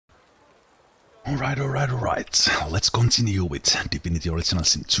Alright. Let's continue with Divinity Original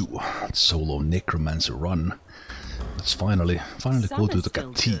Sin 2. Solo Necromancer run. Let's finally go to the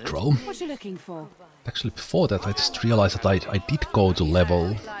cathedral. What you looking for? Actually, before that, I just realized that I did go to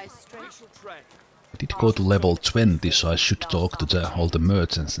level 20, so I should talk to all the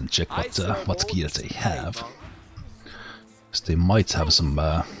merchants and check what gear they have. Because they might have some.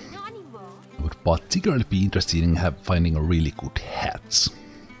 I would particularly be interested in finding a really good hats.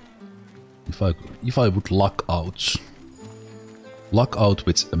 If I would luck out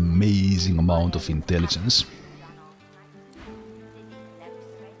with amazing amount of intelligence.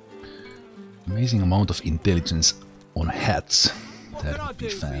 Amazing amount of intelligence on hats. That would be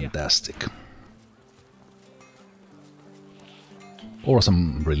fantastic. Or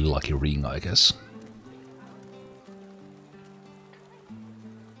some really lucky ring, I guess.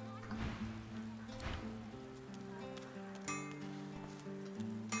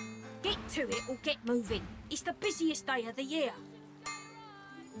 Get to it or get moving. It's the busiest day of the year.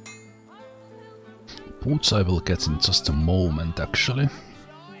 Boots I will get in just a moment, actually.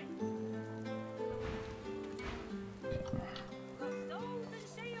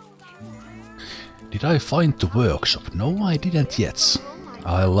 Did I find the workshop? No, I didn't yet.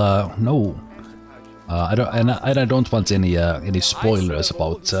 I'll no. I don't want any spoilers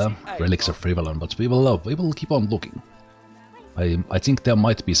about Relics of Rivalon, but we will keep on looking. I think there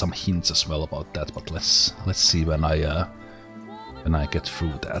might be some hints as well about that, but let's see when I get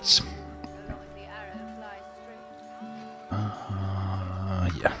through that.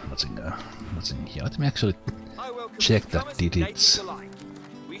 Yeah, nothing here. Let me actually check that. Did it?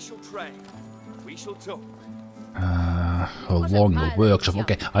 Along the workshop.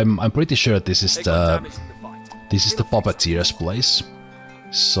 Okay, I'm pretty sure this is the puppeteer's place,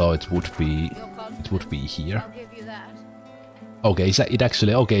 so it would be here. Okay, it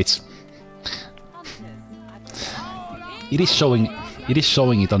actually it is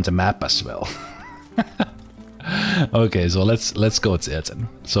showing it on the map as well. Okay, so let's go there then.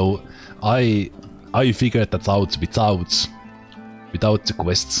 So I figured that out without the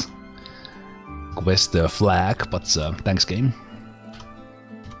quest flag, but thanks game.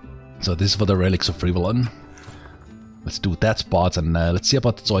 So this is for the Relics of Rivalon. Let's do that part, and let's see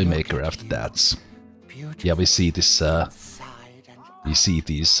about the Toy Maker after that. Yeah, we see this. We see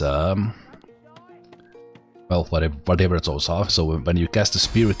these. Well, whatever those are. So when you cast the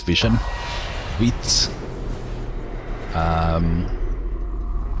Spirit Vision with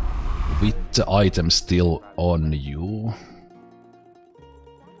the item still on you.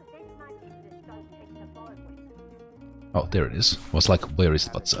 Oh, there it is. Was like, where is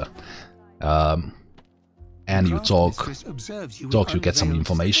it? But and you talk, you get some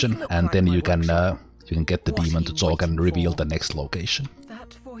information, and then you can get the demon to talk and reveal the next location.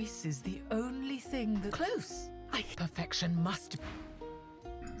 That voice is the only thing that close. Perfection must.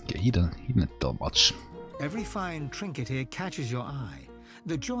 Okay, he didn't tell much. Every fine trinket here catches your eye.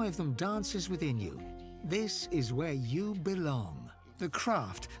 The joy of them dances within you. This is where you belong. The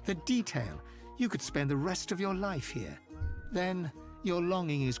craft, the detail. You could spend the rest of your life here. Then, your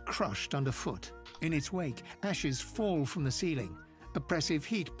longing is crushed underfoot. In its wake, ashes fall from the ceiling. Oppressive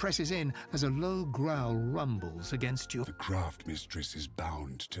heat presses in as a low growl rumbles against you. The craft mistress is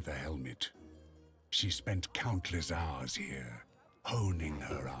bound to the Hermit. She spent countless hours here, honing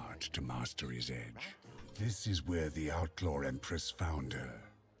her art to master his edge. This is where the Outlaw Empress found her,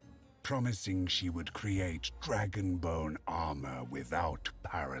 promising she would create dragonbone armor without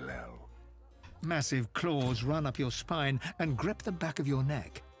parallel. Massive claws run up your spine and grip the back of your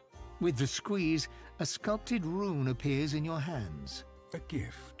neck. With the squeeze, a sculpted rune appears in your hands. A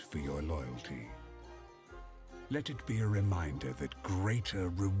gift for your loyalty. Let it be a reminder that greater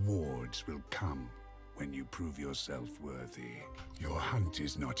rewards will come when you prove yourself worthy. Your hunt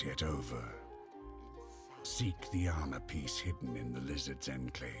is not yet over. Seek the armor piece hidden in the Lizard's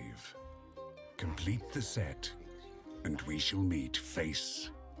Enclave. Complete the set, and we shall meet face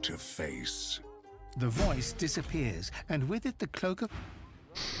to face. The voice disappears, and with it the cloak of...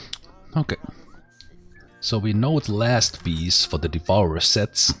 Okay. So we know the last piece for the Devourer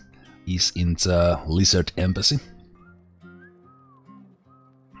sets is in the Lizard Embassy.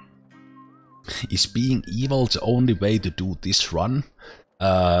 Is being evil the only way to do this run?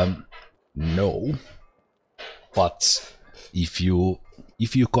 No. But if you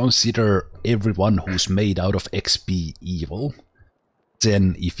consider everyone who's made out of XP evil,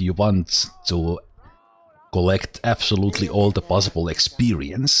 then if you want to collect absolutely all the possible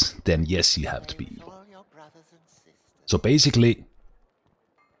experience, then yes, you have to be evil. So basically,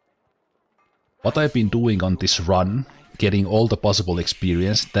 what I've been doing on this run getting all the possible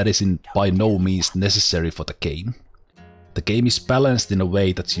experience, that is by no means necessary for the game. The game is balanced in a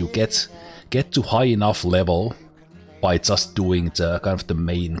way that you get to high enough level by just doing the kind of the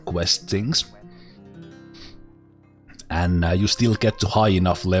main quest things. And you still get to high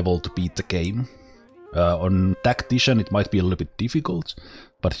enough level to beat the game. On Tactician it might be a little bit difficult,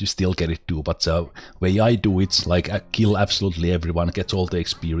 but you still get it too. But the way I do it, like I kill absolutely everyone, get all the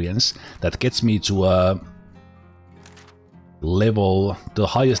experience, that gets me to the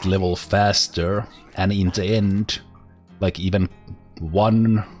highest level faster, and in the end, like even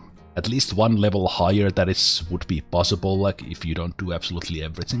at least one level higher, that would be possible, like if you don't do absolutely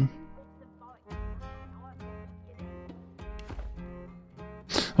everything.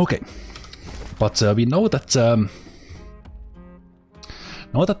 Okay, but we know that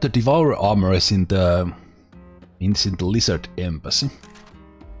the Devourer armor is in the Lizard Embassy,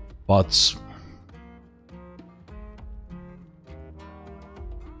 but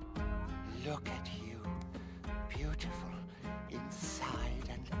look at you, beautiful inside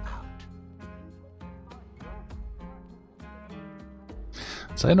and out.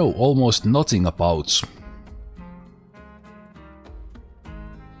 so I know almost nothing about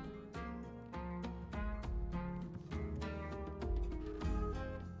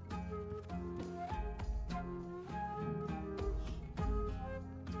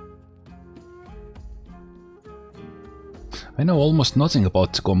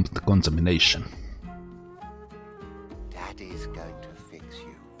the contamination. Daddy's going to fix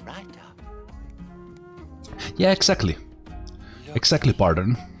you right up. Yeah, exactly. Exactly,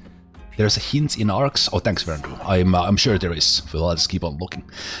 pardon. There's a hint in arcs. Oh, thanks, Verandru. I'm sure there is. Well, I'll just keep on looking.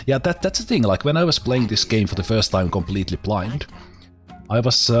 Yeah, that's the thing. Like when I was playing this game for the first time, completely blind, I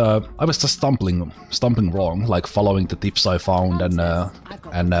was just stumbling wrong, like following the tips I found, and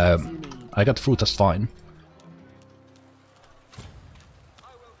I got through just fine.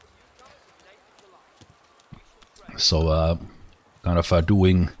 So kind of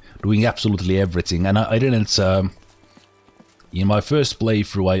doing absolutely everything, and I didn't. In my first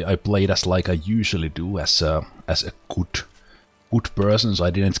playthrough, I played as like I usually do, as a good person. So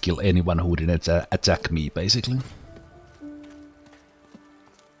I didn't kill anyone who didn't attack me, basically.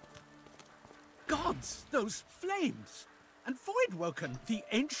 Gods, those flames! And Voidwoken, the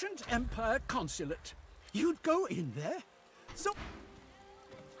ancient Empire consulate. You'd go in there? So...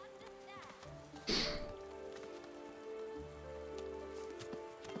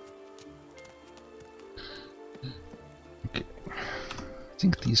 Okay. I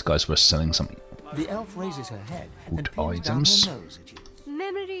think these guys were selling some The elf raises her head good and pins down items. her nose at you.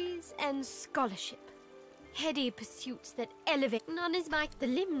 Memories and scholarship. Heady pursuits that elevate. None is like the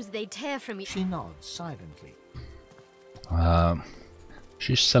limbs they tear from you. She nods silently.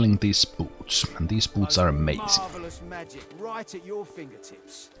 She's selling these boots, and these boots are amazing. Marvelous magic right at your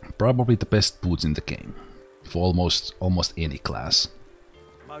fingertips. Probably the best boots in the game, for almost any class.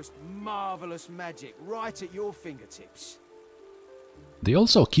 Most marvelous magic right at your fingertips. They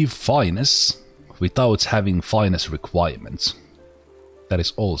also give finesse without having finesse requirements. That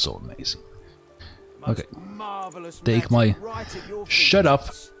is also amazing. Okay, take my... Shut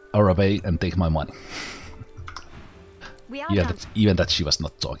up, Arabe, and take my money. Even that she was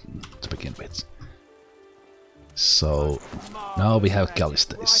not talking to begin with. So, now we have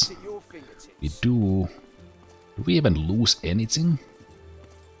Callistace. Do we even lose anything?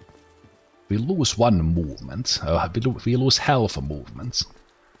 We lose one movement. We lose half a movement.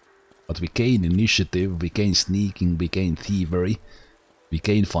 But we gain initiative, we gain sneaking, we gain thievery, we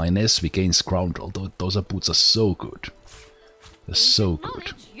gain finesse, we gain scoundrel. Those boots are so good. They're so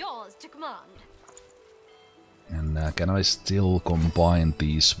good. Yours to command. And can I still combine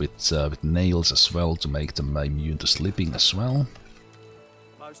these with nails as well to make them immune to slipping as well?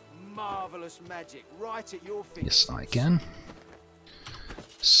 Most marvelous magic right at your Yes, I can.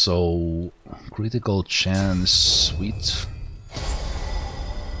 So, critical chance, sweet.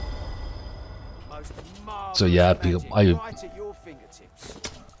 So yeah,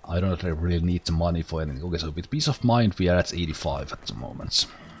 I don't really need the money for anything. Okay, so with peace of mind we are at 85 at the moment.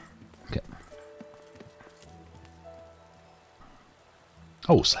 Okay.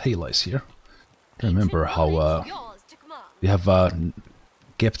 Oh, Sahela is here. I remember how we have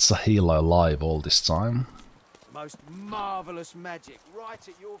kept Sahela alive all this time. Most marvelous magic right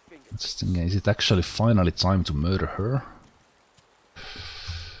at your fingertips. Just thinking, is it actually finally time to murder her?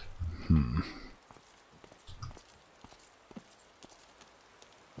 I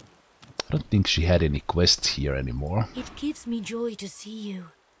don't think she had any quests here anymore. It gives me joy to see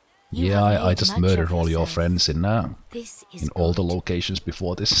you. Yeah, I just murdered all your friends in This is all the good. locations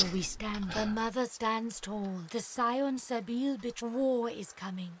before this. We stand. The mother stands tall. The Scion Sabil bit war is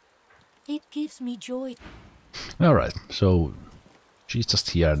coming. It gives me joy. Alright, so she's just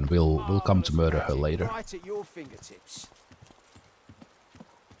here and we'll come to murder her later. Right at your fingertips.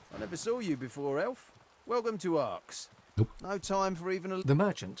 I never saw you before, Elf. Welcome to Arx. Nope. No time for even a... The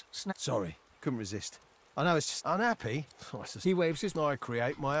merchant Sorry, couldn't resist. I know it's just unhappy. He waves his... I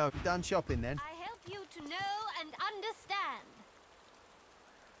create my own. Done shopping then. I help you to know and understand.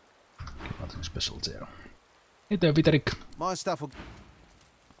 Nothing special there. Hey there, Viterik. My stuff will...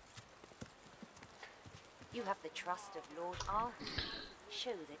 You have the trust of Lord Arhu.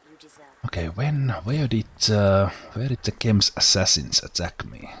 Show that you deserve. Okay, where did the Kem's assassins attack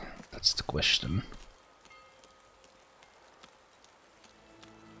me? That's the question.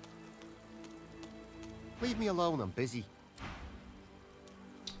 Leave me alone, I'm busy.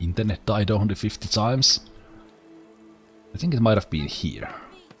 Internet died only 50 times. I think it might have been here.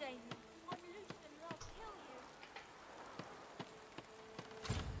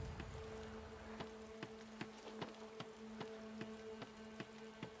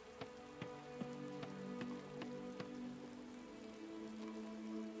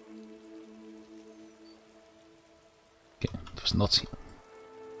 Okay, it was not here.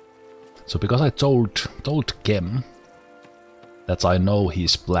 So because I told Kem that I know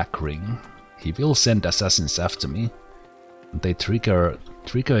he's Black Ring, he will send assassins after me. They trigger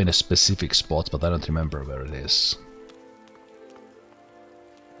in a specific spot, but I don't remember where it is.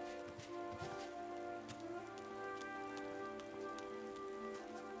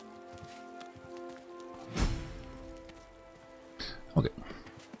 Okay,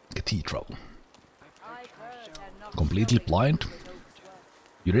 Cathedral. Completely blind.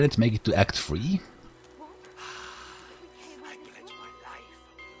 You didn't make it to Act 3?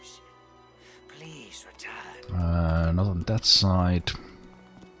 Please return. Not on that side.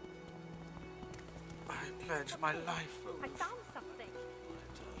 I pledge my life. I found something.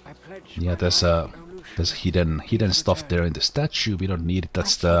 I pledge. Yeah, there's hidden stuff there in the statue. We don't need it.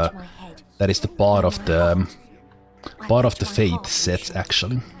 That is the part of the fate set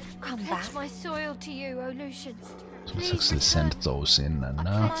actually. Come Pledge back. my soil to you, O Lucian. So let's actually send those in, and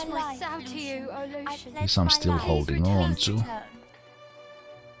Pledge my sow to you, O Lucian. these I'm still holding on to.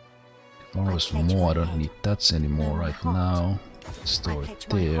 Tomorrow's more. I don't need that anymore right now. Store it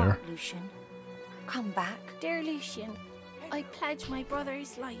there. Lucian. Come back. Dear Lucian, I pledge my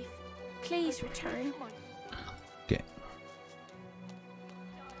brother's life. Please return. Okay.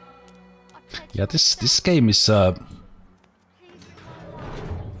 Yeah, this game is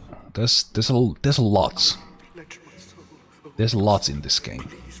there's a lot. There's a lot in this game.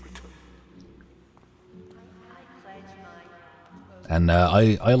 And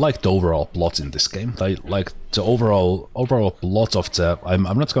I like the overall plot in this game. I like the overall plot of the... I'm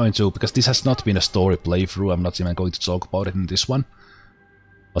not going to, because this has not been a story playthrough, I'm not even going to talk about it in this one.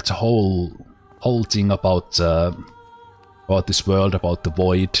 But the whole thing about this world, about the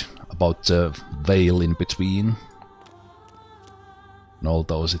void, about the veil in between, and all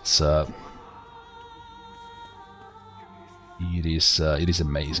those, it is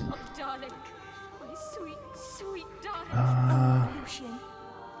amazing. Darling, my sweet, sweet darling. Oh, Lucian,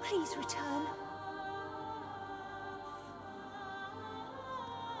 please return.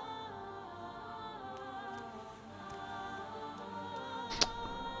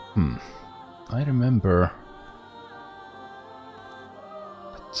 I remember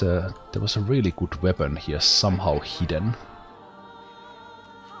that there was a really good weapon here, somehow hidden.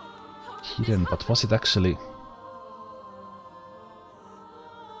 But was it actually...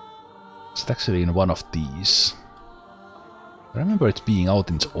 Is it actually in one of these? I remember it being out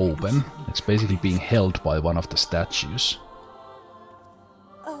in the open. It's basically being held by one of the statues.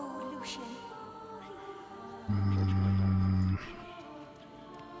 Oh, Lucian.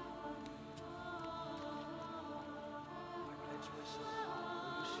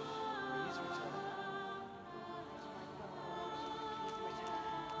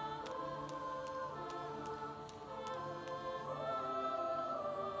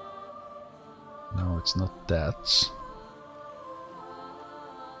 No, it's not that.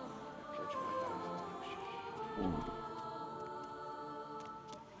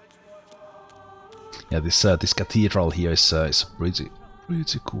 Yeah, this cathedral here is a pretty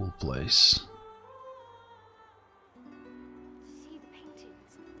cool place.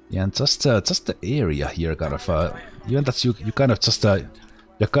 Yeah, and just the area here, kind of even that you kind of just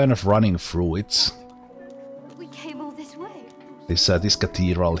you're kind of running through it. We came all this way. This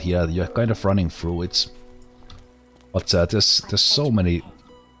cathedral here, you're kind of running through it. But there's so many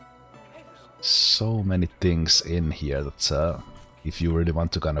So many things in here that if you really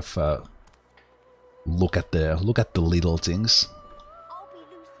want to kind of look at the little things,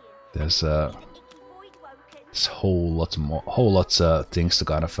 there's whole lots of things to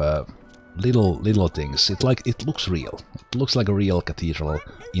kind of little things. It looks real. It looks like a real cathedral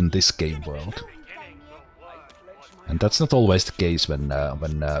in this game world, and that's not always the case when.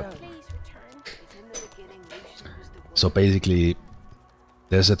 So basically,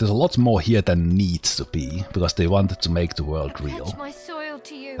 there's a lot more here than needs to be, because they wanted to make the world real, My soil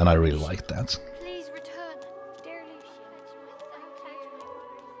to you. and I really like that. Please return, dear Lucian.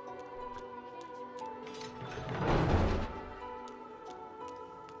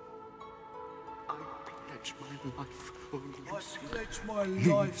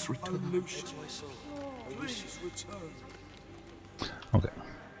 Okay.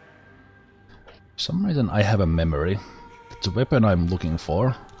 For some reason I have a memory that the weapon I'm looking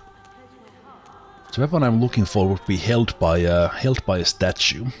for would be held by a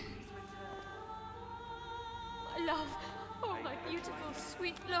statue. My love, oh my beautiful,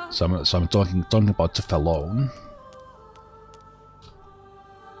 sweet love. So I'm talking about the Falone.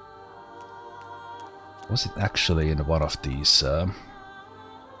 Was it actually in one of these?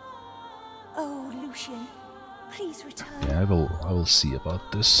 Oh, Lucian, please return. Yeah, I will see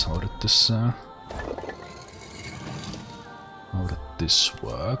about this. How did this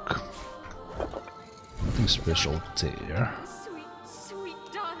work? Nothing special there. Sweet, sweet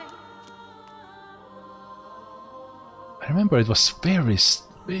darling. I remember it was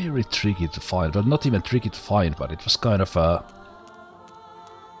very tricky to find. Well, not even tricky to find, but it was kind of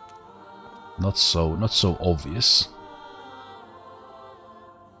not so obvious.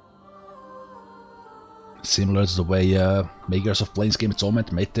 Similar to the way makers of Planescape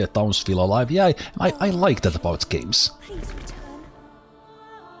Torment made their towns feel alive. Yeah, I like that about games. Please return.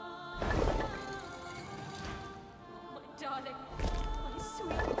 My darling, my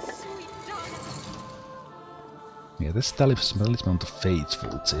sweet, sweet darling. Yeah, this talisman to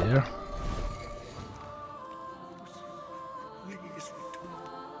faithful there.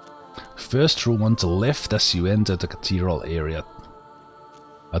 First room on the left as you enter the cathedral area.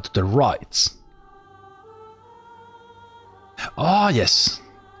 To the right. Ah, yes.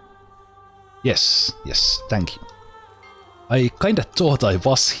 Yes, thank you. I kinda thought I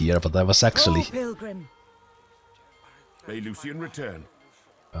was here, but I was actually... Pilgrim. May Lucian return?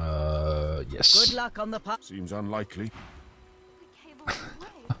 Yes. Good luck on the path. Seems unlikely.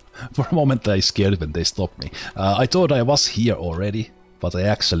 For a moment I scared when they stopped me. I thought I was here already, but I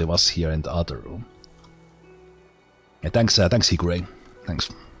actually was here in the other room. Yeah, thanks Higray. Thanks.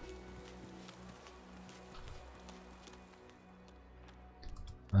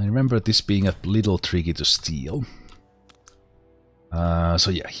 I remember this being a little tricky to steal.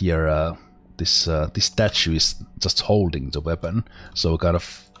 So yeah, here this statue is just holding the weapon, so kind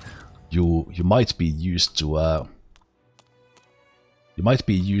of you might be used to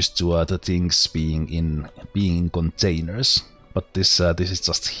the things being in containers, but this is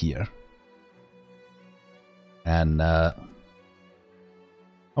just here. And oh,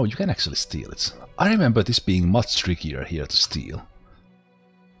 you can actually steal it. I remember this being much trickier here to steal.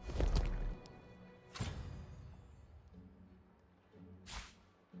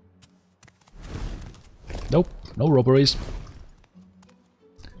 Nope, no robberies.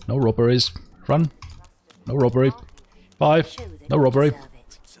 No robberies. Run. No robbery. 5. No robbery.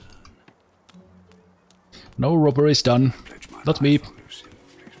 No robberies done. Not me.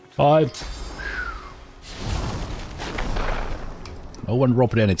 5. No one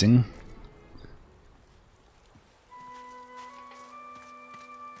robbed anything.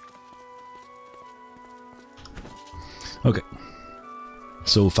 Okay.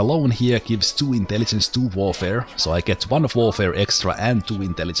 So Falone here gives 2 intelligence, 2 warfare, so I get 1 warfare extra and 2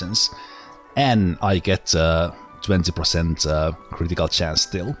 intelligence, and I get 20% critical chance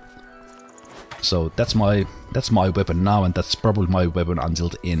still. So that's my weapon now, and that's probably my weapon until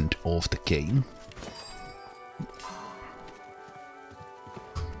the end of the game.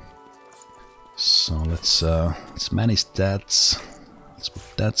 So let's manage that. Let's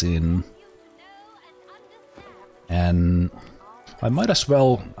put that in, and I might as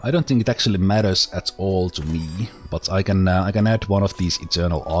well. I don't think it actually matters at all to me, but I can add one of these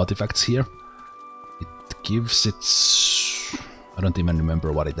eternal artifacts here. It gives it. I don't even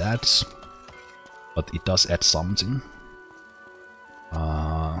remember what it adds, but it does add something.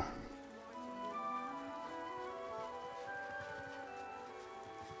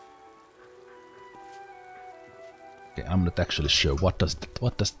 Okay, I'm not actually sure what does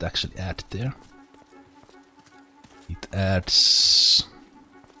it actually add there. It adds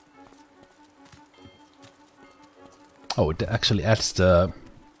Oh, it actually adds the...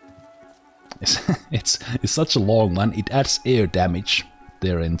 It's such a long one. It adds air damage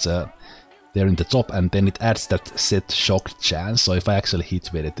there in the top, and then it adds that set shock chance. So if I actually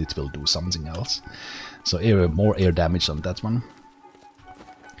hit with it, it will do something else. So more air damage on that one.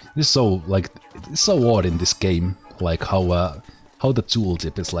 This is so like it's so odd in this game, like how the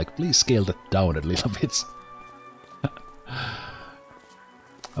tooltip is like, please scale that down a little bit.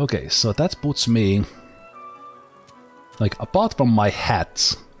 Okay, so that puts me like apart from my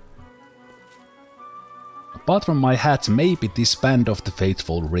hat. Apart from my hat, maybe this Band of the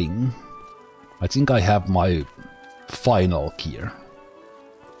Faithful ring. I think I have my final gear.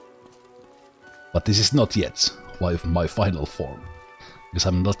 But this is not yet my final form. Because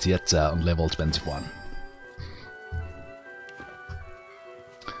I'm not yet on level 21.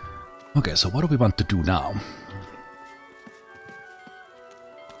 Okay, so what do we want to do now?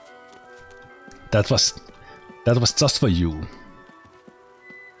 That was just for you.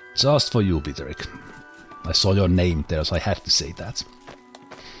 Just for you, Viteric. I saw your name there, so I had to say that.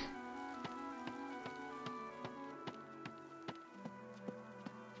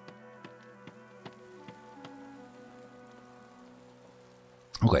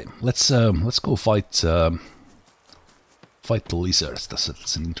 Okay, let's go fight the lizards.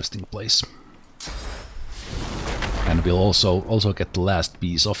 That's an interesting place. And we'll also get the last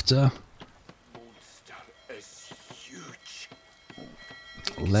piece of the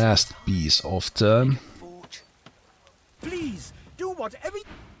Please do whatever.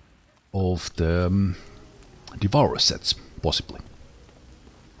 Of the Devourer sets, possibly.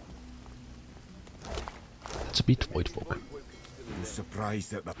 That's a bit void folk.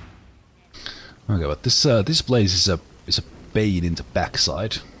 Surprised at the... Okay, but this place is a pain in the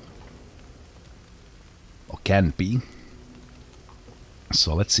backside, or can be.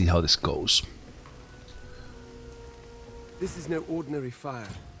 So let's see how this goes. This is no ordinary fire.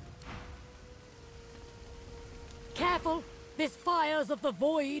 Careful! This fire's of the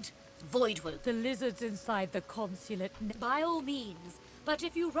void! Voidwoke. The lizards inside the consulate. By all means. But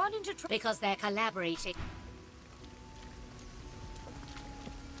if you run into trouble... Because they're collaborating.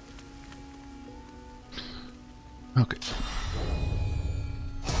 Okay.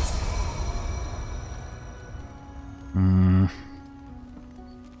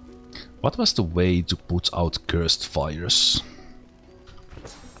 What was the way to put out cursed fires?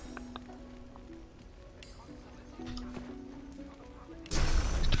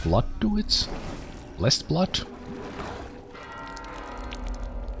 Did blood do it? Blessed blood?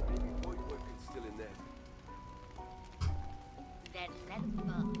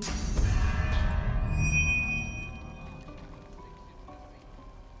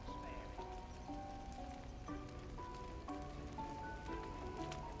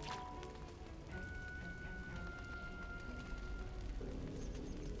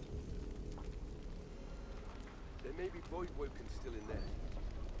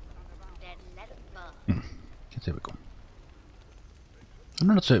 There we go. I'm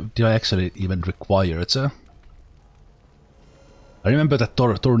not sure, did I actually even require it? I remember that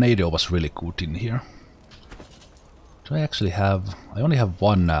tornado was really good in here. Do I actually have... I only have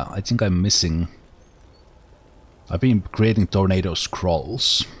one. I think I'm missing... I've been creating tornado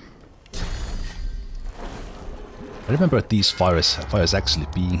scrolls. I remember these fires actually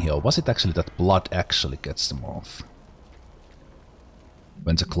being here. Or was it actually that blood actually gets them off?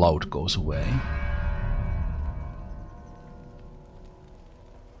 When the cloud goes away.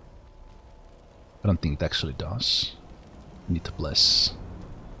 I don't think it actually does. Need to bless.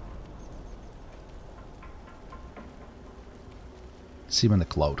 Let's see when the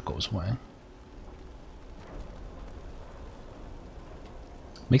cloud goes away.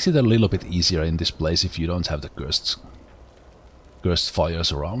 Makes it a little bit easier in this place if you don't have the cursed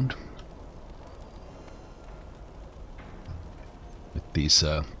fires around. With these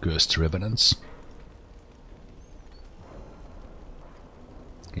cursed revenants.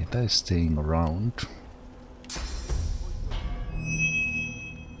 Okay, that is staying around. I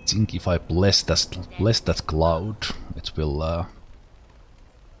think if I bless that cloud, it will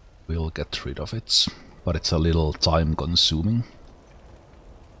get rid of it. But it's a little time consuming.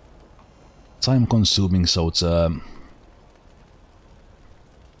 So it's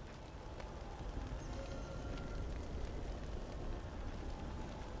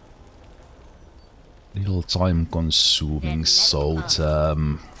little time consuming, so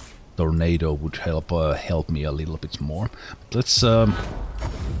the tornado would help me a little bit more. But let's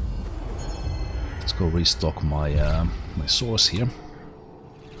go restock my my source here.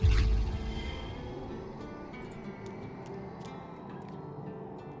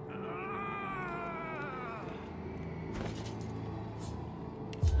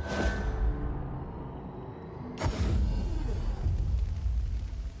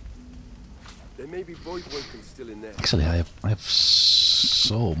 There may be Voidwoken still in there. Actually, I have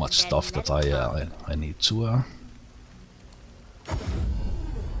so much stuff that I need to.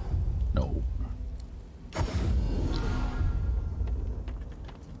 No.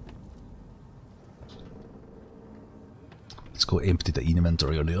 Let's go empty the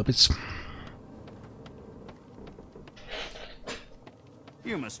inventory a little bit.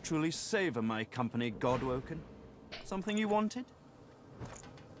 You must truly savor my company, Godwoken. Something you wanted?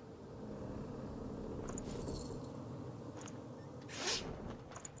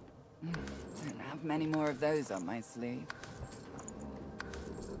 Don't have many more of those on my sleeve.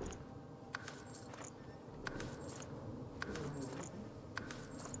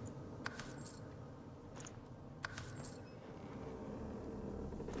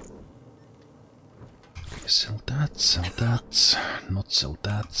 Sell that, not sell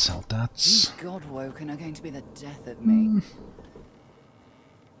that, sell that. These Godwoken are going to be the death of me.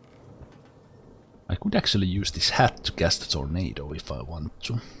 I could actually use this hat to cast a tornado if I want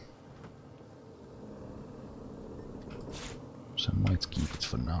to. So I might keep it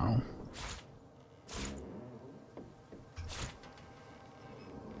for now.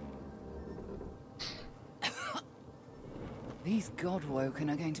 These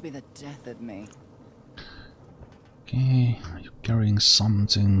Godwoken are going to be the death of me. Okay, are you carrying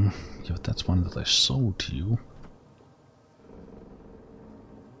something? Yeah, that's one that I sold you.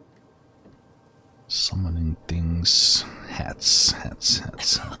 Summoning things. Hats.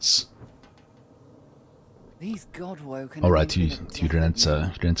 These Godwoken. Alright, you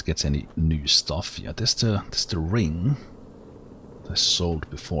didn't get any new stuff. Yeah, there's the ring that I sold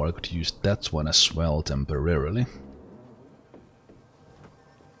before. I could use that one as well temporarily.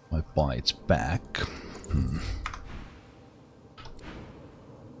 I buy it back.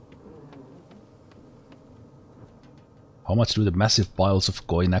 How much do the massive piles of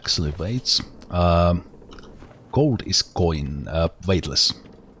coin actually weight? Gold is coin, weightless.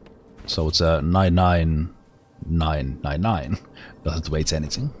 So it's a 99999. Doesn't weigh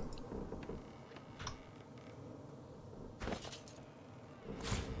anything.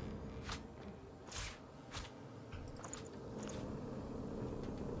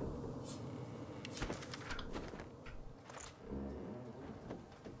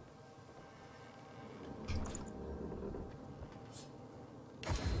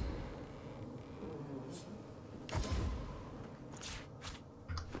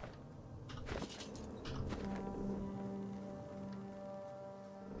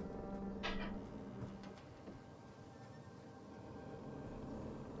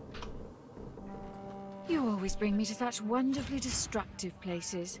 You always bring me to such wonderfully destructive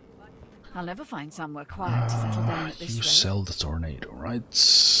places. I'll never find somewhere quiet to settle down at this You rate. sell the tornado, right?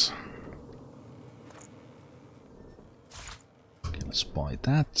 Okay, let's buy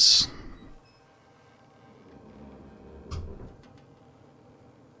that.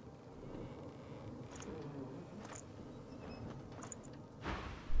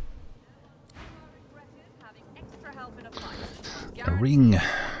 A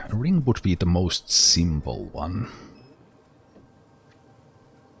ring would be the most simple one.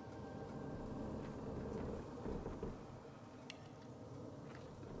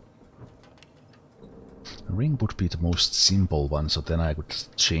 A ring would be the most simple one, so then I could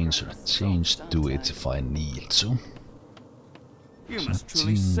change to it if I need to. You So must I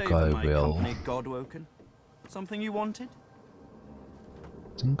truly think savor I my will. company, Godwoken. Something you wanted?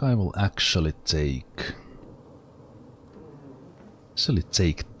 I think I will actually take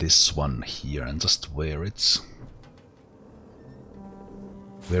this one here and just wear it.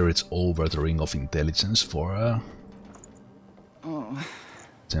 Wear it over the Ring of Intelligence for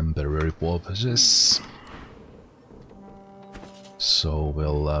temporary purposes. So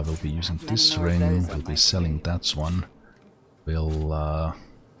we'll be using this ring. We'll be selling that one. We'll I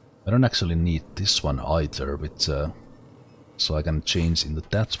don't actually need this one either, but so I can change into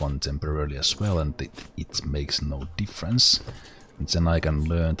that one temporarily as well, and it makes no difference. And then I can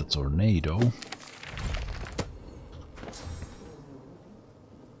learn the tornado.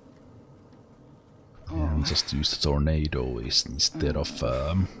 And just use the tornado instead of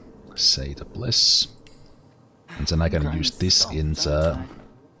say the bless. And then I can use this in the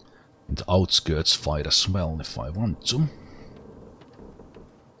outskirts fight as well if I want to.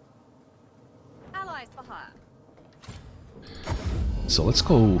 So let's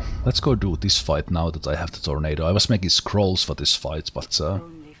go do this fight now that I have the tornado. I was making scrolls for this fight, but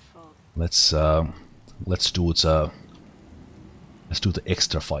let's do the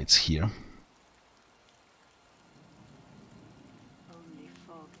extra fights here.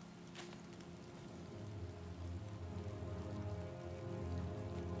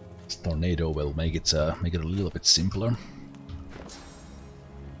 This tornado will make it a little bit simpler.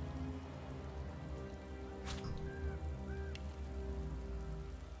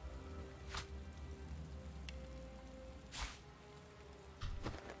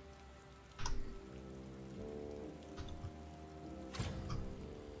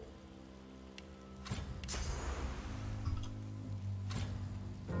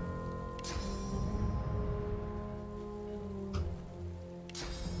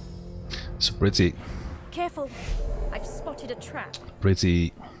 Pretty. Careful! I've spotted a trap.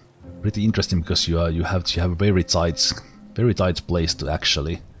 Pretty interesting because you have a very tight place to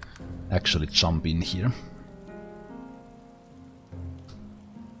actually jump in here.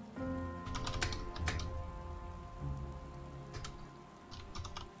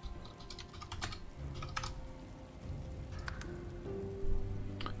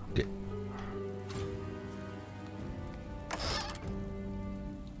 Okay.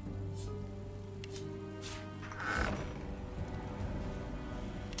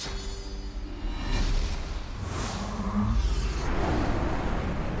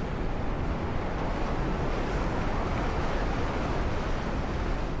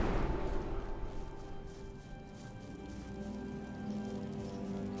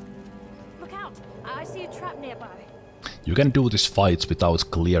 I see a trap nearby. You can do this fight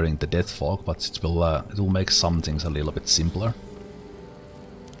without clearing the death fog, but it will make some things a little bit simpler.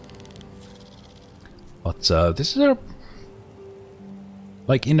 But this is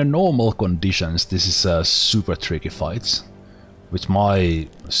like in the normal conditions, this is a super tricky fight. With my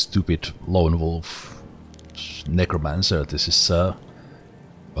stupid lone wolf necromancer, this is well,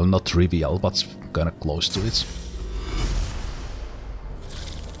 not trivial, but kind of close to it.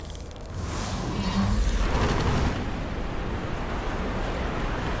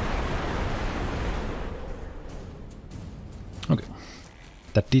 Okay,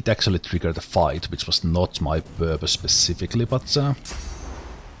 that did actually trigger the fight, which was not my purpose specifically, but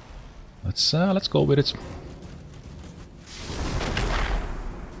let's go with it.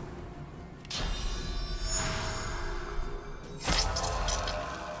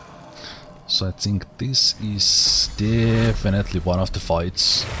 So I think this is definitely one of the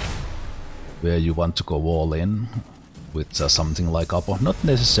fights where you want to go all in with something like Apo. Not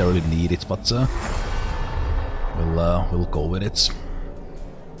necessarily need it, but we'll go with it.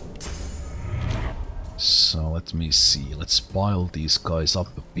 So let me see, let's pile these guys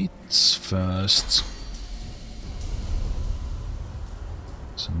up a bit first.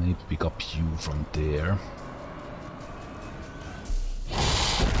 So maybe pick up you from there.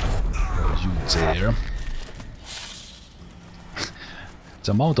 You there.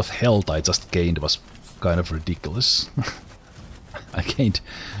 The amount of health I just gained was kind of ridiculous. I gained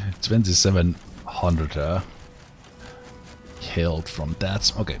 2700 health from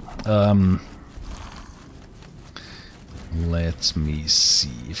that. Okay. Let me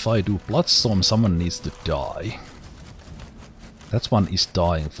see. If I do Bloodstorm, someone needs to die. That one is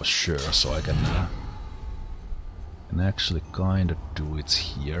dying for sure, so I can actually kind of do it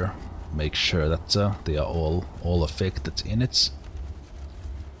here. Make sure that they are all affected in it.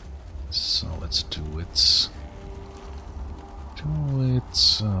 So let's do it.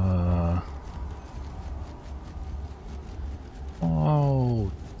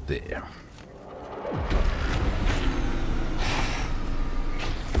 Oh, there.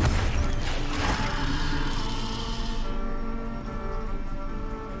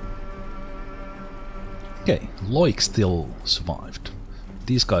 Okay, Loic still survived.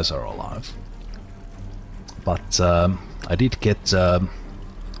 These guys are alive, but I did get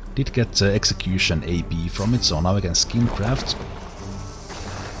execution AP from it, so now I can skincraft,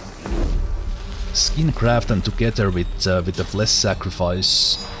 and together with the less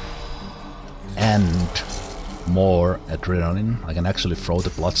sacrifice and more adrenaline, I can actually throw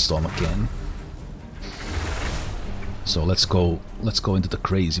the Bloodstorm again. So let's go into the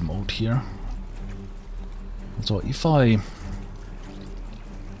crazy mode here. So if I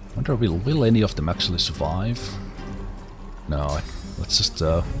wonder, will any of them actually survive? No, let's just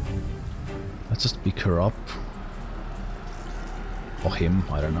pick her up. Or him,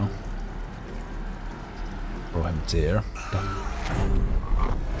 I don't know. Throw him there.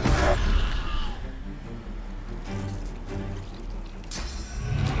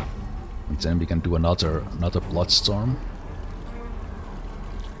 And then we can do another Bloodstorm.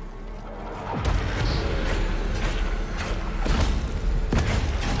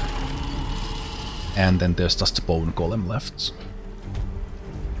 And then there's just the Bone Golem left.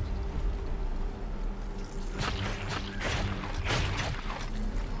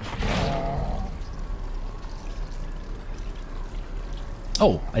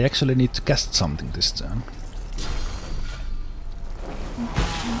 Oh, I actually need to cast something this turn.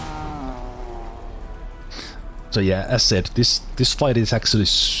 So yeah, as said, this fight is actually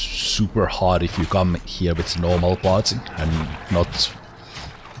super hard if you come here with normal party and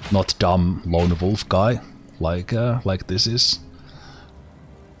not dumb lone wolf guy like this is.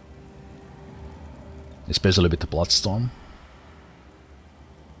 Especially with the Bloodstorm.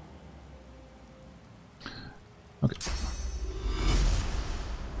 Okay.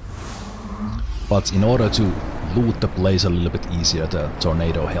 But in order to loot the place a little bit easier, the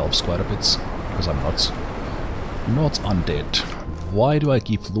tornado helps quite a bit, because I'm not undead. Why do I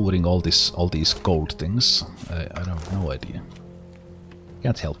keep looting all these gold things? I have no idea.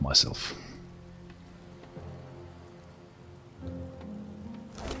 Can't help myself.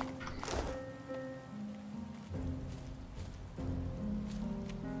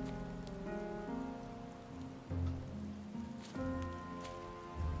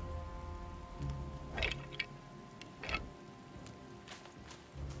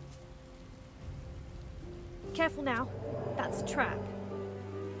 Careful now. That's a trap.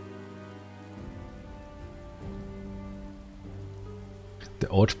 The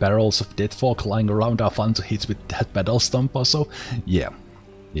odd barrels of dead folk lying around are fun to hit with that battle stomp also. Yeah.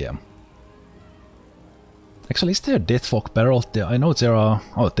 Actually, is there a dead folk barrel there? I know there are.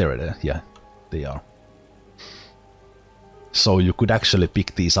 Oh, there it is. Yeah, they are. So you could actually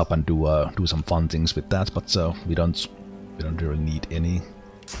pick these up and do some fun things with that, but we don't really need any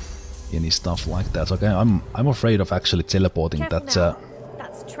stuff like that. Okay, I'm afraid of actually teleporting. That's a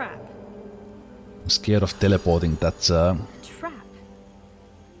trap. I'm scared of teleporting that. Trap.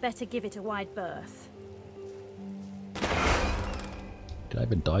 Better give it a wide berth. Did I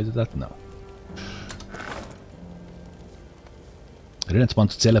even die to that? No. I didn't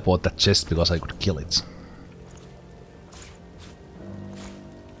want to teleport that chest because I could kill it.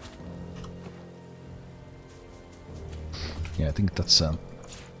 Yeah, I think that's a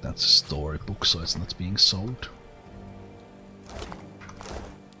storybook, so it's not being sold.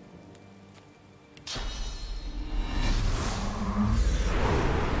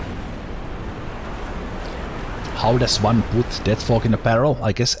 How does one put dead folk in a barrel?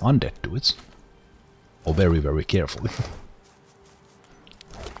 I guess undead do it. Or very, very carefully.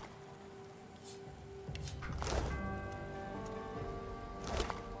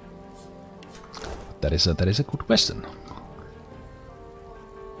 That is a good question.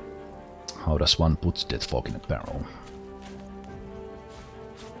 How does one put dead folk in a barrel?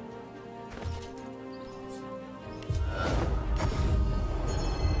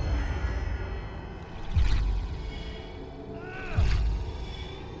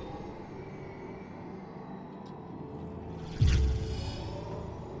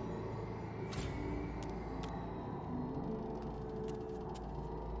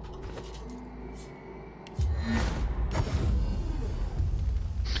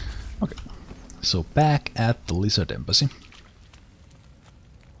 So back at the Lizard Embassy.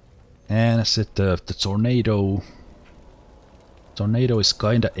 And I said the tornado is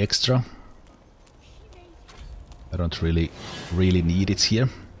kinda extra. I don't really need it here,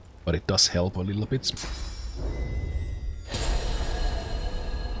 but it does help a little bit.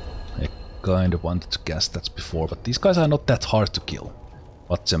 I kinda wanted to cast that before, but these guys are not that hard to kill.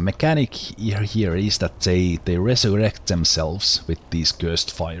 But the mechanic here is that they resurrect themselves with these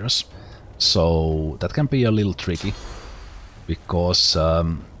cursed fires. So that can be a little tricky, because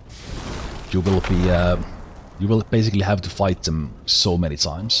you will basically have to fight them so many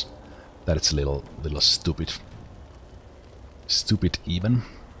times that it's a little stupid even.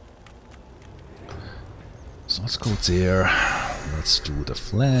 So let's go there. Let's do the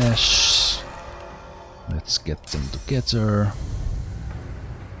flash. Let's get them together.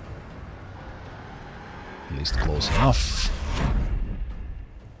 At least close enough.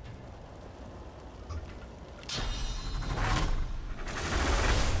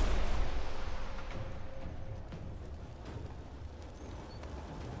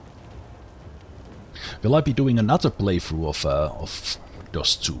 Will I be doing another playthrough of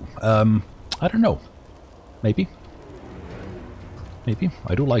DOS 2? I don't know. Maybe.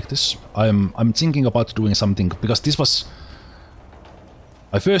 I do like this. I'm thinking about doing something, because this was...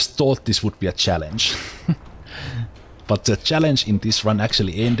 I first thought this would be a challenge. But the challenge in this run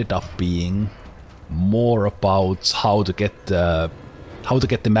actually ended up being more about how to get the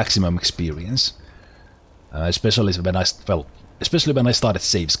maximum experience. Especially when I started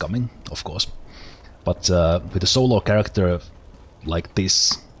saves coming, of course. But with a solo character like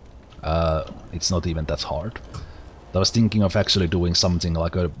this, it's not even that hard. I was thinking of actually doing something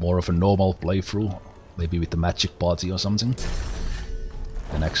like more of a normal playthrough, maybe with the magic party or something.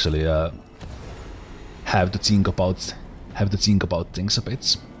 and actually have to think about things a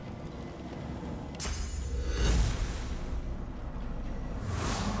bit.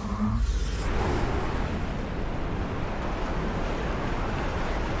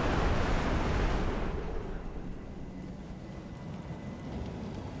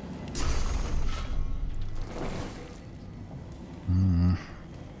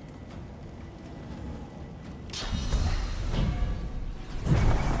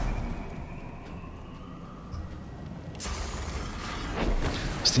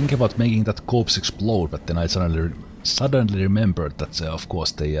 Thinking about making that corpse explode, but then I suddenly remembered that of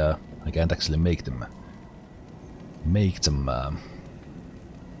course they I can't actually make them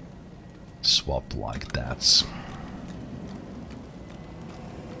swap like that.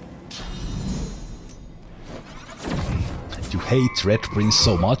 You hate Red Prince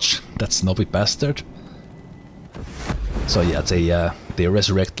so much, that snobby bastard. So yeah, they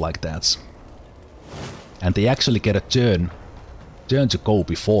resurrect like that, and they actually get a turn to go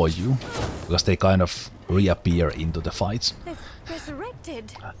before you, because they kind of reappear into the fight.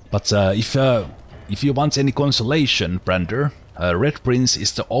 Resurrected. But if you want any consolation, Brander, Red Prince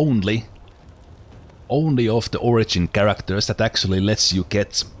is the only of the origin characters that actually lets you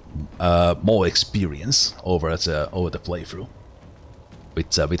get more experience over the playthrough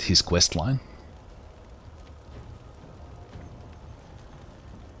with his questline.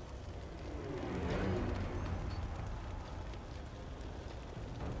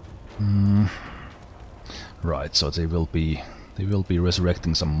 Right, so they will be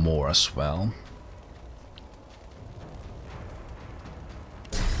resurrecting some more as well.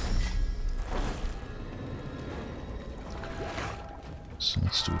 So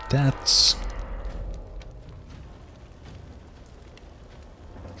let's do that.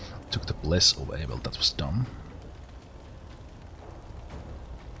 Took the bless away, well that was dumb.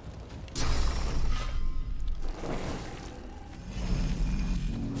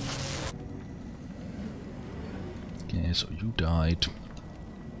 Okay, so you died.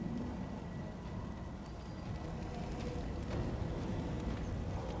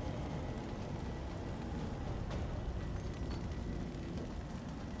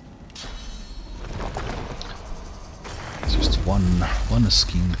 Just one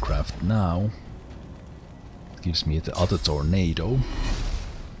skin craft now. It gives me the other tornado.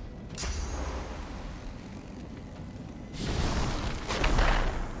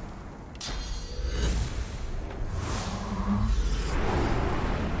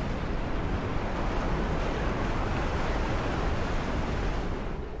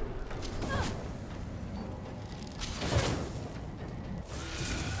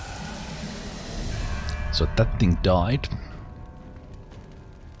 So that thing died.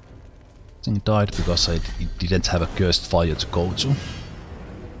 Thing died because it didn't have a cursed fire to go to.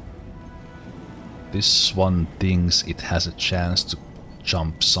 This one thinks it has a chance to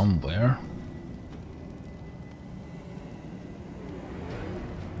jump somewhere.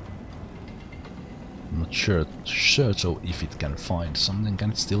 I'm not sure so if it can find something.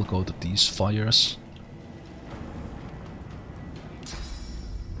 Can it still go to these fires?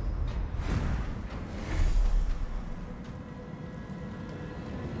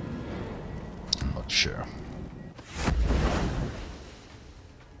 Sure.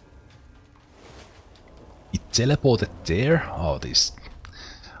 It teleported there? Oh, this...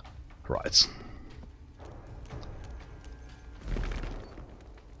 Right.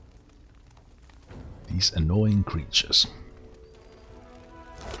 These annoying creatures.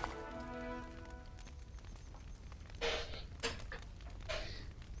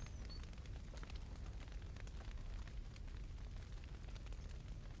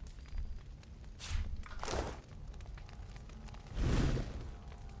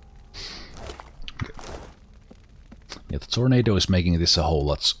 Yeah, the tornado is making this a whole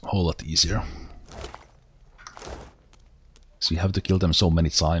lot easier. So you have to kill them so many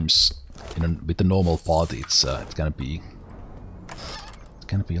times. With the normal party, it's gonna be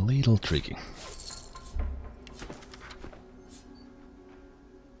a little tricky.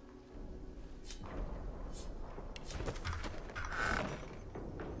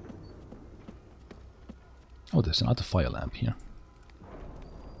 Oh, there's another fire lamp here.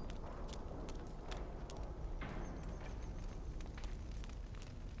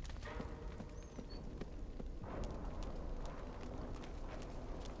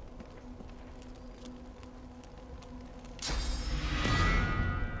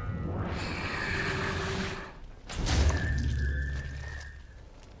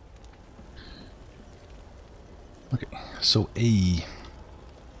 Okay, so a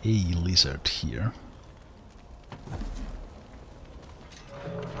lizard here.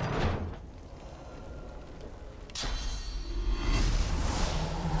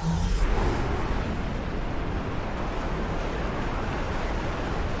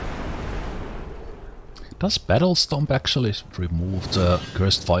 Does Battle Stomp actually remove the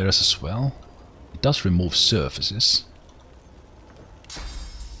cursed fires as well? It does remove surfaces.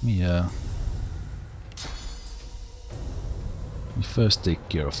 Yeah. We first take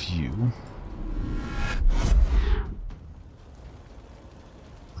care of you.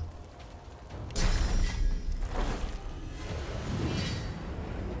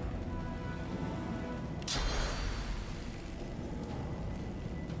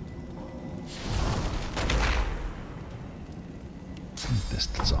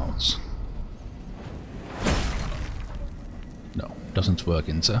 Test it out. No, doesn't work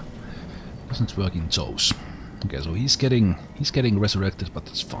in those. Okay, so he's getting resurrected, but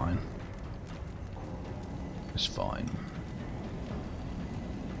it's fine. It's fine.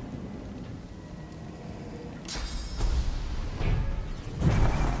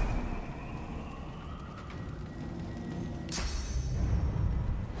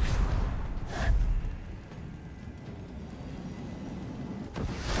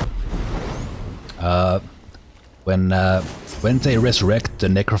 When they resurrect, the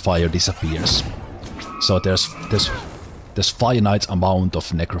Necrofire disappears. So there's finite amount of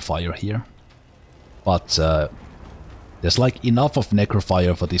Necrofire here, but there's like enough of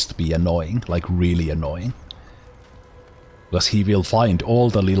Necrofire for this to be annoying, like really annoying. Because he will find all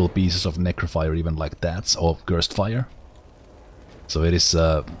the little pieces of Necrofire even like that, or Cursed Fire. So it is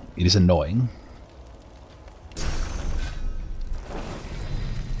annoying.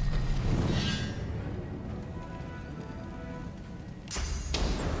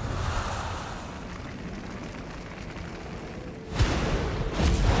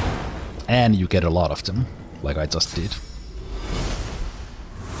 And you get a lot of them, like I just did.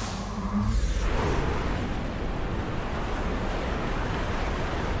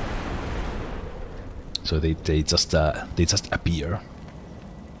 So they just appear.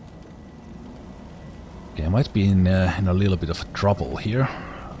 Okay, I might be in a little bit of trouble here.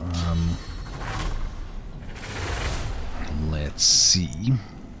 Let's see.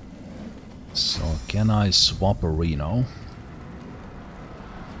 So can I swap a Reno?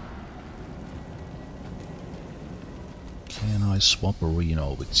 Can I swap a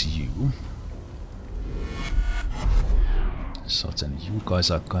Reno with you? So then you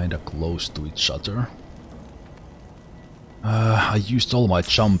guys are kinda close to each other. I used all my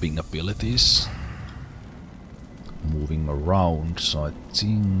jumping abilities. Moving around, so I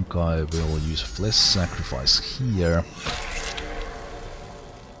think I will use Flesh Sacrifice here.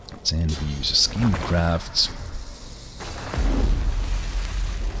 Then we use a Skin Craft.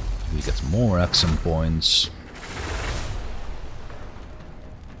 We get more action points.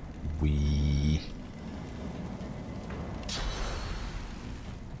 We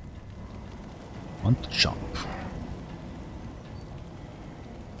want to jump.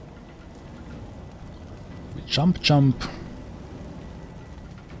 We jump.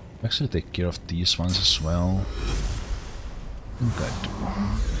 Actually take care of these ones as well. I think I do.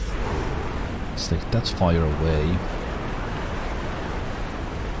 Let's take that fire away.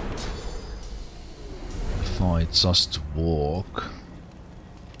 If I just walk,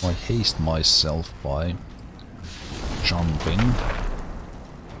 I haste myself by jumping.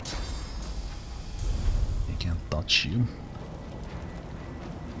 I can't touch you.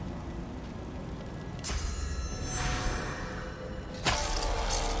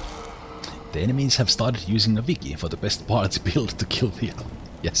 The enemies have started using a wiki for the best party build to kill the other.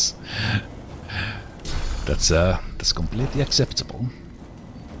 Yes. That's completely acceptable.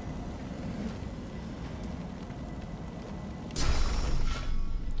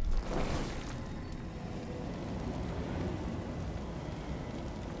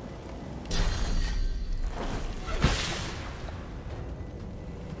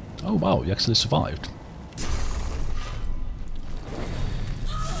 Oh wow, you actually survived.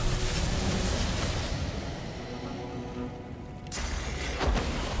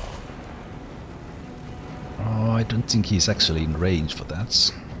 Oh, I don't think he's actually in range for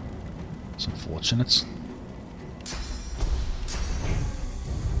that. It's unfortunate.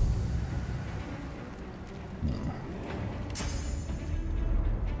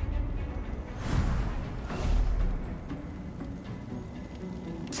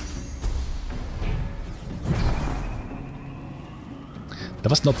 That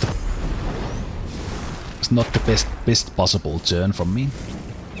was not the best possible turn from me.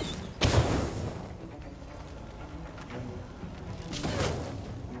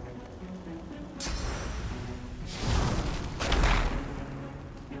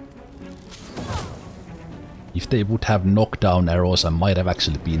 If they would have knockdown arrows, I might have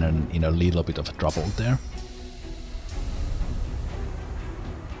actually been in a little bit of trouble there.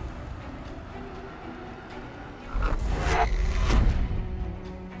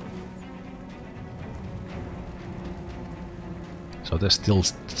 So there's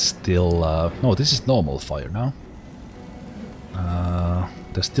still no, this is normal fire now.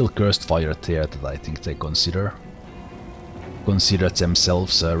 There's still cursed fire there that I think they consider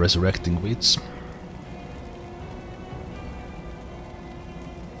themselves resurrecting wits.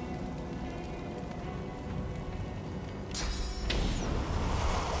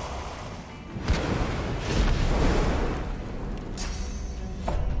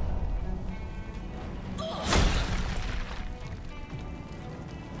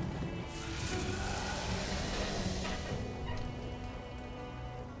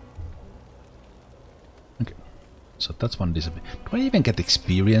 So that's one disappear. Do I even get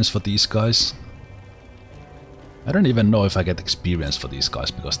experience for these guys? I don't even know if I get experience for these guys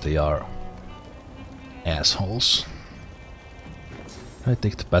because they are assholes. I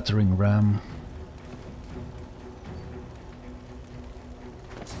take the battering ram.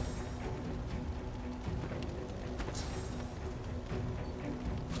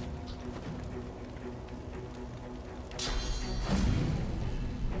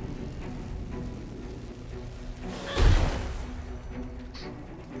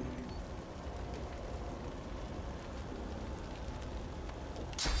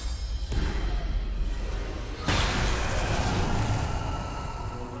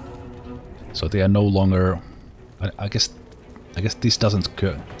 So they are no longer. I guess this doesn't.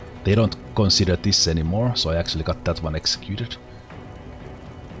 They don't consider this anymore. So I actually got that one executed.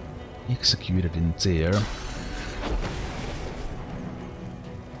 Executed in there.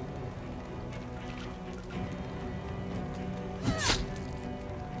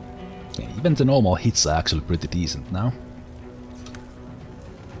 Yeah, even the normal hits are actually pretty decent now.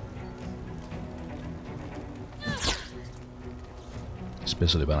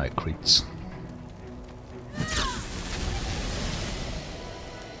 Especially when I crits.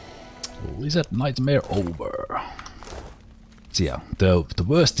 Lizard nightmare over. So yeah, the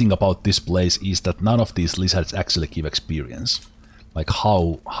worst thing about this place is that none of these lizards actually give experience. Like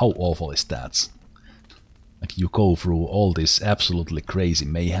how awful is that? Like you go through all this absolutely crazy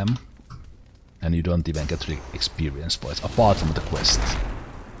mayhem and you don't even get experience for it, apart from the quest.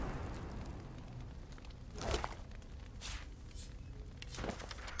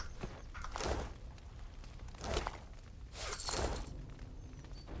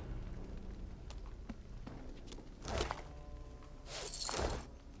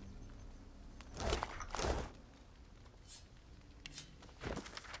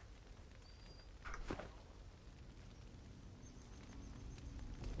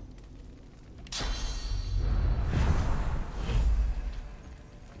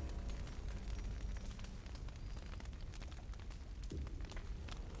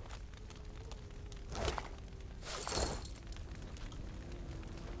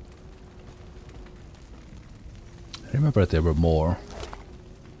 I remember there were more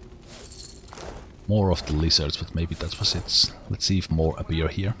of the lizards, but maybe that was it. Let's see if more appear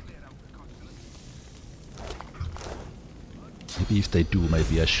here. Maybe if they do,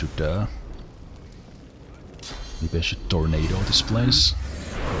 maybe I should tornado this place.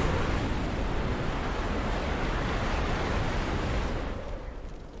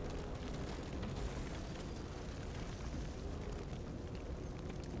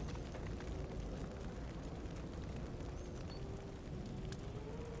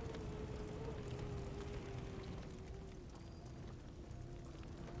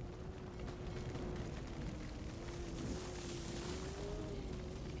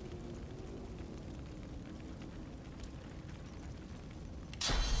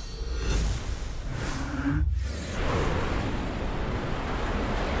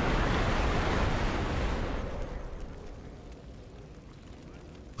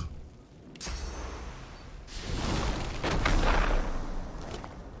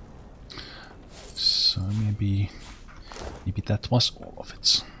 Maybe that was all of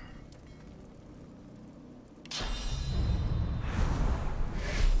it.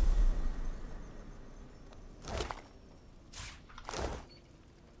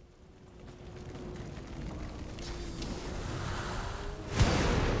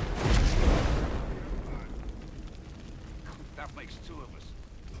 That makes two of us.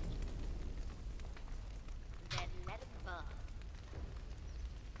 Then let it burn.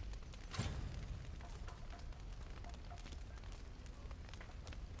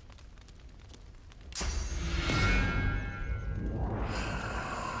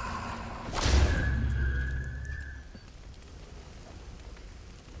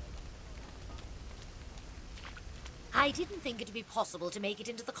 I didn't think it'd be possible to make it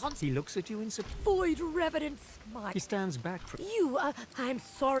into the concert. He looks at you in Void reverent smile. He stands back from You, I'm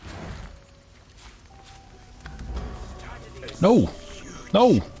sorry. No!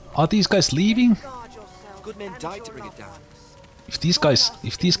 No! Are these guys leaving? Good men died to bring it down. If these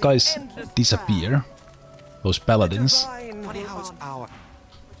guys disappear, those paladins. Funny how it's our.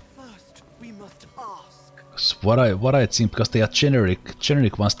 What I think, because they are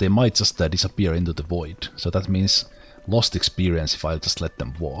generic ones, they might just disappear into the void. So that means lost experience if I just let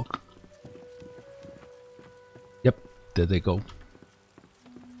them walk. Yep, there they go.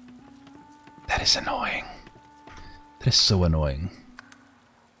 That is annoying. That is so annoying.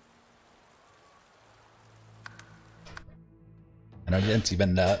 And I didn't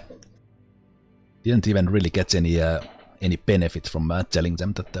even really get any benefit from telling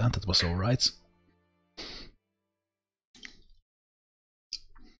them that that was all right.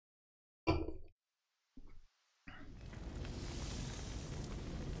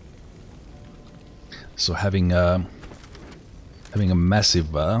 So having a massive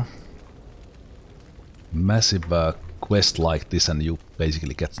quest like this, and you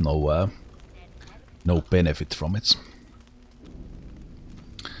basically get no benefit from it.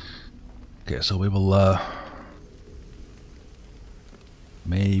 Okay, so we will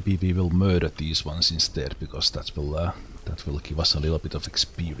maybe we will murder these ones instead, because that will give us a little bit of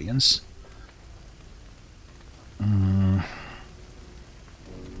experience.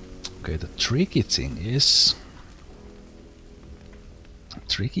 Okay, the tricky thing is,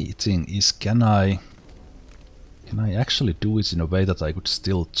 can I actually do it in a way that I could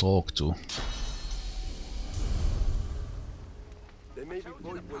still talk to?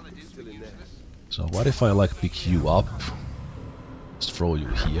 So what if I like pick you up, just throw you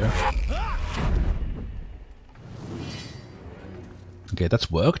here? Okay,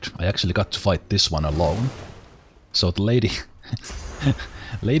 that's worked. I actually got to fight this one alone. So the lady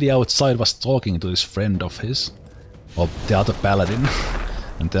lady outside was talking to this friend of his, or the other paladin,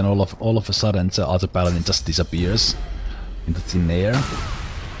 and then all of a sudden the other paladin just disappears into thin air.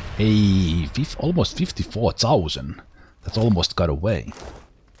 Hey, almost 54,000. That almost got away.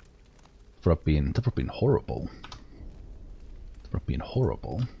 That would have been horrible. That would have been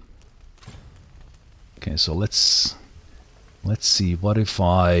horrible. Okay, so let's see. What if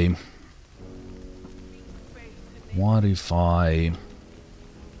I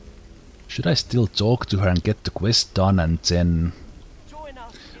should I still talk to her and get the quest done, and then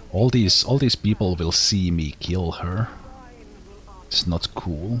all these people will see me kill her? It's not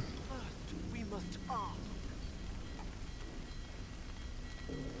cool.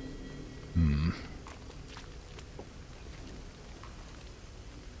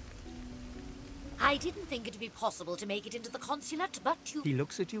 I didn't think it'd be possible to make it into the consulate, but you... He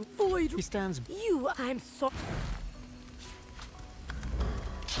looks at you. Void. He stands... You... I'm so...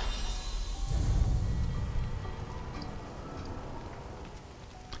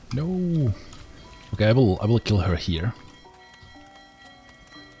 No. Okay, I will kill her here.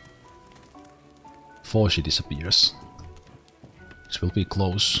 Before she disappears. This will be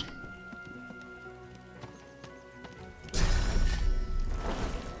close.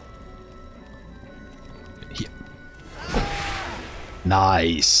 Here.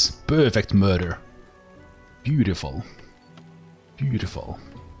 Nice! Perfect murder. Beautiful. Beautiful.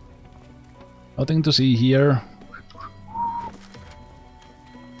 Nothing to see here.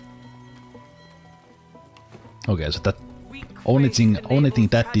 Okay, so that only thing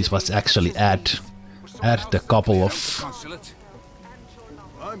that this was actually add the couple of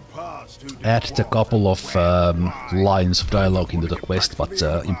lines of dialogue into the quest, but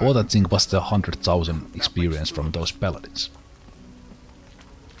the important thing was the 100,000 experience from those paladins.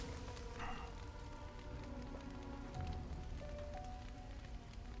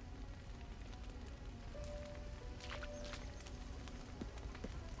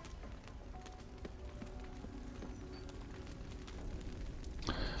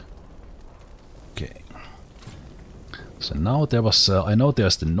 So now there was, I know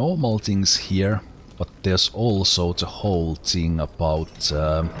there's the normal things here, but there's also the whole thing about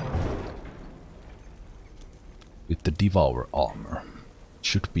with the Devourer armor.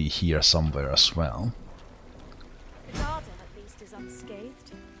 Should be here somewhere as well. The garden at least is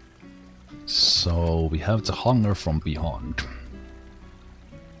unscathed. So we have the hunger from beyond.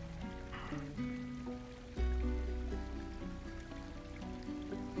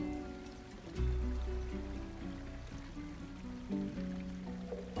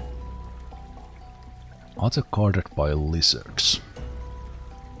 Other guarded by lizards.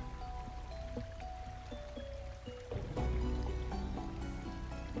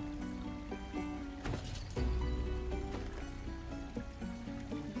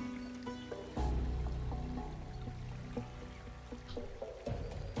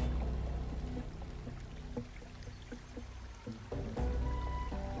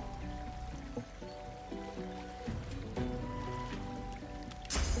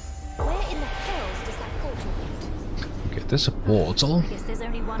 there's a portal.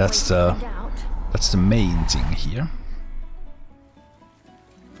 That's the main thing here.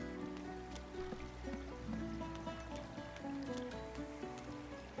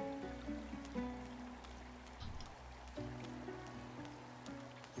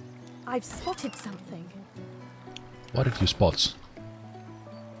 I've spotted something. What did you spot?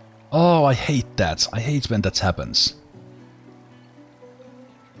 Oh, I hate that. I hate when that happens.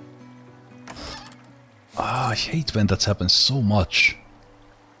 Ah, I hate when that happens so much.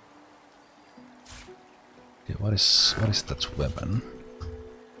 Okay, what is that weapon?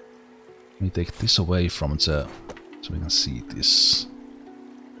 Let me take this away from the so we can see this.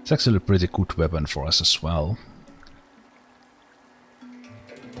 It's actually a pretty good weapon for us as well.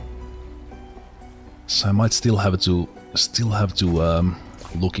 So I might still have to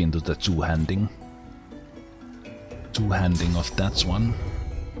look into the two-handing of that one.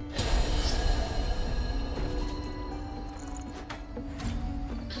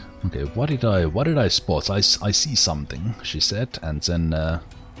 Okay, what did I spot? I see something, she said, and then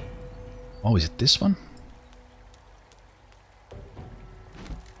oh, is it this one?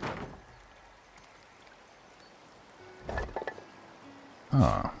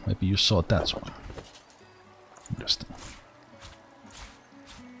 Ah, maybe you saw that one. Interesting.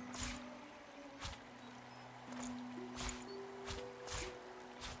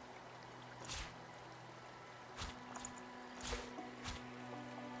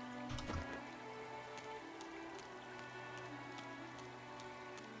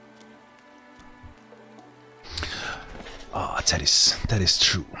 Ah, that is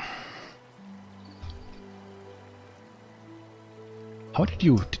true. How did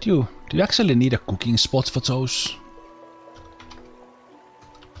you actually need a cooking spot for those?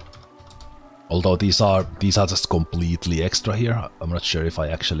 Although these are just completely extra here. I'm not sure if I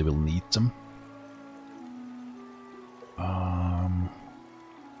actually will need them.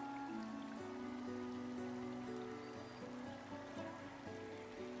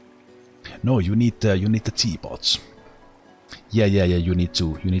 No, you need the teapots. Yeah. You need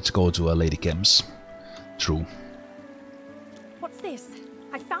to go to Lady Kem's. True. What's this?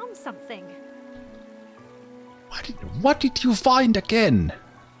 I found something. What did you find again?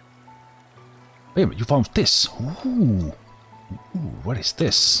 Wait a minute, you found this. Ooh, what is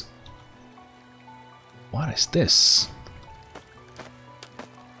this? What is this?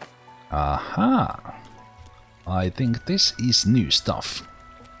 Aha! I think this is new stuff.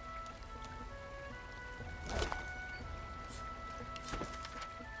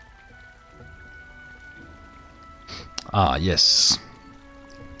 Ah, yes.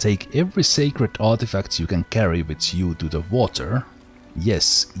 Take every sacred artifact you can carry with you to the water.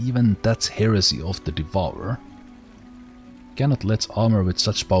 Yes, even that heresy of the Devourer. Cannot let armor with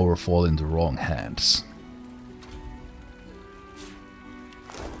such power fall in the wrong hands.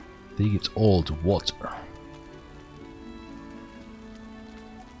 Take it all to water.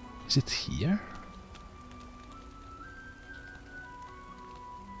 Is it here?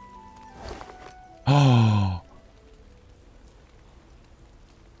 Oh!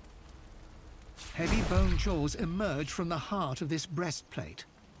 Heavy bone jaws emerge from the heart of this breastplate.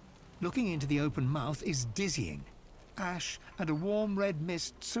 Looking into the open mouth is dizzying. Ash and a warm red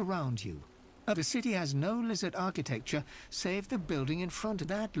mist surround you. The city has no lizard architecture, save the building in front of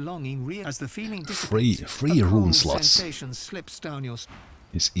that longing real as the feeling dissipates. Free rune slots. Sensation slips down your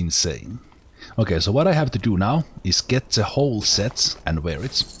It's insane. Okay, so what I have to do now is get the whole set and wear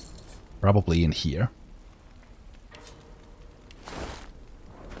it. Probably in here.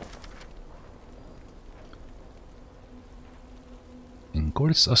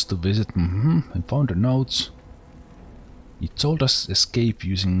 Encouraged us to visit. I found the notes. He told us escape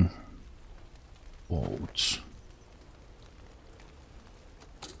using boats.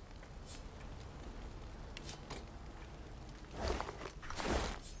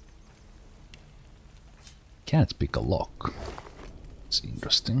 Can't pick a lock. It's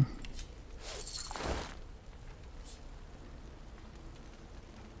interesting.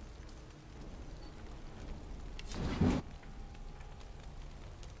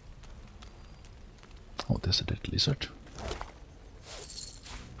 Oh, there's a dead lizard.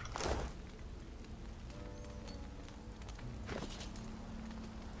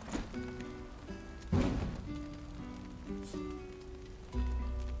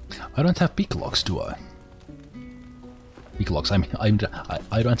 I don't have pick locks, do I? Pick locks. I mean,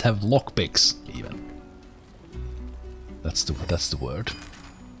 I don't have lock picks even. That's the word.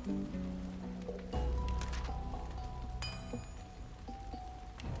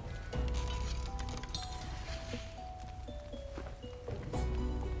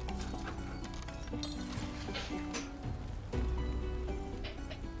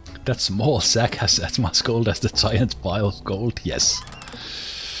 That small sack has as much gold as the giant pile of gold, yes.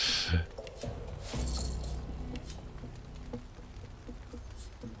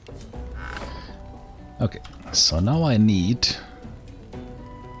 Okay, so now I need...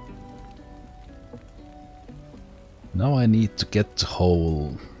 Now I need to get the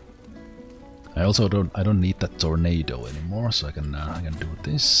whole... I also don't need that tornado anymore, so I can do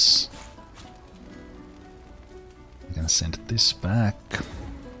this. I can send this back.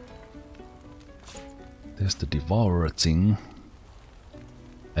 There's the Devourer thing.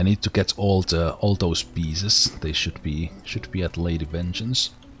 I need to get all those pieces. They should be at Lady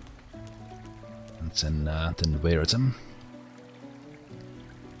Vengeance. And then wear them.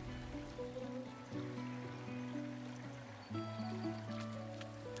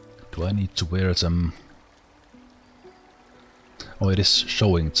 Do I need to wear them? Oh, it is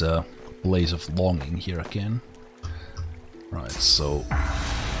showing the Blaze of Longing here again. Right, so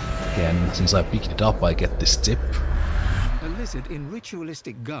again, since I picked it up, I get this tip. A lizard in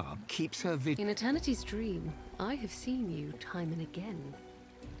ritualistic garb keeps her In Eternity's dream, I have seen you time and again.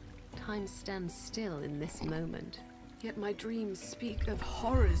 Time stands still in this moment. Yet my dreams speak of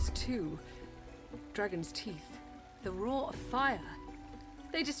horrors too. Dragon's teeth, the roar of fire.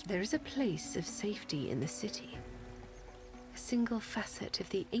 There is a place of safety in the city. A single facet of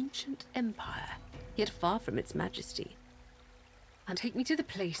the ancient empire, yet far from its majesty. And take me to the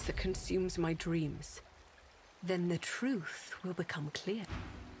place that consumes my dreams. Then the truth will become clear.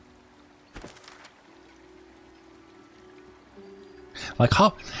 Like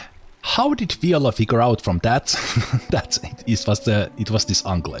how did Viola figure out from that that it was this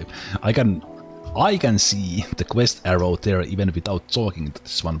enclave? I can see the quest arrow there even without talking to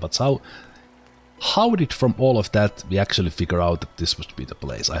this one, but how did from all of that we actually figure out that this would be the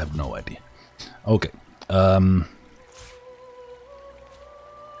place? I have no idea. Okay.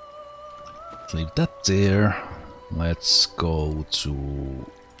 Let's leave that there. Let's go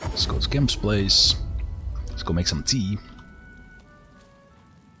to Kemp's place. Let's go make some tea.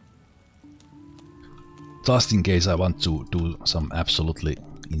 Just in case I want to do some absolutely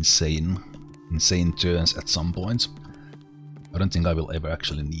insane turns at some point. I don't think I will ever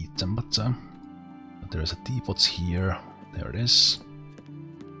actually need them, but there's a teapot here. There it is.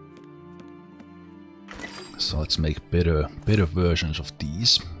 So let's make better versions of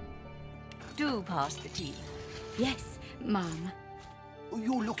these. Do pass the tea. Yes, Mum.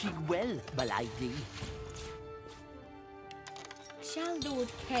 You're looking well, my lady. Shall Lord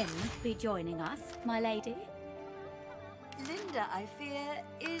Ken be joining us, my lady? Linda, I fear,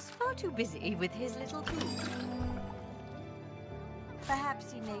 is far too busy with his little group.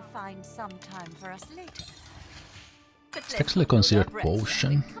 Perhaps he may find some time for us later. It's actually considered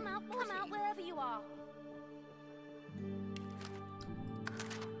potion. Come out wherever you are.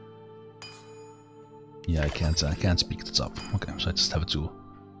 Yeah, I can't pick this up. Okay, so I just have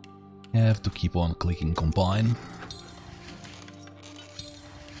to keep on clicking combine.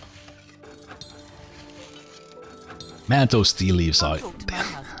 Man, those steel leaves are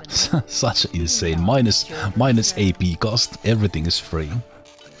such insane. Minus AP cost, everything is free.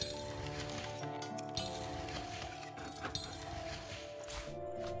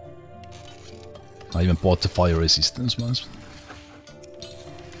 I even bought the fire resistance ones.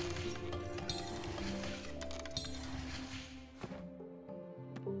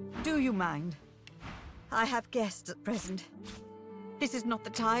 Do you mind? I have guests at present. This is not the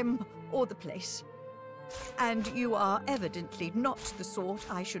time or the place. And you are evidently not the sort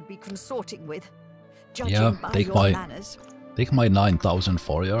I should be consorting with, judging by your manners. Take my 9,000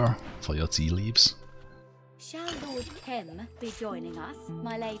 for your tea leaves. Shall Lord Ken be joining us,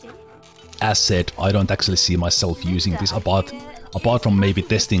 my lady? As said, I don't actually see myself using this apart from maybe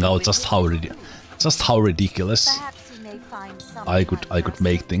testing out just how ridiculous I could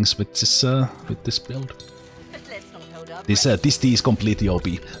make things with this build. This tea is completely OP.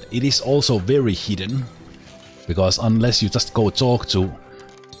 It is also very hidden, because unless you just go talk to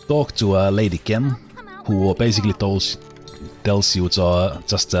Lady Ken, who basically tells you to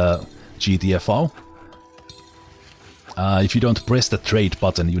just GTFO. If you don't press the trade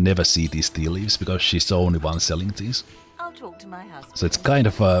button, you never see these tea leaves, because she's the only one selling these. I'll talk to my husband. So it's kind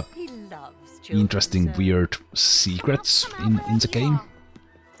of a interesting, weird secrets in the game.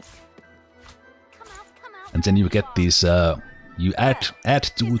 And then you get these, you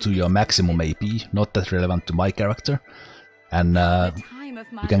add 2 to your maximum AP, not that relevant to my character, and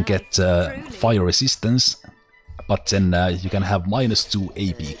you can get fire resistance, but then you can have -2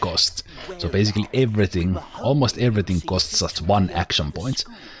 AP cost. So basically everything, almost everything costs just 1 action point.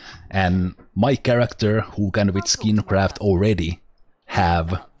 And my character, who can with Skincraft already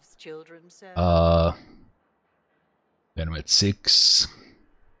have children, sir. Then we're at 6,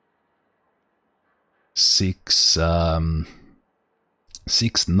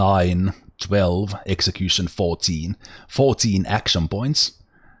 9, 12, execution 14, 14 action points.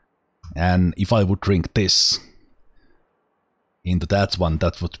 And if I would drink this into that one,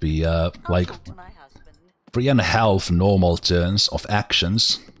 that would be like 3.5 normal turns of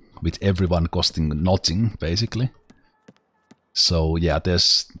actions, with everyone costing nothing, basically. So yeah,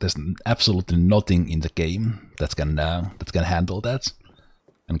 there's absolutely nothing in the game that can handle that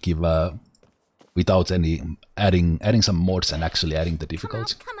and give without any adding some mods and actually adding the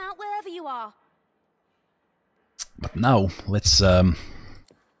difficulty. Come out wherever you are. But now let's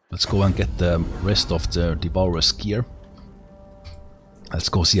go and get the rest of the Devourer's gear. Let's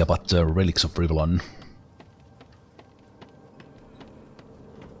go see about the Relics of Rivellon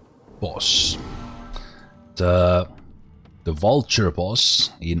boss. The Vulture boss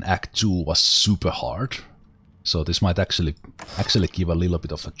in Act 2 was super hard, so this might actually give a little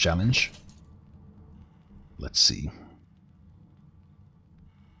bit of a challenge. Let's see.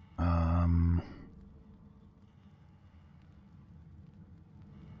 Okay,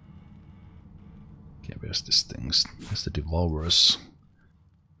 where's this thing? There's the Devourer's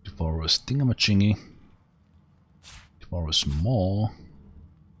thingamajiggy. Devourer's Maw.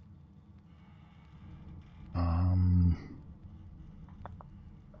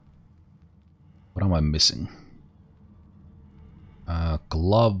 What am I missing?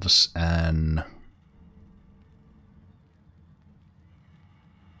 Gloves and...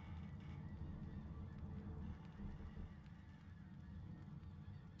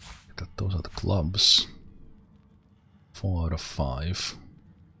 Those are the gloves. 4 out of 5.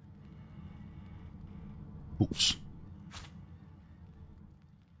 Boots.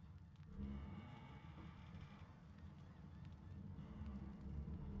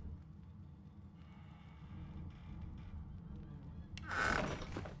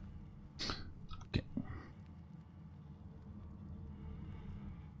 Okay.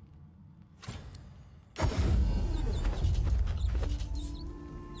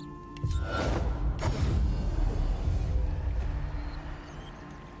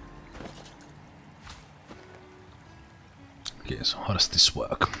 Okay, so how does this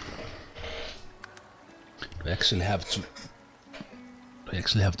work? Do I actually have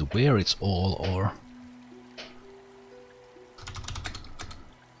to wear it all, or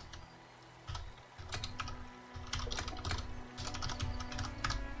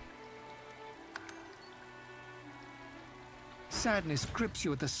Sadness grips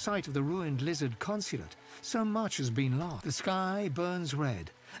you at the sight of the ruined lizard consulate. So much has been lost. The sky burns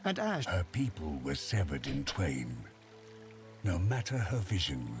red, and ash. Her people were severed in twain. No matter her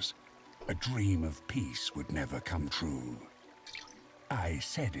visions, a dream of peace would never come true. I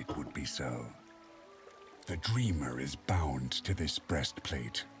said it would be so. The dreamer is bound to this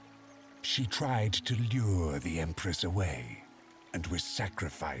breastplate. She tried to lure the Empress away, and was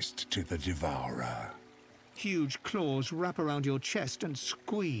sacrificed to the Devourer. Huge claws wrap around your chest and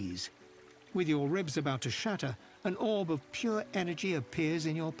squeeze. With your ribs about to shatter, an orb of pure energy appears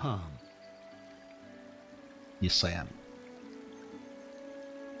in your palm. Yes, I am.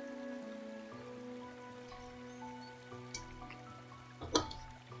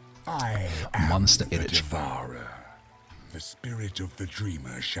 I am Monster the Image. Devourer. The spirit of the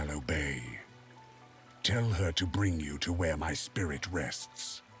dreamer shall obey. Tell her to bring you to where my spirit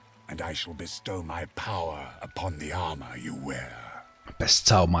rests, and I shall bestow my power upon the armor you wear.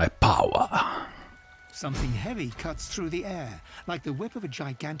 Bestow my power. Something heavy cuts through the air, like the whip of a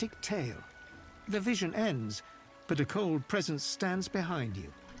gigantic tail. The vision ends, but a cold presence stands behind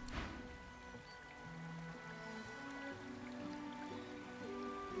you.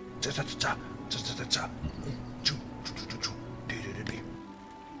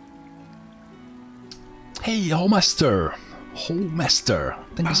 Hey, Homemaster! Homemaster!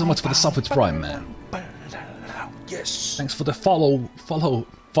 Thank you so much for the sub with Prime, man. Yes. Thanks for the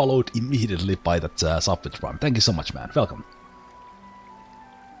followed immediately by that sub with Prime. Thank you so much, man. Welcome.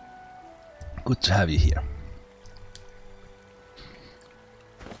 Good to have you here.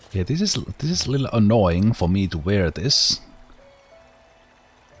 Yeah, this is a little annoying for me to wear this,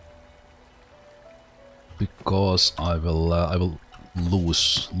 because I will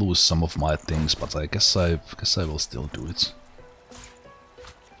lose some of my things, but I guess I will still do it.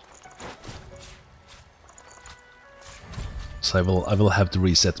 So I will have to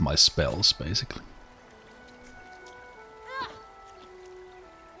reset my spells, basically.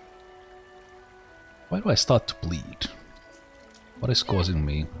 Why do I start to bleed? What is causing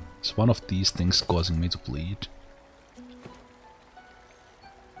me? Is one of these things causing me to bleed?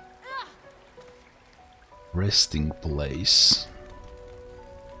 Resting place.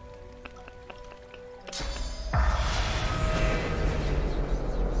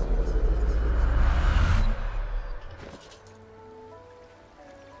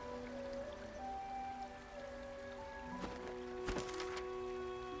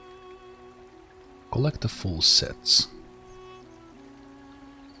 Collect the full sets.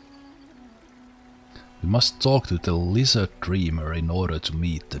 We must talk to the Lizard Dreamer in order to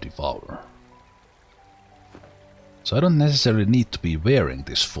meet the Devourer. So I don't necessarily need to be wearing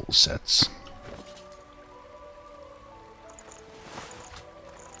these full sets.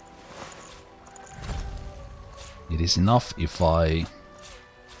 It is enough if I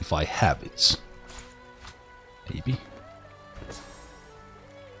have it. Maybe.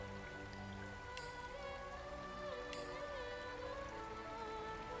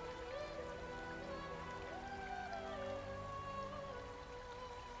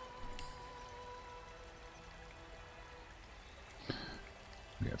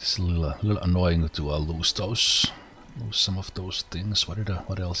 Yeah, it's a little annoying to lose some of those things.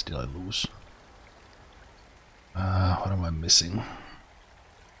 What else did I lose? What am I missing?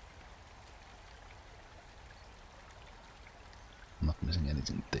 I'm not missing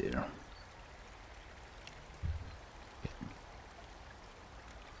anything there.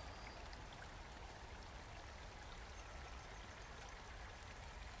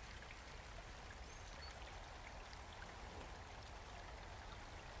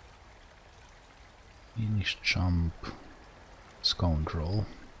 Finish, jump, scoundrel.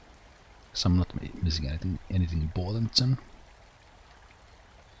 So I'm not missing anything important then.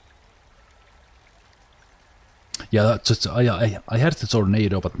 Yeah, that's just, I had the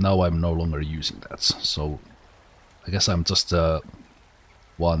tornado, but now I'm no longer using that. So I guess I'm just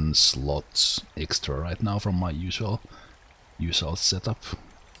one slot extra right now from my usual setup.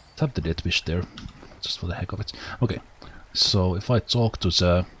 Tap the dead fish there, just for the heck of it. Okay, so if I talk to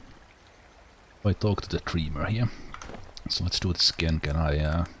the Dreamer here, so let's do this again. Can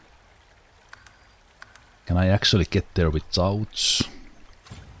I actually get there without?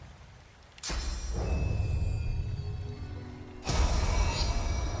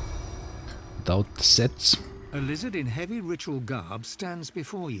 Without the sets? A lizard in heavy ritual garb stands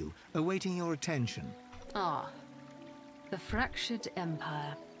before you, awaiting your attention. Ah, the fractured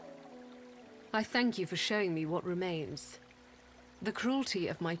empire. I thank you for showing me what remains. The cruelty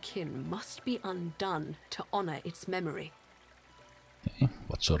of my kin must be undone to honor its memory. Okay,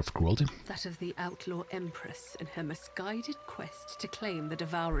 what sort of cruelty? That of the outlaw empress in her misguided quest to claim the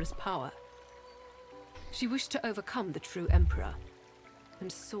Devourer's power. She wished to overcome the true emperor,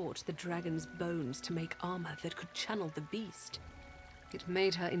 and sought the dragon's bones to make armor that could channel the beast. It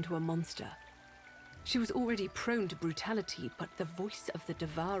made her into a monster. She was already prone to brutality, but the voice of the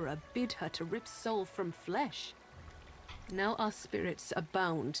Devourer bid her to rip soul from flesh. Now our spirits are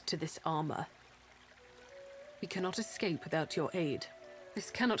bound to this armor. We cannot escape without your aid.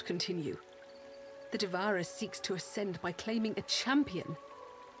 This cannot continue. The Devourer seeks to ascend by claiming a champion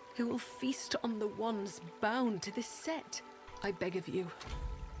who will feast on the ones bound to this set. I beg of you,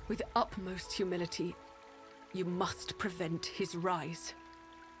 with utmost humility, you must prevent his rise,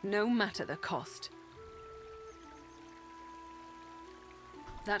 no matter the cost.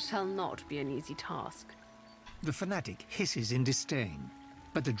 That shall not be an easy task. The fanatic hisses in disdain,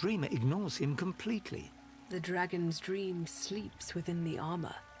 but the Dreamer ignores him completely. The dragon's dream sleeps within the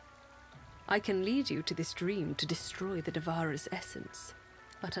armor. I can lead you to this dream to destroy the Devourer's essence,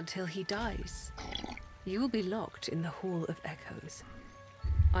 but until he dies, you will be locked in the Hall of Echoes.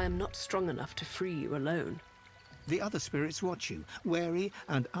 I am not strong enough to free you alone. The other spirits watch you, wary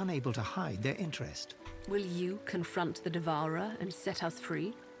and unable to hide their interest. Will you confront the Devourer and set us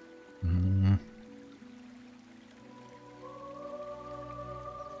free?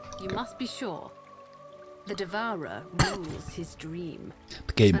 You must be sure. The Devourer rules his dream.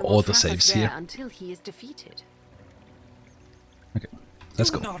 The game autosaves here. Until he is defeated. Okay,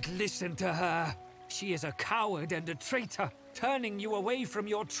 let's go. Do not listen to her. She is a coward and a traitor, turning you away from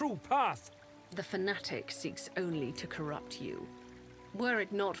your true path. The fanatic seeks only to corrupt you. Were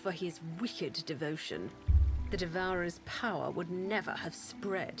it not for his wicked devotion, the Devourer's power would never have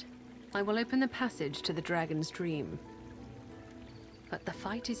spread. I will open the passage to the dragon's dream. But the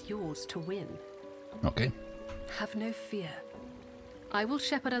fight is yours to win. Okay. Have no fear. I will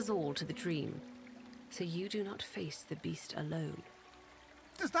shepherd us all to the dream, so you do not face the beast alone.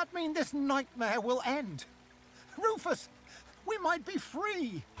 Does that mean this nightmare will end? Rufus, we might be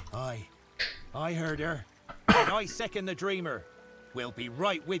free. Aye, I heard her. And I second the Dreamer. We'll be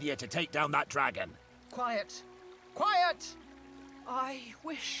right with you to take down that dragon. Quiet! Quiet! I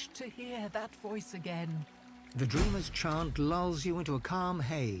wish to hear that voice again. The Dreamer's chant lulls you into a calm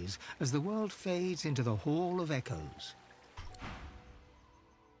haze as the world fades into the Hall of Echoes.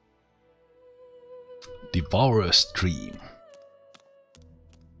 Devourer's Dream.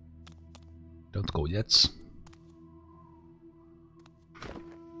 Don't go yet.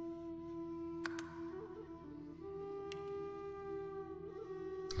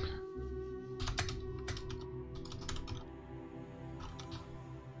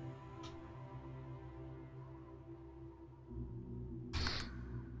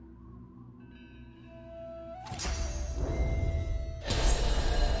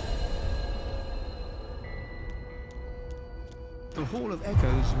 The Hall of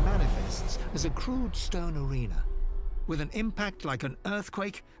Echoes manifests as a crude stone arena. With an impact like an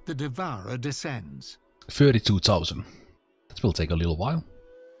earthquake, the Devourer descends. 32,000. That will take a little while.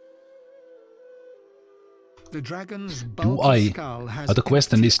 The dragon's bulky skull has the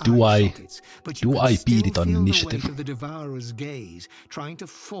question is, do I beat it on feel initiative? The weight of the Devourer's gaze, trying to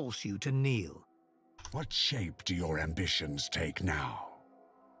force you to kneel. What shape do your ambitions take now?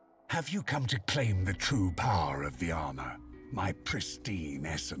 Have you come to claim the true power of the armor? My pristine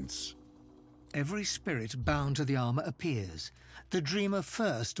essence. Every spirit bound to the armor appears, the Dreamer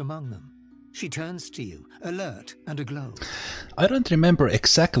first among them. She turns to you, alert and aglow. I don't remember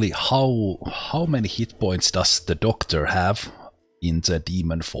exactly how many hit points does the Doctor have in the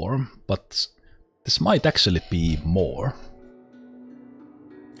demon form, but this might actually be more.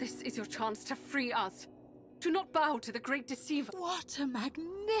 This is your chance to free us. Do not bow to the great deceiver. What a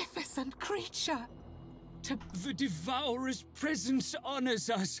magnificent creature! The Devourer's presence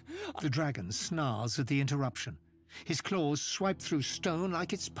honors us. The dragon snarls at the interruption. His claws swipe through stone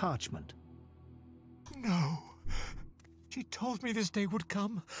like it's parchment. No. She told me this day would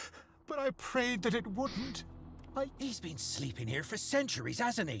come, but I prayed that it wouldn't. He's been sleeping here for centuries,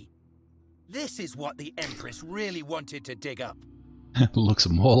 hasn't he? This is what the Empress really wanted to dig up. Looks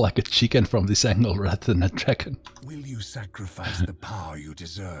more like a chicken from this angle rather than a dragon. Will you sacrifice the power you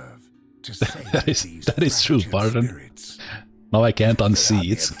deserve to save that is true, pardon. Spirits? Now I can't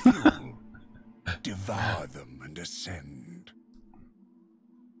unsee it. Devour them and ascend.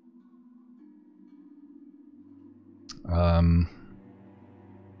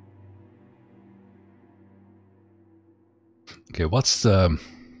 Okay, what's the...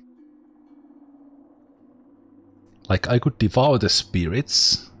 Like, I could devour the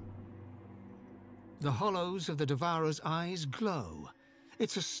spirits. The hollows of the Devourer's eyes glow.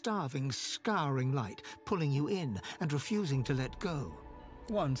 It's a starving, scouring light, pulling you in and refusing to let go.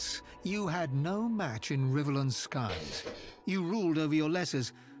 Once, you had no match in Riverland's skies. You ruled over your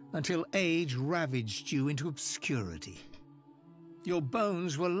lessers until age ravaged you into obscurity. Your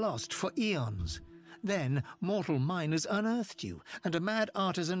bones were lost for eons. Then, mortal miners unearthed you, and a mad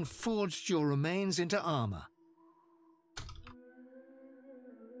artisan forged your remains into armor.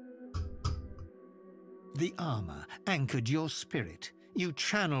 The armor anchored your spirit. You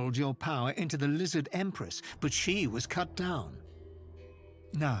channeled your power into the Lizard Empress, but she was cut down.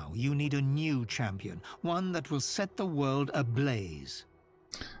 Now you need a new champion, one that will set the world ablaze.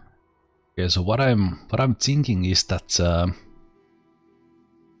 Okay, so what I'm thinking is that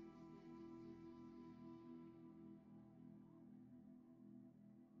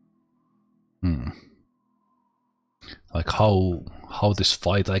like how this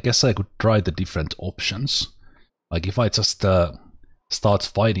fight, I guess I could try the different options. Like if I just start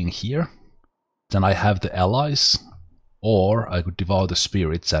fighting here, then I have the allies, or I could devour the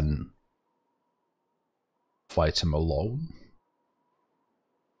spirits and fight them alone.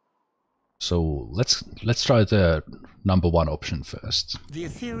 So let's try the #1 option first. The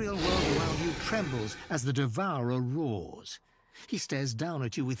ethereal world around you trembles as the Devourer roars. He stares down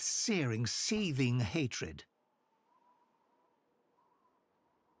at you with searing, seething hatred.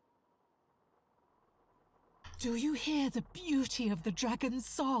 Do you hear the beauty of the dragon's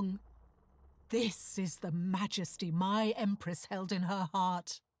song? This is the majesty my Empress held in her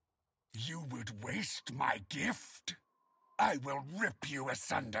heart. You would waste my gift? I will rip you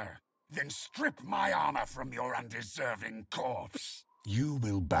asunder, then strip my armor from your undeserving corpse. You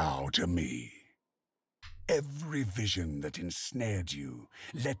will bow to me. Every vision that ensnared you,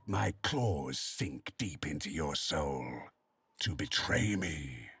 let my claws sink deep into your soul. To betray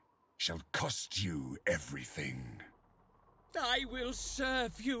me shall cost you everything. I will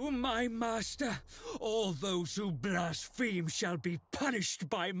serve you, my master. All those who blaspheme shall be punished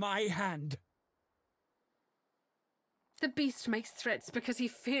by my hand. The beast makes threats because he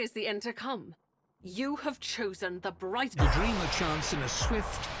fears the end to come. You have chosen the bright... The Dreamer chants in a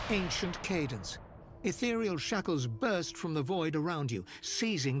swift, ancient cadence. Ethereal shackles burst from the void around you,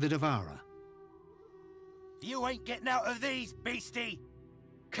 seizing the Devourer. You ain't getting out of these, beastie!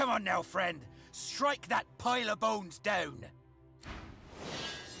 Come on now, friend. Strike that pile of bones down.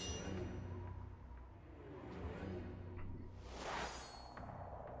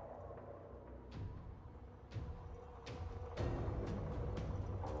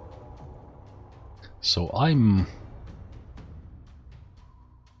 So I'm...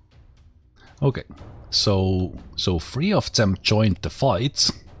 Okay, so 3 of them joined the fight.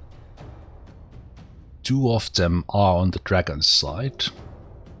 2 of them are on the dragon's side.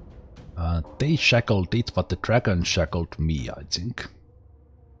 They shackled it, but the dragon shackled me, I think.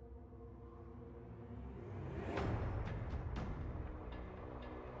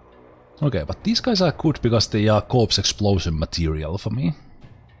 Okay, but these guys are good because they are corpse explosion material for me.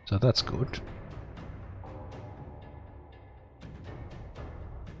 So that's good.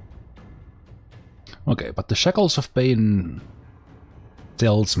 Okay, but the Shackles of Pain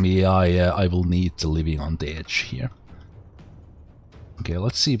tells me I will need the Living on the Edge here. Okay,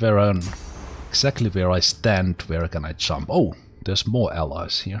 let's see where exactly where I stand, where can I jump. Oh, there's more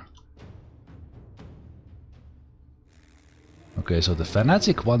allies here. Okay, so the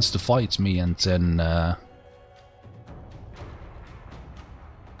Fanatic wants to fight me and then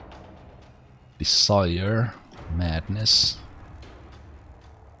Desire, Madness.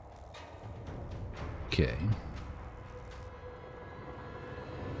 Okay.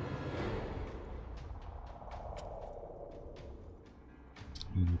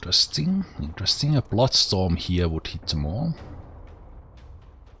 Interesting. Interesting. A Bloodstorm here would hit them all.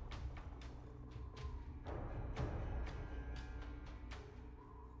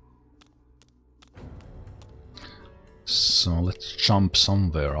 So let's jump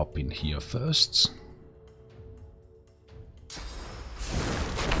somewhere up in here first.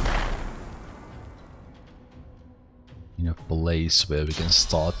 In a place where we can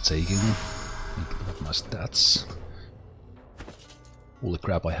start taking my stats. Holy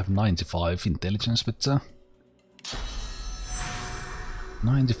crap, I have 95 intelligence with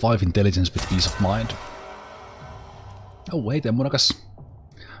 95 intelligence with peace of mind. Oh wait, Monagas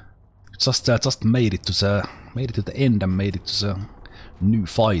just made it to the end and made it to the new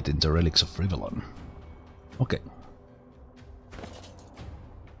fight in the Relics of Rivelon. Okay.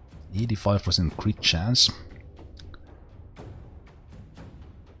 85% crit chance.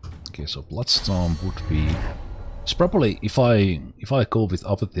 Okay, so Bloodstorm would be... It's probably, if I go with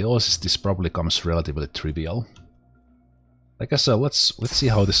Apotheosis, this probably comes relatively trivial. I guess let's see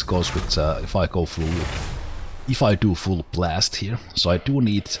how this goes with if I do full blast here. So I do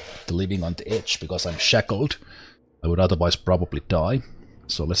need the Living on the Edge because I'm shackled. I would otherwise probably die.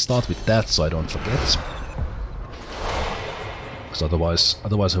 So let's start with that so I don't forget. Because otherwise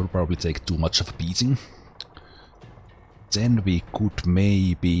I would probably take too much of a beating. Then we could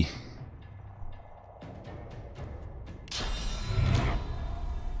maybe...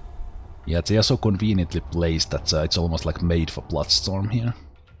 Yeah, they are so conveniently placed that it's almost like made for Bloodstorm here.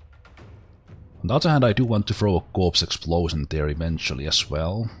 On the other hand, I do want to throw a Corpse Explosion there eventually as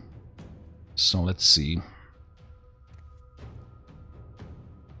well. So let's see.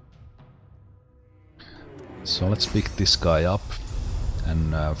 So let's pick this guy up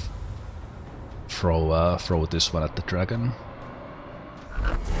and throw this one at the dragon.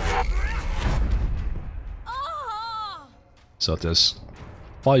 So there's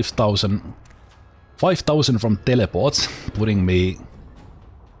 5,000 from teleports, putting me...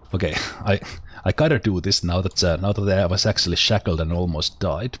 Okay, I gotta do this now that I was actually shackled and almost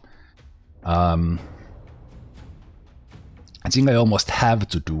died. I think I almost have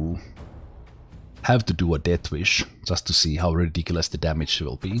to do a Death Wish just to see how ridiculous the damage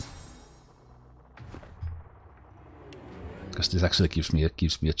will be. Because this actually gives me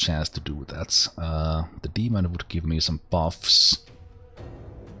a chance to do that. The demon would give me some buffs.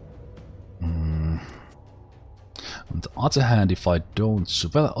 On the other hand, if I don't...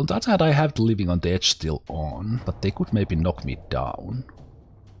 Well, on the other hand, I have the Living on the Edge still on, but they could maybe knock me down.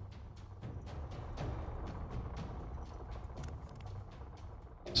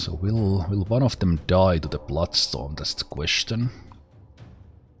 So will one of them die to the Bloodstorm? That's the question.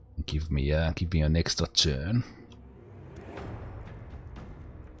 Give me an extra turn.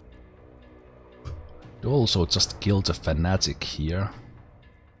 Also just kill the Fanatic here.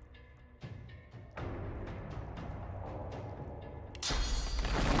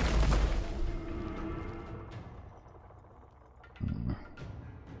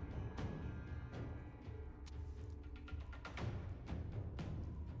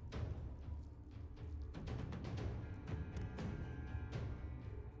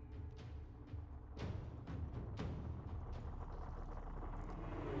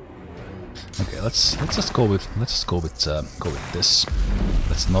 Okay, let's just go with this.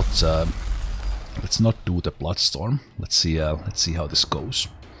 Let's not do the Bloodstorm. Let's see how this goes.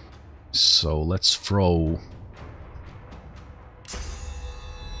 So let's throw.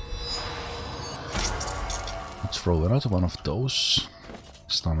 Let's throw another one of those.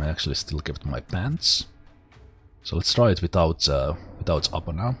 This time I actually still kept my pants. So let's try it without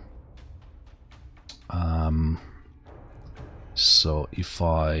Abana. So if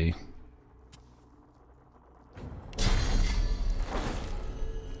I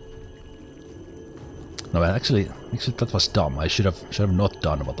no, actually that was dumb. I should have not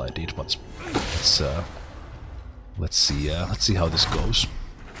done what I did. But let's see how this goes.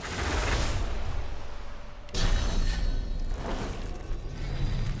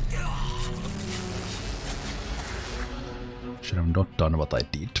 Should have not done what I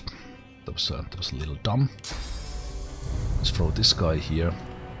did. That was a little dumb. Let's throw this guy here.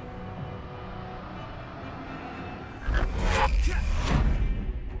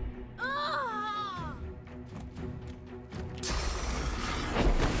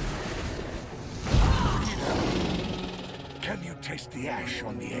 Can you taste the ash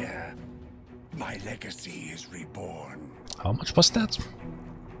on the air? My legacy is reborn. How much was that?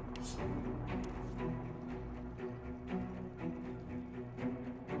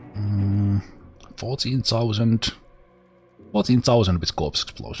 14,000 with corpse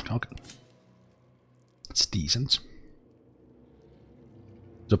explosion. Okay, it's decent.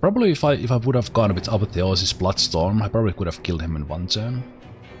 So probably if I would have gone with Apotheosis Bloodstorm, I probably could have killed him in one turn.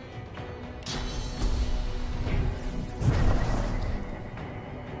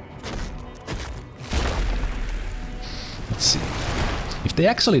 Let's see. If they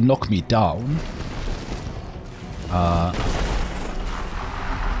actually knock me down,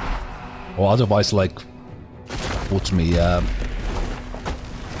 or otherwise, like, put me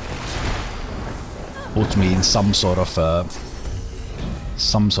in some sort of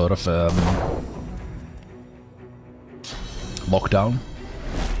lockdown.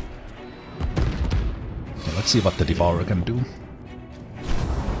 Okay, let's see what the Devourer can do.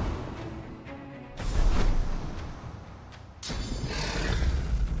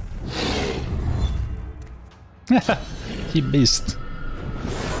 He missed.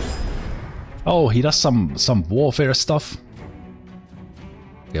 Oh, he does some warfare stuff.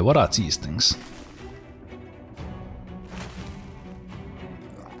 Okay, what are these things?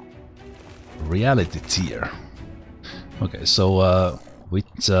 Reality tier. Okay, so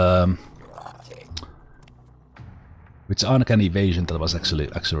with Uncanny Evasion, that was actually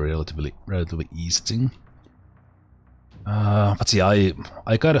relatively easy thing. But see, I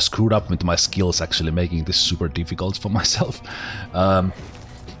kind of screwed up with my skills, actually making this super difficult for myself.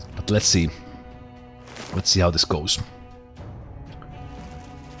 But let's see how this goes.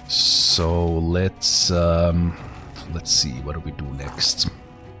 So let's see, what do we do next?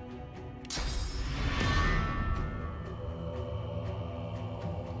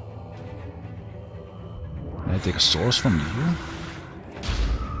 Can I take a source from you?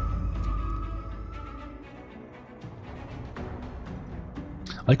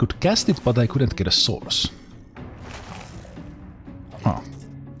 I could cast it, but I couldn't get a source. Huh.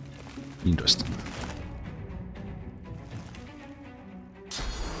 Interesting.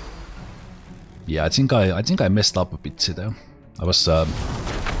 Yeah, I think I messed up a bit there. I was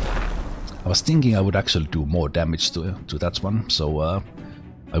thinking I would actually do more damage to that one, so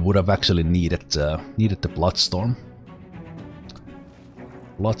I would have actually needed the Bloodstorm.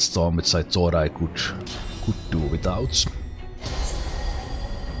 Bloodstorm, which I thought I could do without.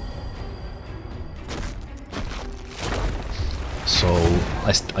 So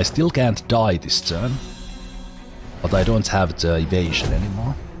I still can't die this turn, but I don't have the evasion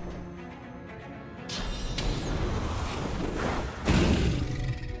anymore.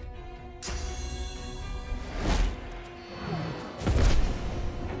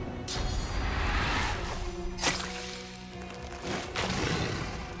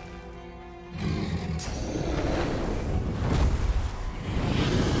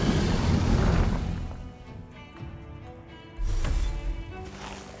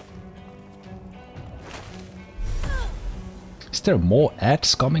 Is there more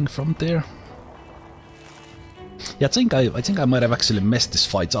ads coming from there? Yeah, I think I might have actually messed this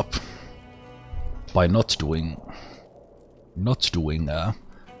fight up by not doing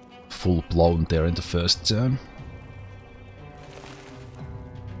full blown there in the first turn.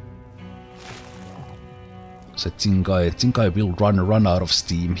 So I think I will run out of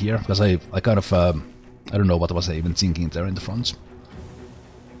steam here, because I kind of I don't know what was I even thinking there in the front.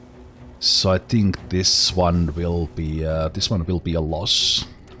 So I think this one will be a loss.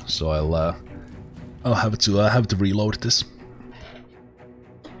 so I'll have to reload this.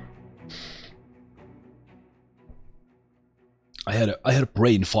 I had a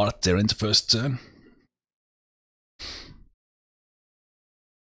brain fart there in the first turn.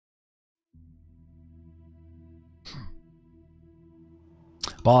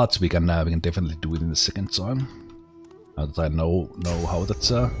 But we can definitely do it in the second time. Now that I know how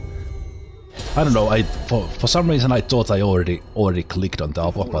that's I don't know. For some reason I thought I already clicked on the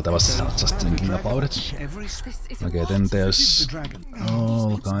upper, but I was just thinking about it. Okay, then there's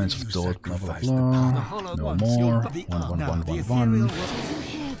all kinds of thought, blah blah blah. No more. 1 1 1 1 1.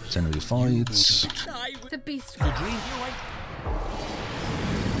 Then we fights.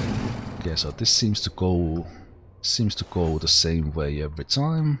 Okay, so this seems to go the same way every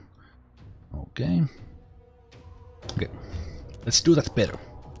time. Okay. Okay. Let's do that better.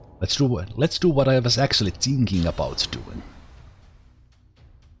 Let's do what I was actually thinking about doing.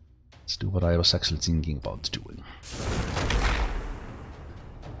 Let's do what I was actually thinking about doing.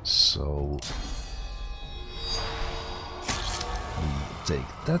 So we take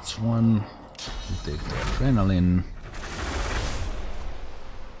that one. We take the adrenaline.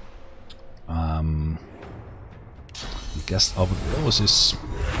 We cast apotheosis.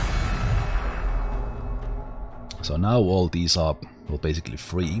 So now all these are basically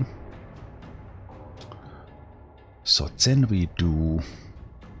free. So then we do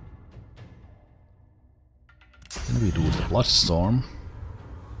the Bloodstorm.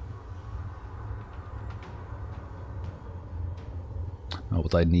 No,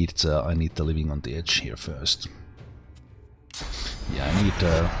 but I need the Living on the Edge here first. Yeah,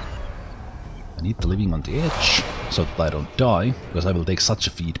 I need the Living on the Edge so that I don't die, because I will take such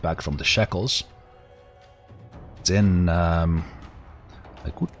a feedback from the shackles. Then I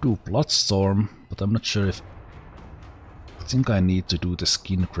could do Bloodstorm, but I'm not sure if... I think I need to do the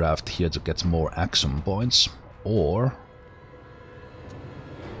Skincraft here to get more action points, or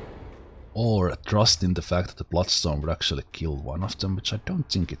trust in the fact that the Bloodstorm would actually kill one of them, which I don't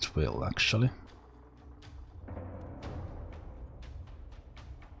think it will, actually.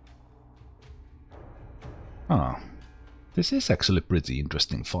 Ah, this is actually pretty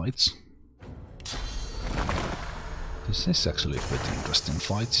interesting fights. This is actually a pretty interesting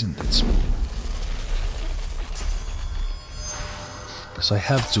fight, isn't it? Because I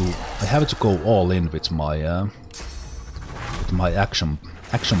have to go all in with my action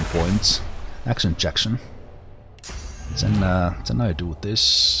points, action jackson. Then I do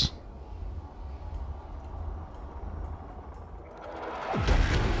this.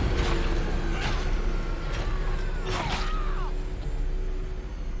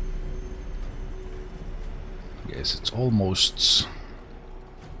 Yes, it's almost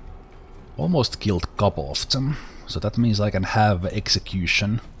killed a couple of them, so that means I can have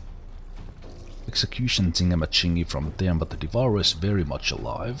execution thingamajiggy from them, but the Devourer is very much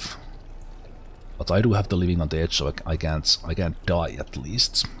alive. But I do have the Living on the Edge, so I can't die at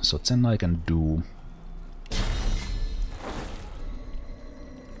least. So then I can do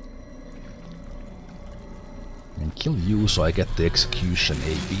and kill you, so I get the execution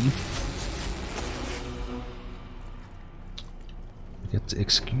AB. Get the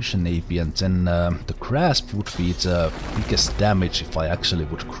execution AB, and then the grasp would be the biggest damage if I actually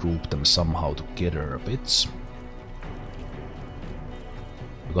would group them somehow together a bit.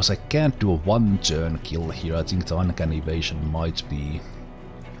 Because I can't do a one-turn kill here. I think the uncanny evasion might be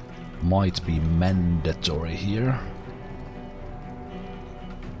mandatory here.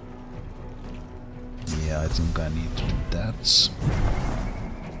 Yeah, I think I need to do that.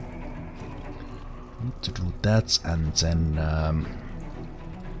 Need to do that, and then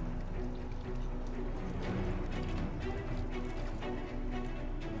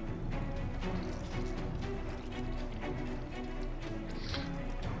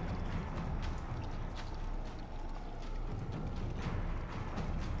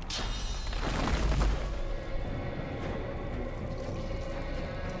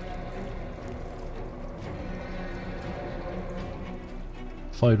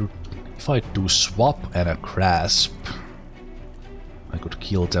if I do swap and a grasp, I could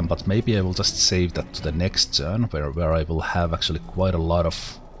kill them, but maybe I will just save that to the next turn, where I will have actually quite a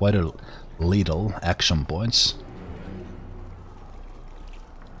little action points.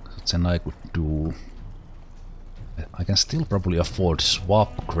 So then I could do... I can still probably afford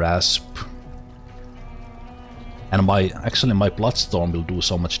swap, grasp, and my Bloodstorm will do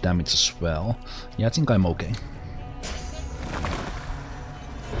so much damage as well. Yeah, I think I'm okay.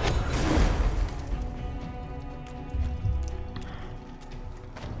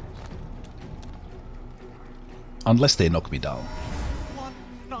 Unless they knock me down. One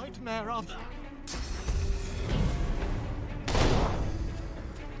night nightmare of the...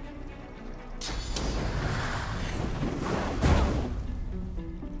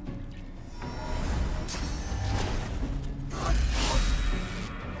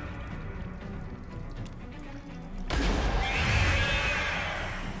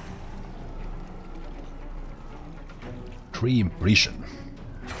 Dream prison.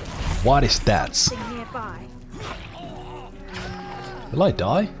 What is that? Nearby. Will I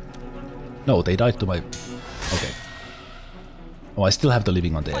die? No, they died to my... Okay. Oh, I still have the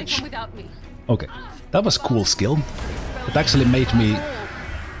living on the edge. Okay. That was cool skill. It actually made me...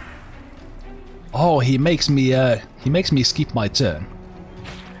 Oh, he makes me skip my turn.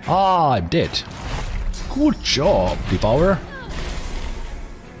 Ah, I'm dead. Good job, Devourer.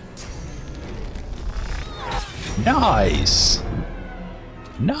 Nice!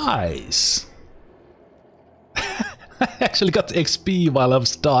 Nice! I actually got XP while I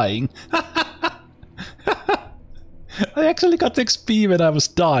was dying. I actually got XP when I was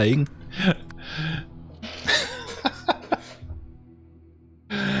dying.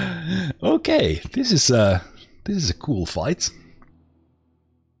 Okay, this is a cool fight.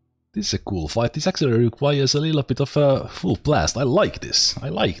 This is a cool fight. This actually requires a little bit of a full blast. I like this. I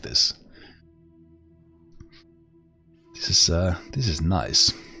like this. This is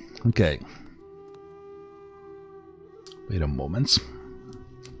nice. Okay. Wait a moment.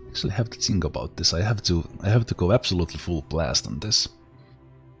 Actually have to think about this. I have to go absolutely full blast on this.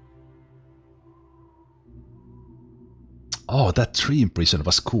 Oh, that tree imprison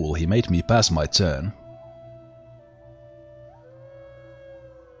was cool. He made me pass my turn.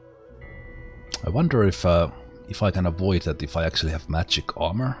 I wonder if I can avoid that if I actually have magic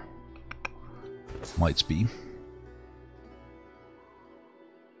armor. Might be.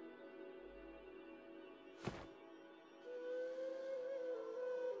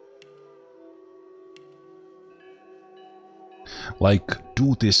 Like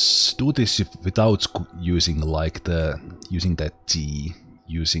do this without using like using that T,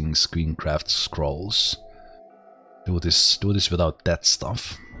 using screencraft scrolls. Do this without that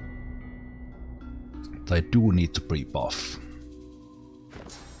stuff. But I do need to pre-buff.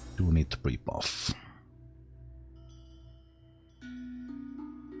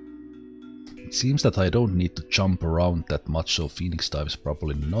 It seems that I don't need to jump around that much, so Phoenix Dive is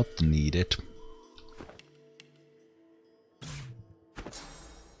probably not needed.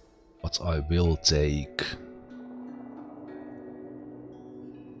 But I will take...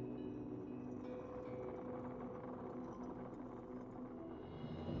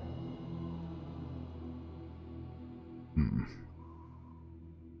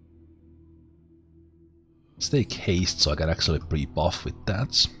 Let's take haste so I can actually pre-buff with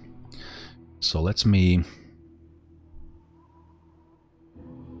that. So let me...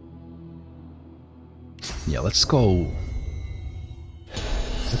 Yeah, let's go...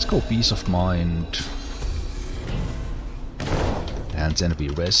 Let's go Peace of Mind. And then we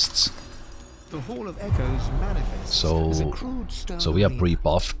rest. The Hall of Echoes manifests as a crude stone so we are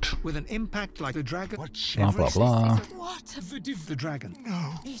pre-buffed. with an impact like the dragon. Blah blah blah. What of the dragon?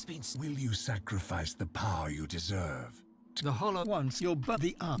 No. Will you sacrifice the power you deserve? The Hollow once your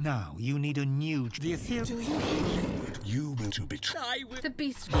the now you need a new the ethereal. Do you hear? You will to betray. I will. The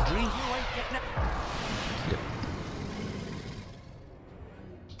beast. The dream.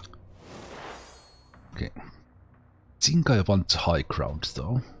 Okay. I think I want high ground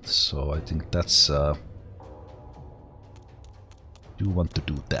though, so I think that's do want to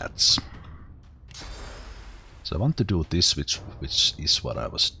do that. So I want to do this, which is what I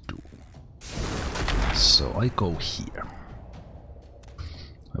was doing. So I go here.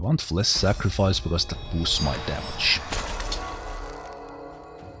 I want less sacrifice because that boosts my damage.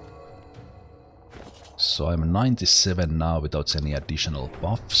 So I'm 97 now without any additional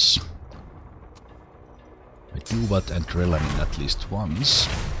buffs. I do want adrenaline at least once.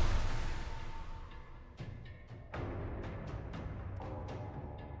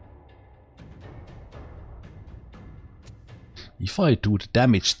 If I do the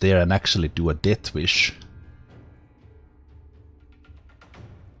damage there and actually do a Death Wish...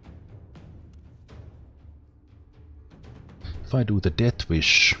 If I do the Death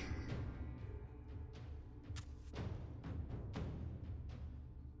Wish...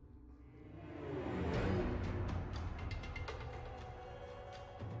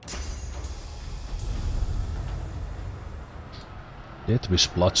 Death Wish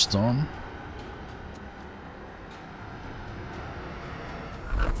Bloodstone.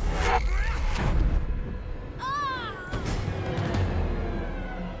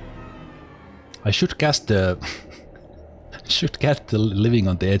 I should cast the should get the living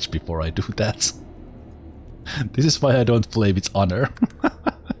on the edge before I do that. This is why I don't play with honor.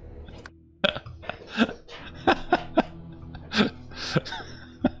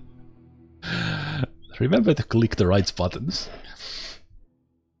 Remember to click the right buttons.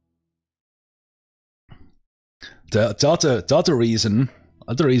 The other reason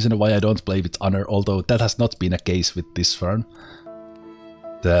why I don't play with honor, although that has not been a case with this firm.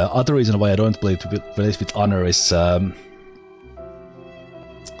 The other reason why I don't play with honor is that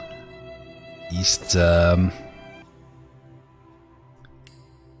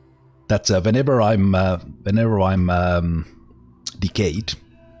whenever I'm decayed,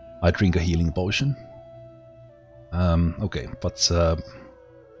 I drink a healing potion. Okay, but so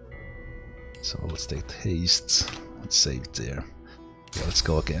let's take the haste. Let's save it there. Yeah, let's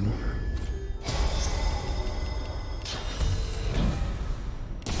go again.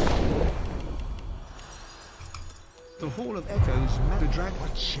 The Hall of Echoes, the dragon.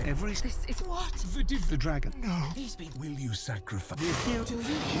 Watch every. This is what? The dragon. No. He's been. Will you sacrifice? Do you?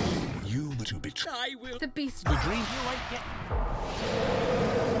 You to betray. I will. The beast. The dream you ain't get.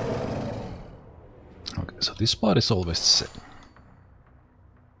 Okay, so this part is always set.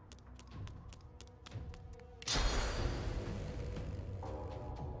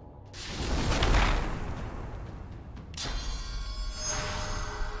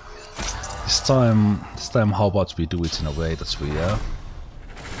 This time, how about we do it in a way that we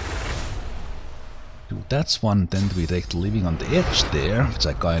do that one, then we take the living on the edge there, which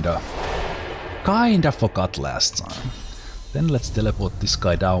I kinda forgot last time. Then let's teleport this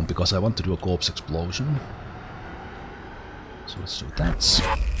guy down because I want to do a corpse explosion. So let's do that.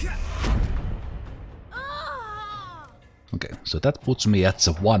 Okay, so that puts me at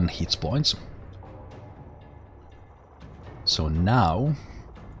 1 hit point. So now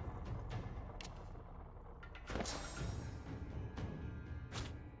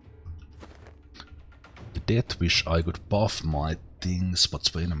Death Wish, I could buff my things, but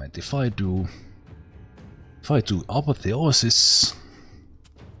wait a minute, if I do Apotheosis,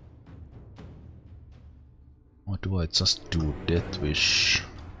 or do I just do Death Wish?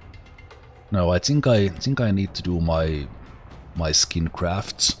 No, I think I need to do my skin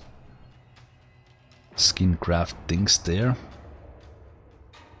craft things there.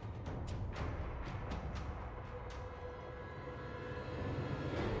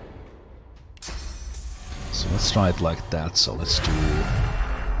 So let's try it like that. So let's do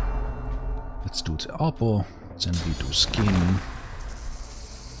the Apo, then we do skin.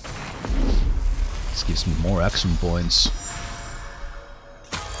 This gives me more action points.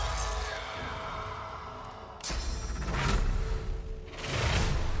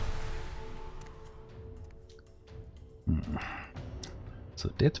 So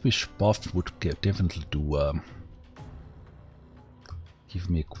Death Wish buff would definitely do give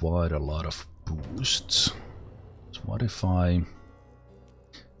me quite a lot of boosts. So what if I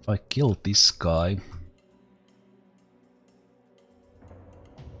kill this guy?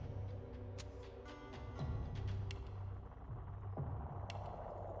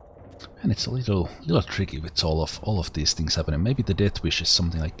 And it's a little tricky with all of these things happening. Maybe the Death Wish is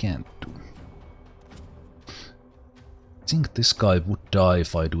something I can't do. I think this guy would die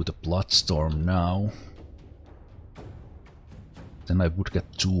if I do the Bloodstorm now. Then I would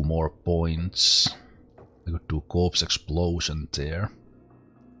get 2 more points. I could do Corpse Explosion there.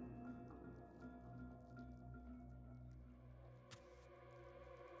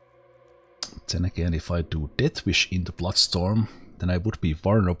 Then again, if I do Death Wish into Bloodstorm, then I would be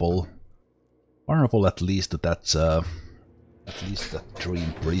vulnerable at least to that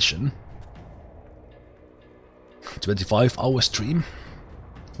dream prison. 25-hour stream.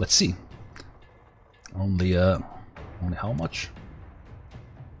 Let's see. Only how much?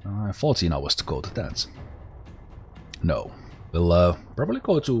 14 hours to go to that. No, we'll probably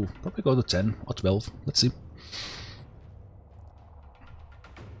go to 10 or 12. Let's see.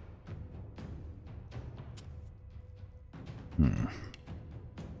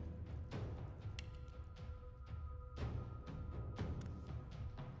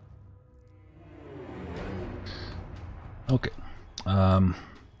 Okay.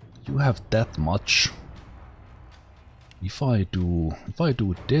 You have that much. If I do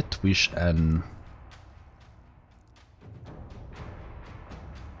Death Wish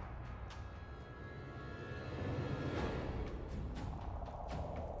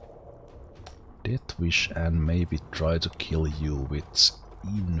and maybe try to kill you with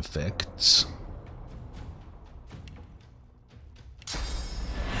infects.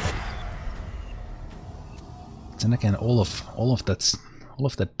 Then again, all of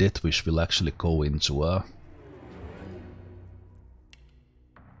that Death Wish will actually go into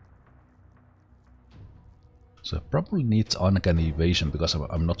So I probably need uncanny evasion because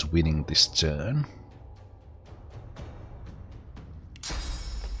I'm not winning this turn.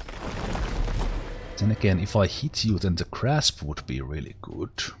 Then again, if I hit you, then the grasp would be really good.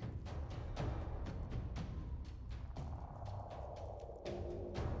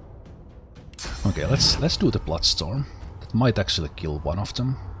 Okay, let's do the Bloodstorm. That might actually kill one of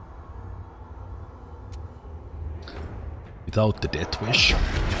them. Without the Death Wish.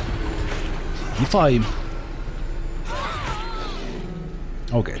 If I...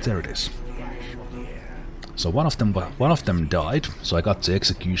 Okay, there it is. So one of them died, so I got the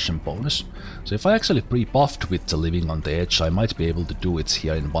execution bonus. So if I actually pre-buffed with the Living on the Edge, I might be able to do it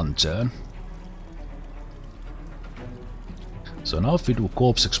here in one turn. So now if we do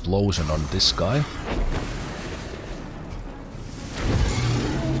Corpse Explosion on this guy,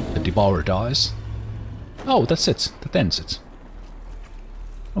 the Devourer dies. Oh, that's it. That ends it.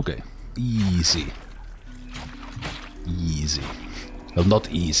 Okay. Easy. Easy. Well,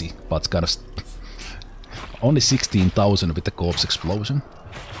 not easy, but kind of... Only 16,000 with the Corpse Explosion.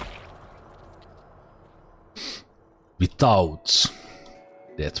 Without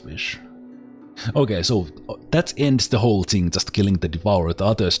Death Wish. Okay, so that ends the whole thing, just killing the Devourer, the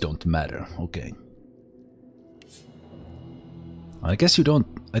others don't matter. Okay. I guess you don't...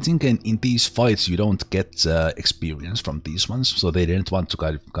 I think in these fights you don't get experience from these ones, so they didn't want to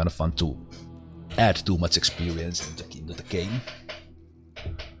kind of want to add too much experience into the game.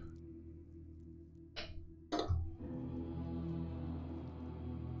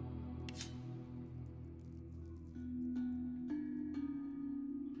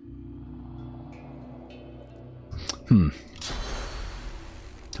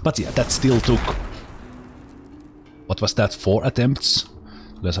 But yeah, that still took... What was that, 4 attempts?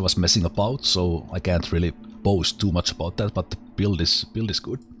 Because I was messing about, so I can't really boast too much about that, but the build is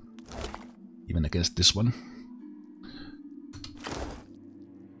good. Even against this one.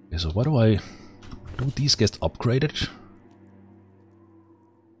 Okay, so what do I... Do these get upgraded?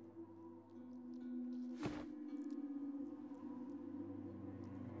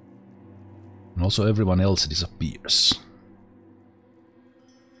 And also everyone else disappears.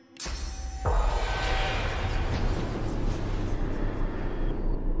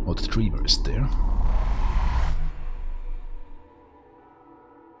 Oh, the Dreamer is there.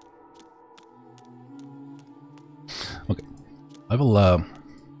 Okay, I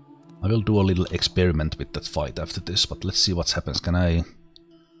will do a little experiment with that fight after this, but let's see what happens. Can I?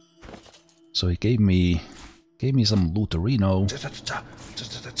 So he gave me some Lutherino.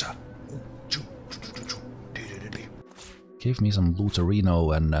 Gave me some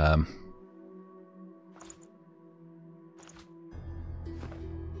Lutherino and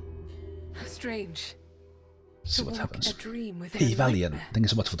strange. See what happens. A dream Hey Valiant, thank you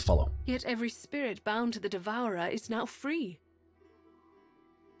so much for the follow. Yet every spirit bound to the Devourer is now free.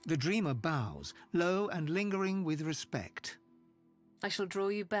 The dreamer bows, low and lingering with respect. I shall draw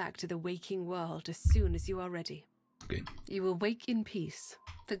you back to the waking world as soon as you are ready. Okay. You will wake in peace.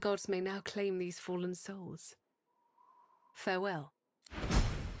 The gods may now claim these fallen souls. Farewell.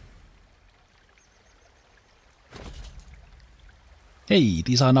 Hey,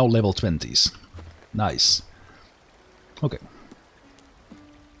 these are now level 20s. Nice. Okay.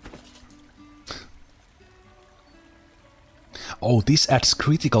 Oh, this adds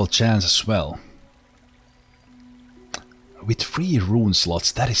critical chance as well. With 3 rune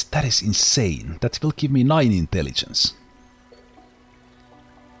slots, that is insane. That will give me 9 intelligence.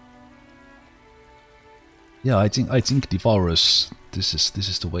 Yeah, I think Devourers, this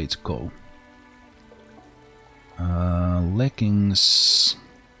is the way to go. Leggings.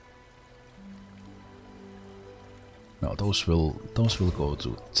 No, those will go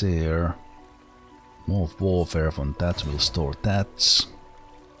to there. More warfare from that, will store that. So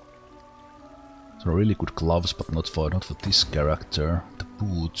really good gloves, but not for this character. The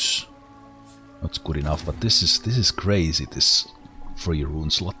boots, not good enough. But this is crazy. This 3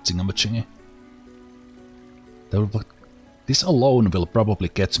 rune slot thingamajiggy. This alone will probably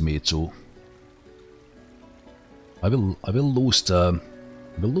get me to. I will lose 2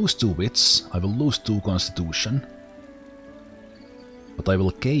 wits. I will lose 2 constitution. But I will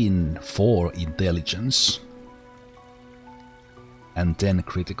gain 4 intelligence. And 10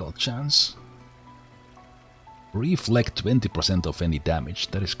 critical chance. Reflect 20% of any damage.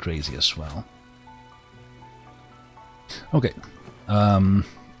 That is crazy as well. Okay. Let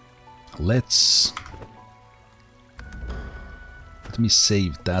me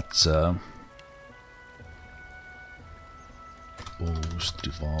save that.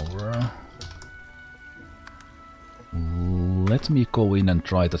 Devourer. Let me go in and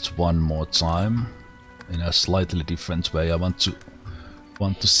try that one more time. in a slightly different way. I want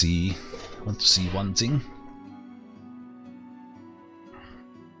to see one thing.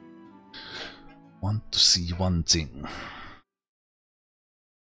 Want to see one thing.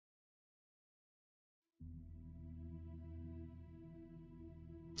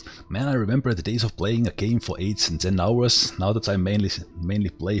 Man, I remember the days of playing a game for 8 and 10 hours. Now that I mainly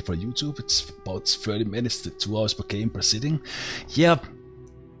play for YouTube, it's about 30 minutes to 2 hours per game per sitting. Yeah,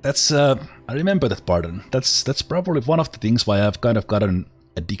 that's I remember that pattern. That's probably one of the things why I've kind of gotten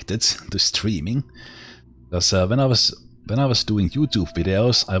addicted to streaming. Because when I was doing YouTube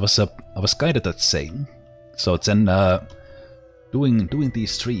videos, I was kind of that same. So then doing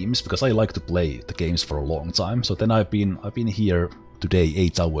these streams, because I like to play the games for a long time. So then I've been here today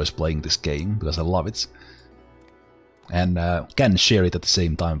 8 hours playing this game because I love it, and can share it at the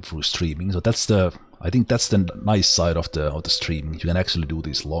same time through streaming. So I think that's the nice side of the streaming. You can actually do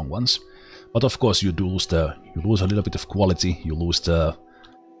these long ones, but of course you lose a little bit of quality. You lose the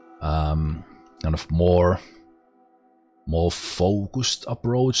kind of more focused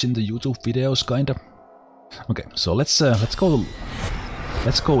approach in the YouTube videos, kinda. Okay, so let's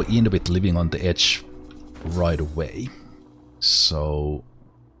go in with Living on the Edge right away. So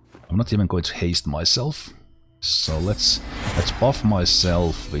I'm not even going to haste myself. So let's buff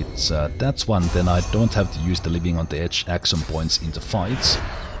myself with that one. Then I don't have to use the Living on the Edge action points in the fights.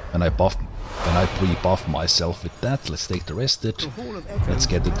 And I pre-buff myself with that. Let's take the rested. Let's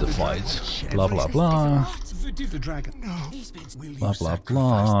get into the fight. Blah blah blah. Blah blah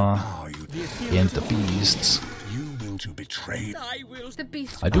blah. And the beasts.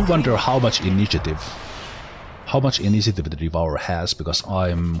 I do wonder how much initiative the Devourer has, because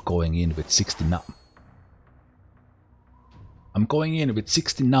I'm going in with 69. I'm going in with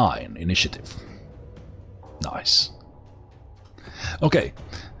 69 initiative. Nice. Okay,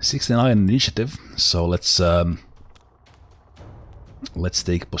 69 initiative. So let's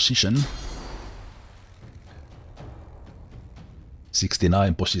take position.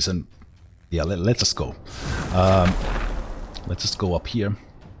 69 position. Yeah, let's just go. Let's just go up here.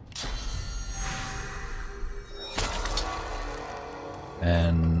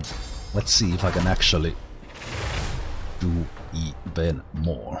 And let's see if I can actually do even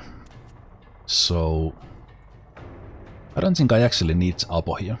more. So I don't think I actually need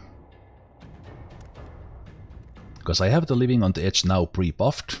Abo here, because I have the Living on the Edge now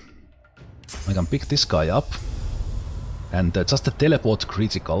pre-buffed. I can pick this guy up, and just the teleport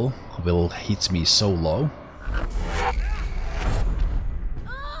critical will hit me so low.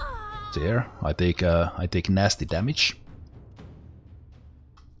 There, I take nasty damage.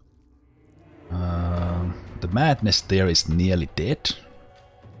 The madness there is nearly dead.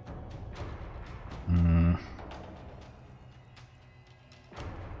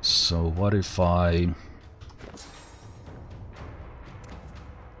 So what if I...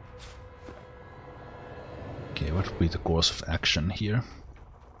 Okay, what would be the course of action here?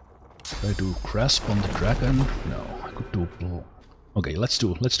 If I do grasp on the dragon? No, I could do blow. Okay, let's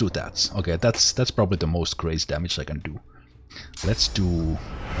do that. Okay, that's probably the most crazy damage I can do. Let's do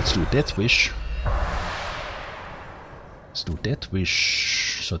Death Wish. Let's do Death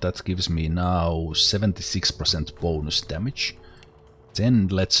Wish, so that gives me now 76% bonus damage. Then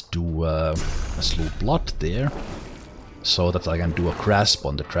let's do a Slew Blood there, so that I can do a grasp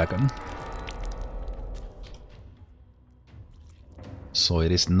on the dragon. So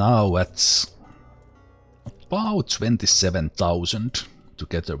it is now at about 27,000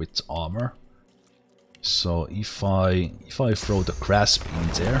 together with armor. So if I throw the grasp in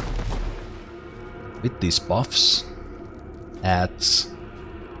there with these buffs at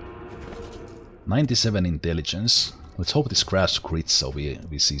 97 intelligence, let's hope this grasp crits so we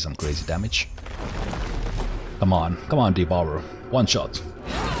see some crazy damage. Come on, Devourer, one shot.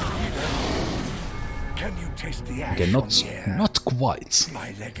 Can you taste the ash? Okay, not quite.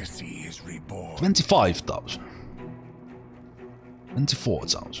 My legacy is reborn. 25,000.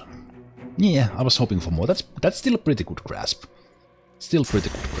 24,000. Yeah, I was hoping for more. That's still a pretty good grasp. Still pretty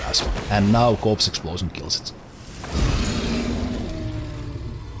good grasp. And now Corpse Explosion kills it.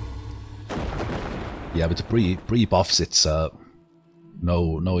 Yeah, with the pre-buffs it's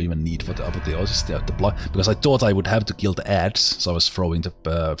no even need for the apotheosis there, the blood, because I thought I would have to kill the ads, so I was throwing the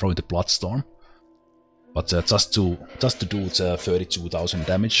Bloodstorm. But just to do the 32,000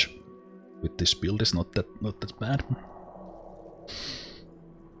 damage with this build is not that bad.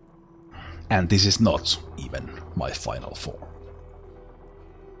 And this is not even my final form.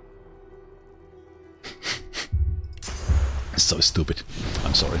 So stupid.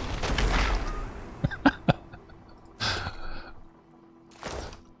 I'm sorry.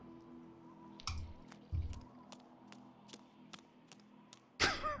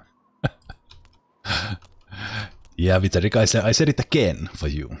 Yeah, Viterik, I said it again for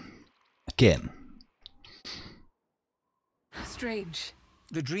you. Again. Strange.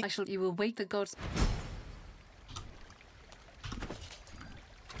 The dream. You will wake the gods.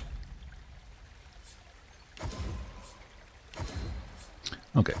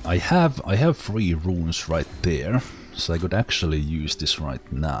 Okay, I have 3 runes right there, so I could actually use this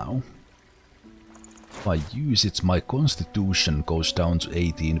right now. If I use it, my constitution goes down to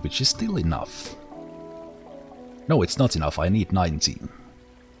 18, which is still enough. No, it's not enough, I need 19.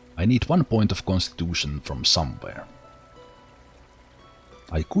 I need 1 point of constitution from somewhere.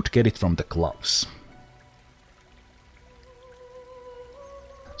 I could get it from the gloves.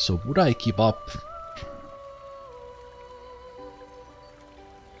 So would I keep up?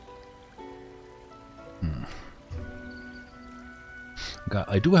 Okay,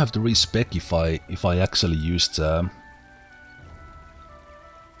 I do have to respec if I actually used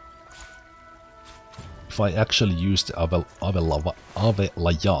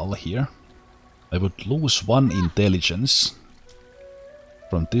Avelayal here. I would lose 1 intelligence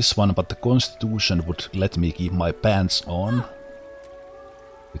from this one, but the constitution would let me keep my pants on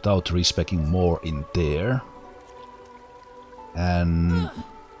without respecing more in there. And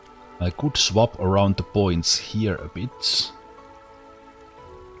I could swap around the points here a bit.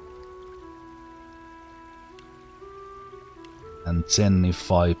 And then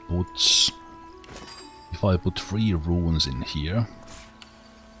if I put 3 runes in here,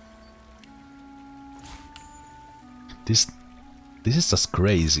 this is just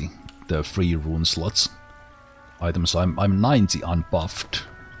crazy. The 3 rune slots items. I'm 90 unbuffed.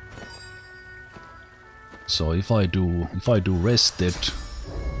 So if I do rested,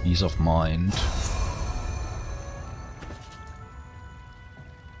 peace of mind,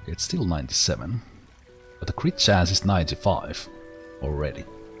 it's still 97. But the crit chance is 95 already.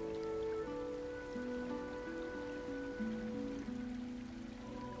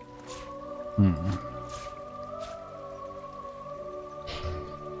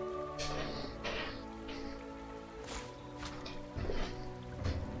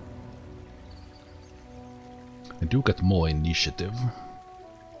 I do get more initiative.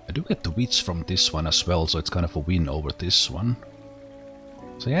 I do get the witch from this one as well, so it's kind of a win over this one.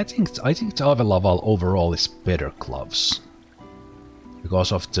 So yeah, I think the Avelaval overall is better gloves.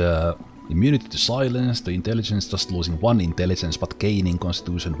 Because of the immunity to silence, the intelligence just losing 1 intelligence but gaining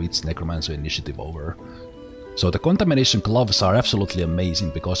constitution, witch, necromancer, initiative over. So the contamination gloves are absolutely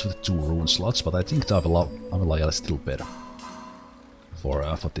amazing because of the 2 rune slots, but I think the Avelayal is still better for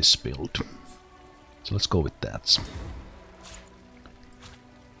this build. So let's go with that.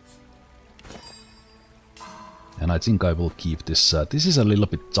 And I think I will keep this. This is a little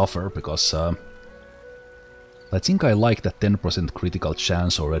bit tougher because I think I like that 10% critical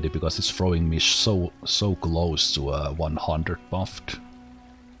chance already because it's throwing me so close to 100 buffed.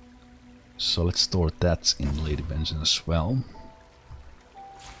 So let's store that in Lady Vengeance as well.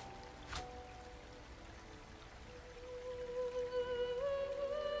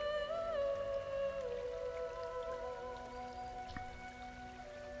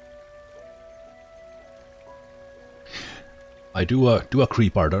 I do agree,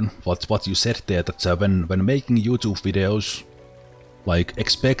 pardon, what you said there, that when making YouTube videos, like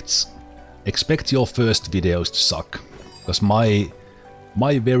expect your first videos to suck, because my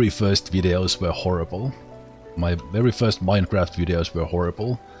very first videos were horrible. My very first Minecraft videos were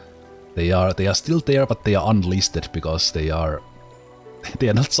horrible. They are still there, but they are unlisted because they are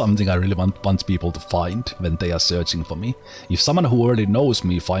not something I really want people to find when they are searching for me. If someone who already knows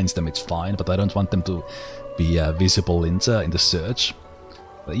me finds them, it's fine, but I don't want them to be visible in the search.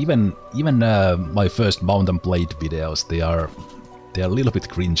 Even my first Mount and Blade videos, they are a little bit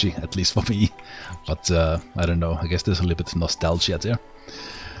cringy, at least for me. But I don't know. I guess there's a little bit of nostalgia there.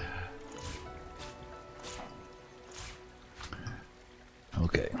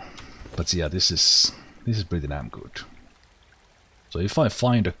 Okay, but yeah, this is pretty damn good. So if I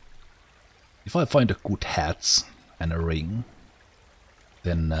find a good hat and a ring,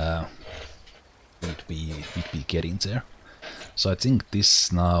 then we'd be getting there. So I think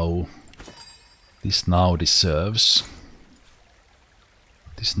this now deserves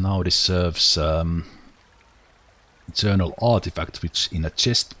eternal artifact, which in a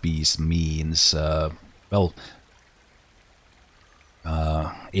chest piece means well,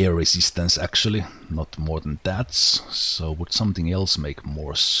 air resistance actually, not more than that. So would something else make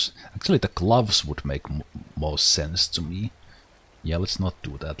more actually the gloves would make more sense to me. Yeah, let's not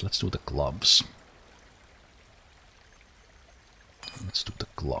do that, let's do the gloves. Let's do the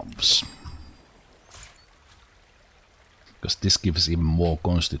gloves. Because this gives even more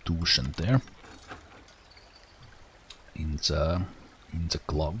constitution there. in the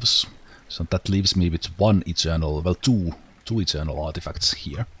gloves. So that leaves me with one eternal, well, two eternal artifacts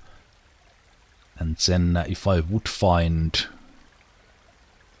here. And then if I would find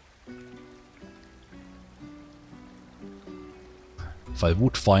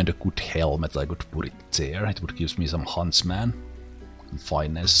a good helmet, I could put it there. It would give me some huntsman and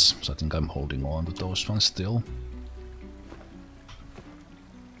fineness. So I think I'm holding on to those ones still.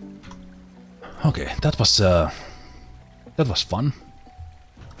 Okay, that was fun.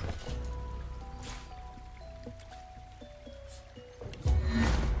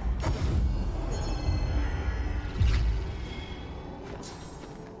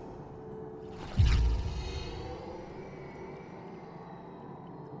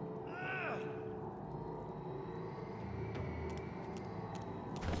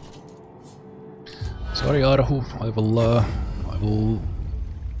 Sorry, Arhu. I will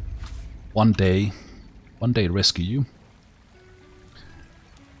one day rescue you.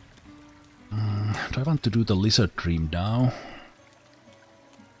 Do I want to do the lizard dream now?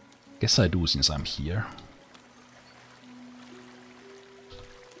 Guess I do since I'm here.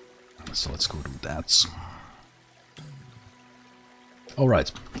 So let's go do that.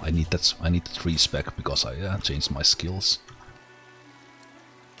 Alright, I need that 3 spec because I changed my skills.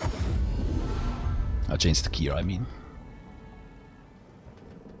 I changed the gear, I mean.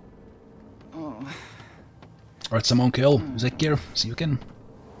 Oh. Alright, Simon Kill, take care, see you again.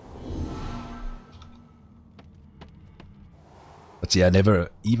 But yeah, never,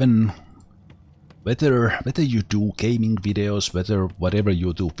 even whether you do gaming videos, whatever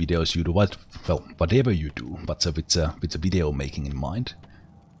you do videos, you do whatever you do, but with the video making in mind.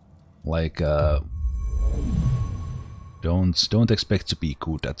 Like, don't expect to be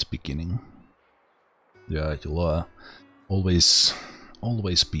good at the beginning. Yeah, you'll always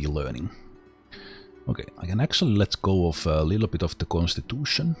be learning. Okay, I can actually let go of a little bit of the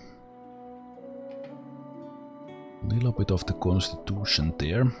constitution. Little bit of the constitution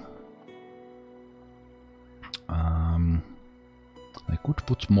there. I could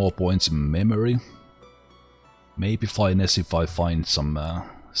put more points in memory. Maybe finesse if I find some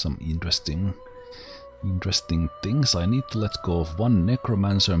interesting things. I need to let go of one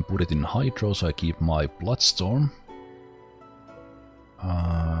Necromancer and put it in Hydro, so I keep my Bloodstorm.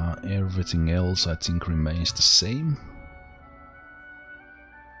 Everything else I think remains the same.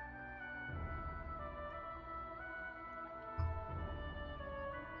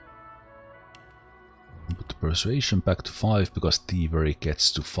 Put the Persuasion back to 5 because Thievery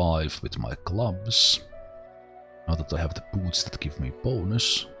gets to 5 with my gloves. Now that I have the boots that give me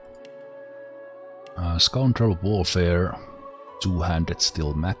bonus. Scoundrel Warfare, 2-handed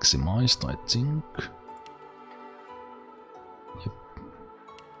still maximized, I think. Yep.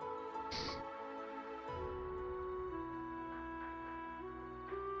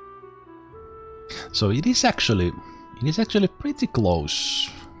 So it is actually pretty close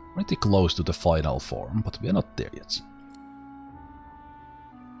to the final form, but we are not there yet.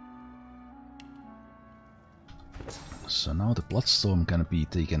 So now the Bloodstorm can be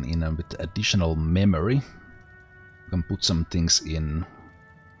taken in with additional memory. You can put some things in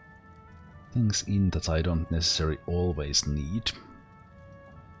that I don't necessarily always need.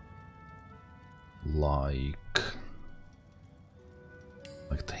 Like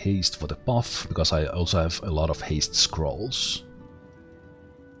the haste for the buff, because I also have a lot of haste scrolls.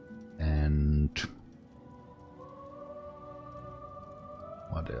 And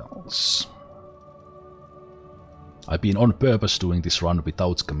what else? I've been on purpose doing this run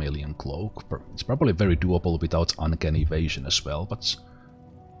without Chameleon Cloak. It's probably very doable without Uncanny Evasion as well, but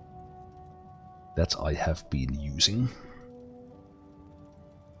that I have been using.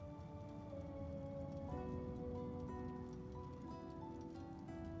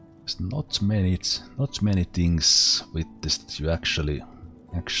 There's not many things with this that you actually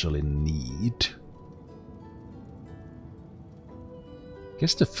need. I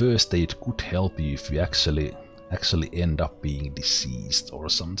guess the first aid could help you if you actually end up being deceased or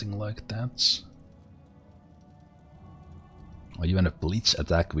something like that. Or even a Blitz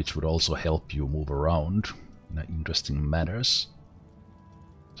attack, which would also help you move around in interesting manners.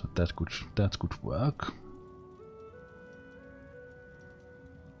 So that could work.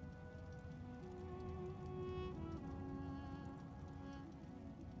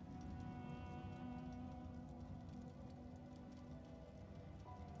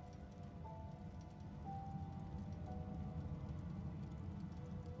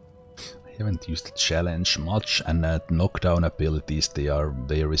 I haven't used the challenge much, and knockdown abilities, they are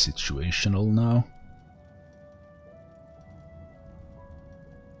very situational now.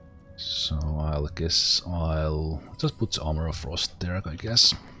 So I'll guess I'll just put Armor of Frost there, I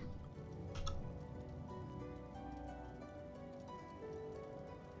guess.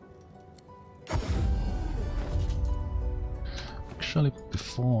 Actually,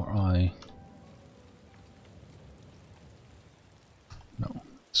 before I... No,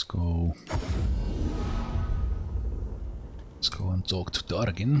 let's go... Let's go and talk to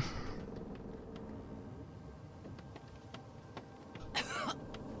Dargin.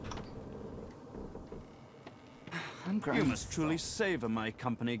 You must truly savor my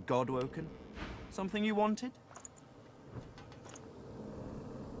company, Godwoken. Something you wanted?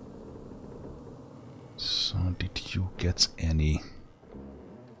 So, did you get any...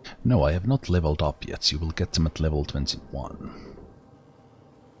 No, I have not leveled up yet. You will get them at level 21.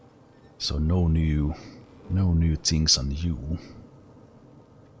 So no new things on you.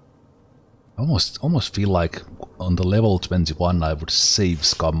 Almost feel like on the level 21 I would save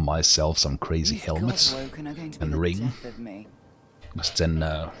scum myself some crazy helmets and ring. Because then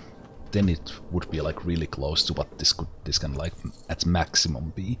it would be like really close to what this can like at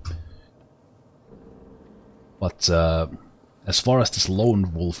maximum be. But as far as this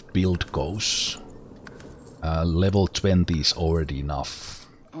lone wolf build goes, level 20 is already enough.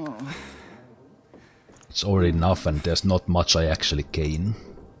 It's already enough, and there's not much I actually gain.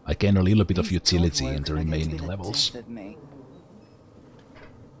 I gain a little bit of utility in the remaining levels.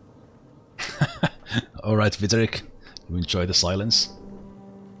 Alright, Viteric, you enjoy the silence?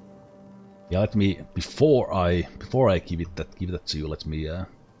 Yeah, let me before I give that to you, let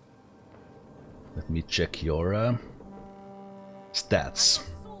me check your stats.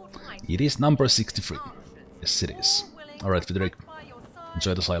 It is number 63. Yes, it is. Alright, Viteric,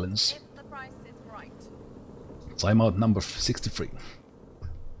 enjoy the silence. Timeout number 63.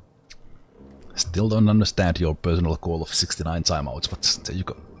 Still don't understand your personal goal of 69 timeouts, but there you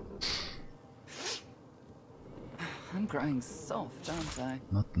go. I'm growing soft, aren't I?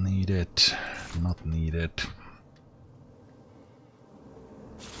 Not needed. Not needed.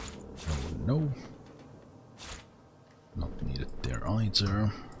 Oh no. Not needed there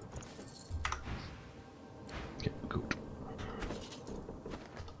either. Okay, good.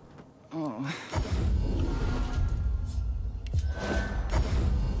 Oh.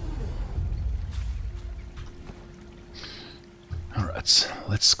 Alright,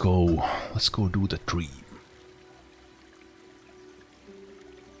 let's go do the dream.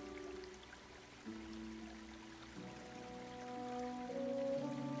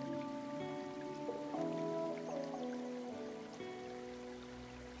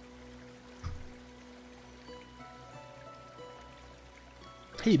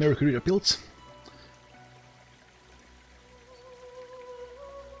 Hey, Mercury built.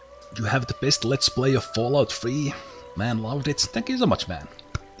 You have the best Let's Play of Fallout 3. Man, loved it. Thank you so much, man.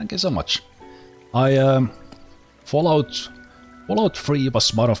 Thank you so much. Fallout 3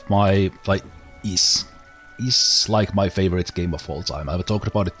 was one of my, is like my favorite game of all time. I've talked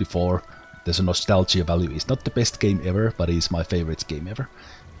about it before. There's a nostalgia value. It's not the best game ever, but it's my favorite game ever.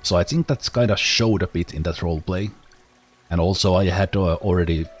 So I think that's kind of showed a bit in that roleplay. And also I had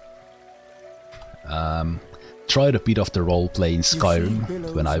already tried a bit of the roleplay in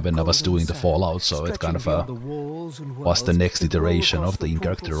Skyrim when I was doing the Fallout, so it kind of was the next iteration of the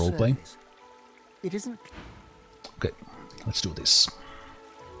in-character roleplay. Okay, let's do this.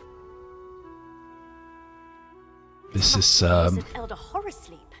 This is Elder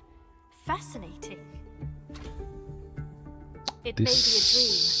Horror-Sleep. Fascinating. It may be a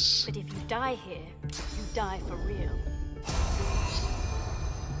dream, but if you die here, you die for real.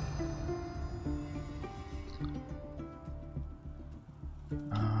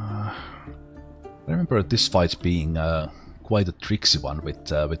 I remember this fight being quite a tricksy one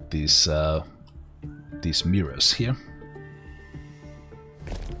with these mirrors here.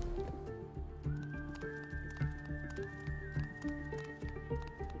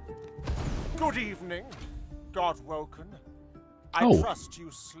 Good evening, Godwoken. I trust you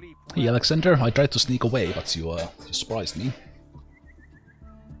sleep well. Hey Alexander, I tried to sneak away, but you surprised me.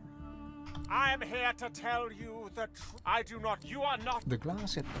 I am here to tell you that I do not. You are not. The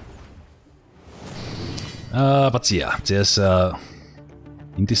glass. But yeah, there's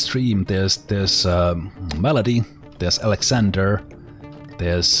in this stream there's Melody, there's Alexander,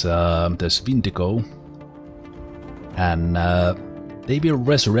 there's Vindigo, and they will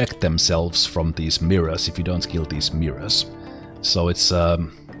resurrect themselves from these mirrors if you don't kill these mirrors. So it's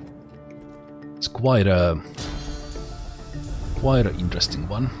quite an interesting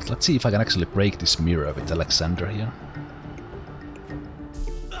one. Let's see if I can actually break this mirror with Alexander here.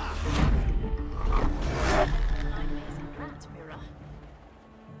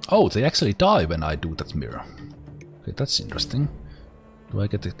 Oh, they actually die when I do that mirror. Okay, that's interesting. Do I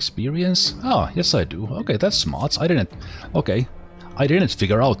get experience? Ah, yes I do. Okay, that's smart. I didn't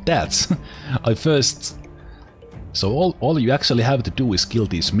figure out that. I first... So all you actually have to do is kill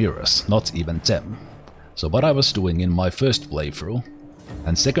these mirrors, not even them. So what I was doing in my first playthrough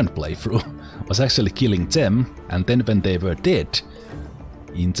and second playthrough was actually killing them, and then when they were dead,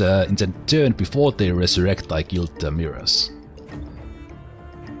 in the turn before they resurrect, I killed the mirrors.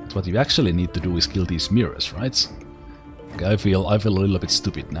 But what you actually need to do is kill these mirrors, right? Okay, I feel a little bit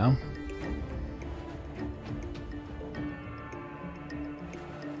stupid now.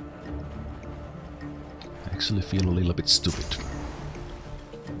 I actually feel a little bit stupid.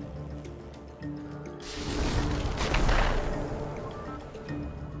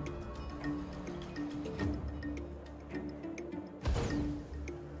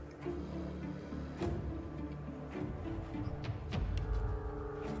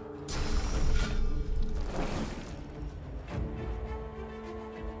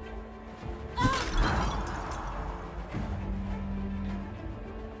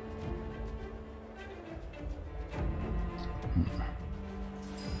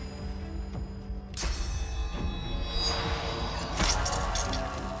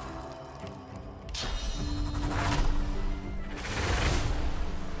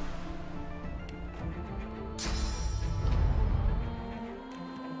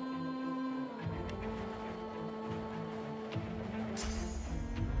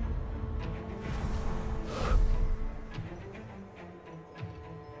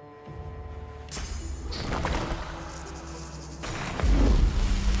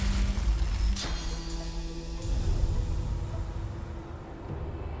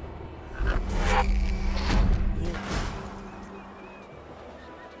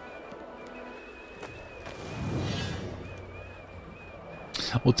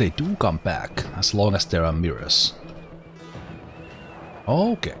 Oh, they do come back, as long as there are mirrors.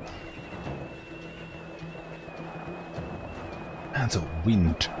 Okay. And the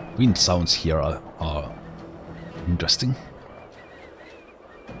wind sounds here are interesting.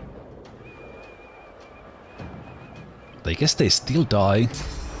 I guess they still die. I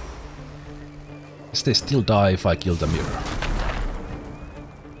guess they still die if I kill the mirror.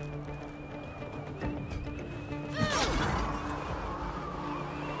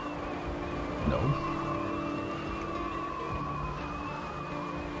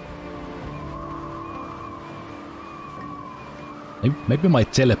 Maybe my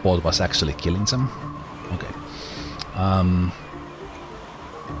teleport was actually killing them. Okay.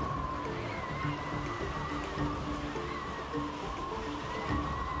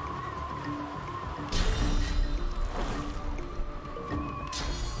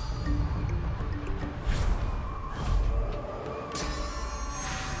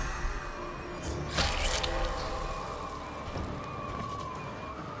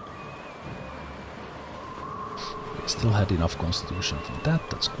 Still had enough constitution for that,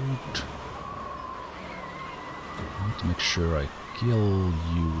 that's good. I need to make sure I kill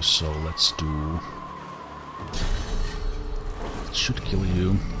you, so let's do... It should kill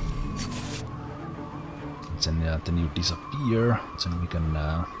you. And then you disappear, then we can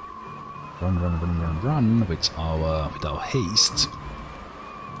run with our haste.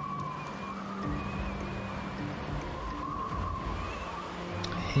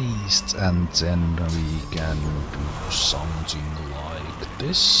 Haste, and then we can do something like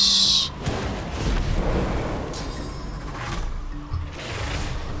this.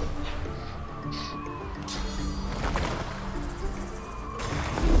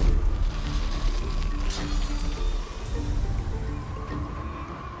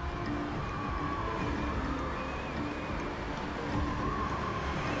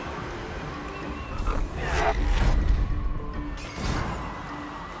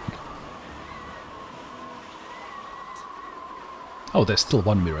 Oh, there's still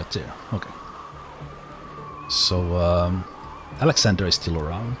one mirror there. Okay. So, Alexander is still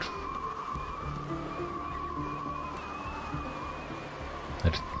around.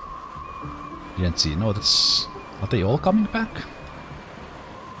 I didn't see. No, that's... Are they all coming back?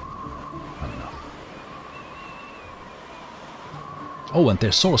 I don't know. Oh, and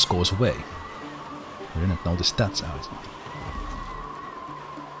their source goes away. I didn't notice that out.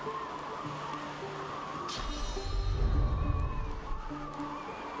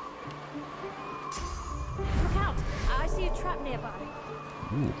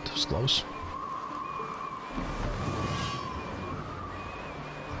 Ooh, that was close.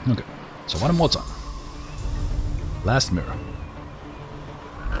 Okay, so one more time. Last mirror.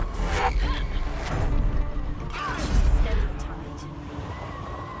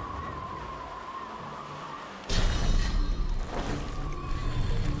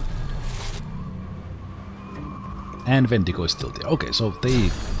 And Wendigo is still there. Okay, so they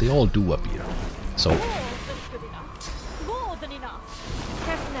all do appear. So More than enough.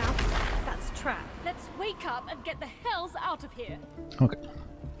 Careful now. That's a trap. Let's wake up and get the hells out of here. okay.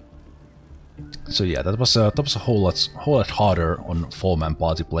 So yeah, that was a whole lot harder on 4-man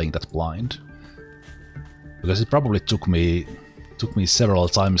party playing that blind, because it probably took me several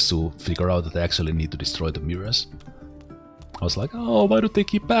times to figure out that I actually need to destroy the mirrors. I was like, oh, why do they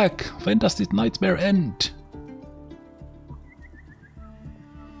keep back? When does this nightmare end?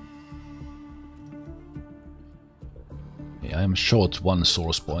 Yeah, I'm short 1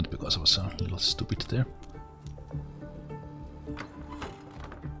 source point because I was a little stupid there.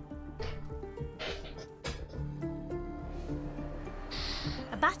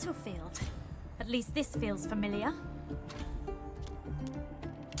 A battlefield. At least this feels familiar.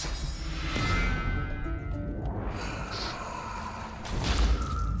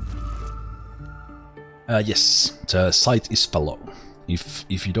 Yes, the site is fallow.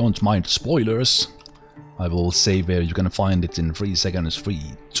 If you don't mind spoilers, I will say where you can find it in 3 seconds. 3,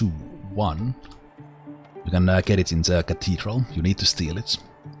 2, 1. You can get it in the cathedral. You need to steal it.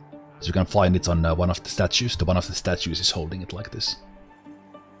 So you can find it on one of the statues. One of the statues is holding it like this.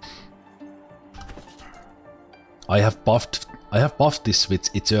 I have buffed this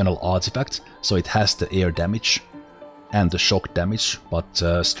with Eternal Artifact, so it has the air damage and the shock damage,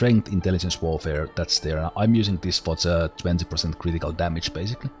 but strength, intelligence, warfare, that's there. I'm using this for the 20% critical damage,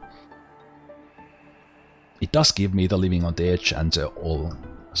 basically. It does give me the living on the edge and all,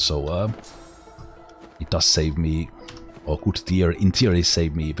 so it does save me, or could in theory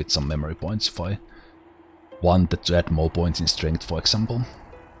save me with some memory points if I wanted to add more points in strength, for example.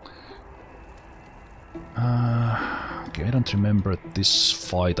 Okay, I don't remember this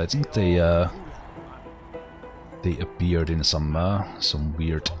fight. I think they appeared in some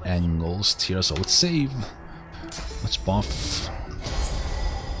weird angles here. So let's save. Let's buff.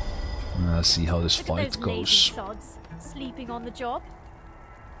 See how this fight goes. Sods sleeping on the job.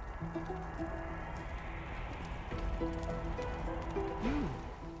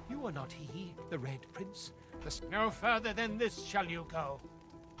 You are not he, the Red Prince. No further than this shall you go.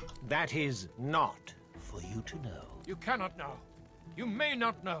 That is not for you to know. You cannot know. You may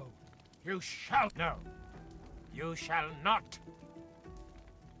not know. You shall know. You shall not.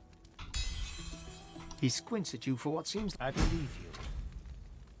 He squints at you for what seems... I believe you.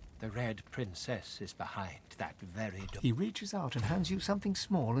 The Red Princess is behind that very door. He reaches out and hands you something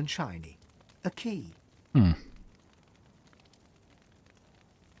small and shiny. A key.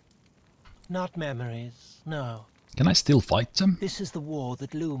 Not memories, no. Can I still fight them? This is the war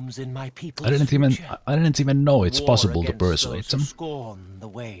that looms in my people's I didn't even know it's war possible to against persuade those who them. scorn the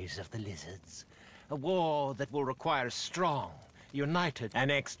ways of the lizards. A war that will require strong, united, an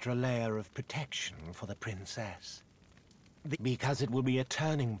extra layer of protection for the princess. Because it will be a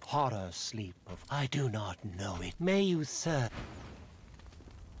turning horror sleep of I do not know it. May you serve.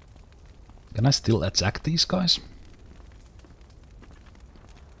 Can I still attack these guys?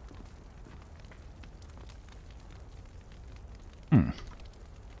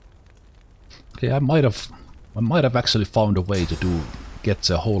 Okay, I might have actually found a way to get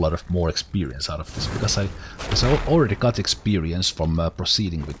a whole lot of more experience out of this, because I already got experience from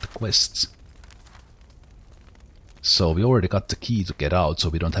proceeding with the quests. So we already got the key to get out, so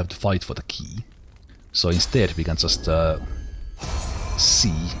we don't have to fight for the key. So instead we can just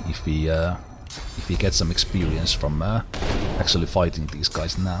see if we get some experience from actually fighting these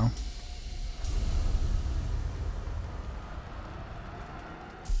guys now.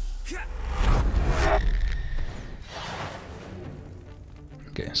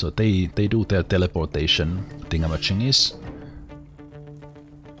 Okay, so they do their teleportation thingamajiggies.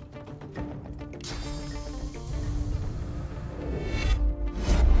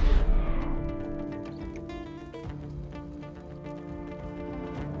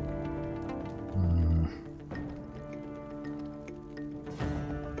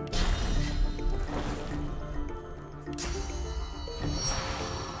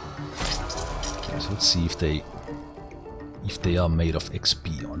 Okay, so let's see if they are made of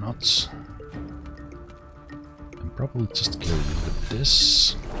XP or not. I'm probably just kill you with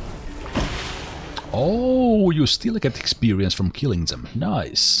this. Oh, you still get experience from killing them.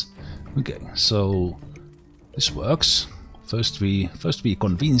 Nice. Okay, so this works. First we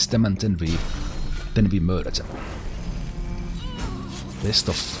convince them, and then we murder them. Best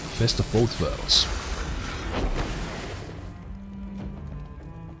of both worlds.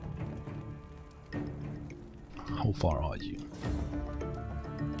 How far are you?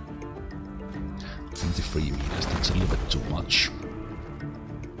 23 meters, that's a little bit too much.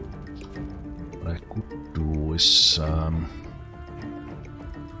 But I could do is I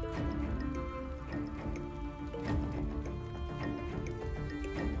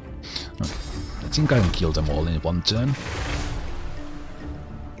think I can kill them all in one turn. I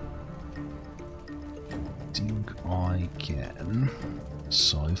think I can.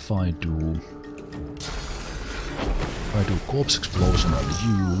 So if I do corpse explosion on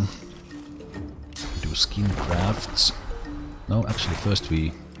you, do skin crafts. No, actually first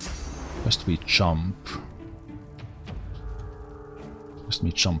we jump. First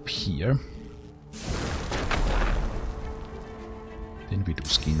we jump here. Then we do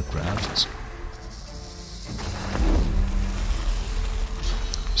skin crafts.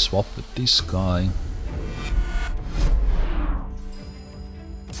 Swap with this guy.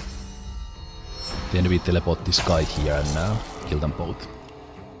 Then we teleport this guy here and kill them both.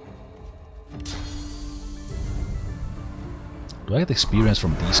 Do I get experience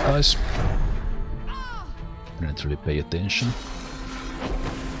from these guys? I didn't really pay attention.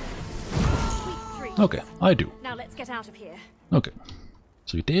 Okay, I do. Now let's get out of here. Okay,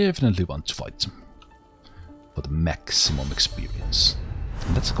 so you definitely want to fight for the maximum experience.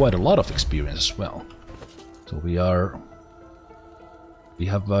 And that's quite a lot of experience as well. So we have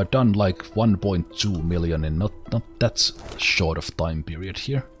done like 1.2 million in not that short of time period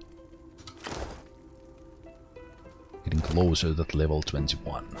here. Getting closer to that level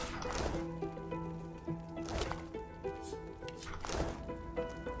 21.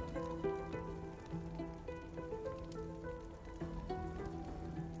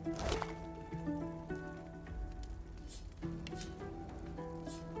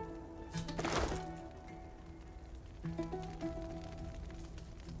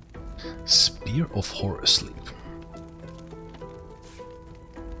 Spear of Horror Sleep.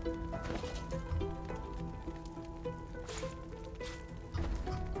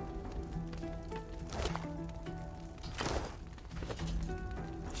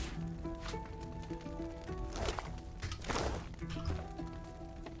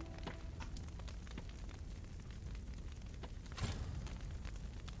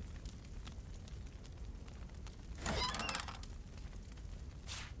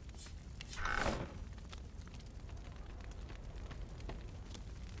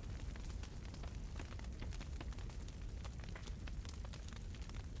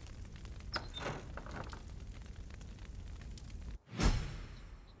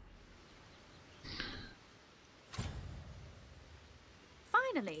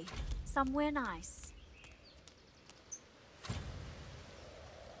 Finally, somewhere nice.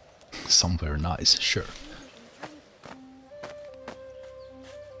 Somewhere nice, sure.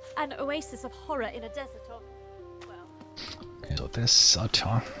 An oasis of horror in a desert of, well... Okay, so there's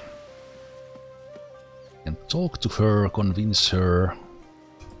Satya. Can talk to her, convince her.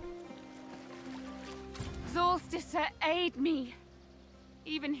 Zolsticer, aid me!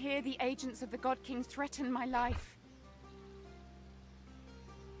 Even here the agents of the God King threaten my life.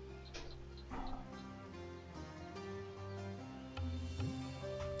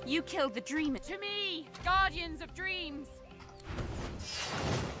 You killed the dreamer. To me, guardians of dreams.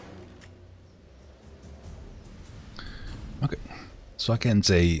 Okay, so I can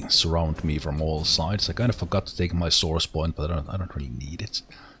say surround me from all sides. I kind of forgot to take my source point, but I don't really need it.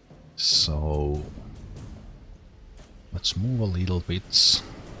 So let's move a little bit.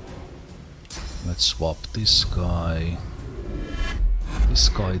 Let's swap this guy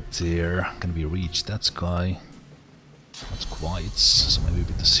there. Can we reach that guy? Not quite, so maybe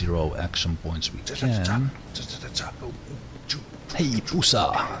with the 0 action points we can. Hey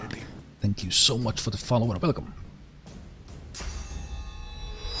Pusa! Thank you so much for the follow and welcome.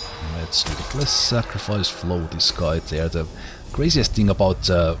 Let's do the less sacrifice, flow this guy there. The craziest thing about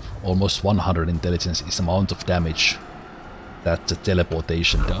almost 100 intelligence is the amount of damage that the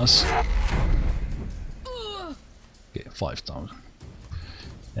teleportation does. Okay, 5,000.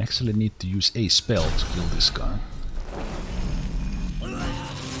 Actually need to use a spell to kill this guy.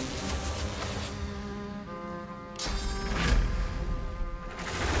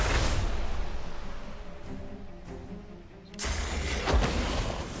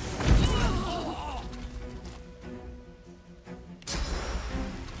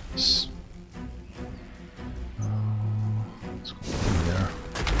 Let's go here.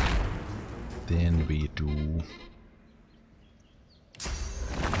 Then we do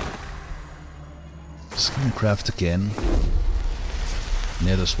Skincraft again.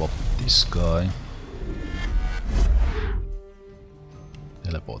 Nether swap with this guy.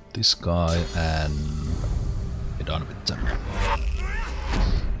 Teleport this guy and be done with them.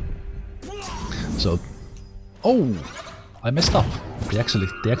 So, oh, I messed up. They actually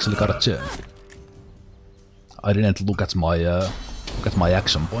got a turn. I didn't look at my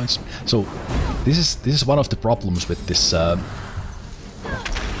action points. So this is one of the problems with this. Hey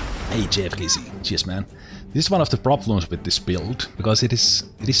JFKC, cheers man. This is one of the problems with this build because it is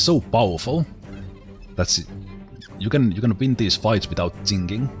so powerful. That's it. You can win these fights without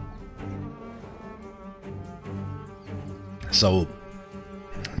thinking. So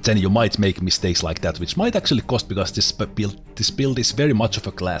then you might make mistakes like that, which might actually cost because this build is very much of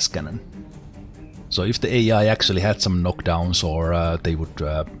a glass cannon. So if the AI actually had some knockdowns, or they would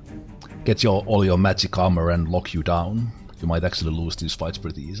get all your magic armor and lock you down, you might actually lose these fights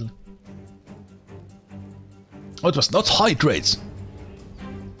pretty easily. Oh, it was not hydrates!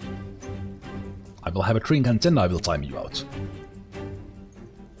 I will have a drink and then I will time you out.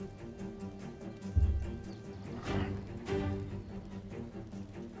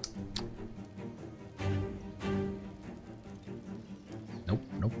 Nope.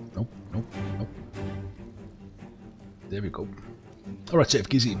 There we go. Alright, Chef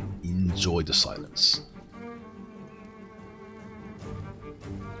Gizzy, enjoy the silence.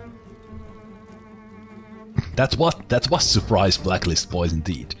 That was surprise blacklist boys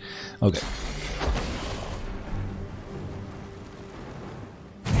indeed. Okay.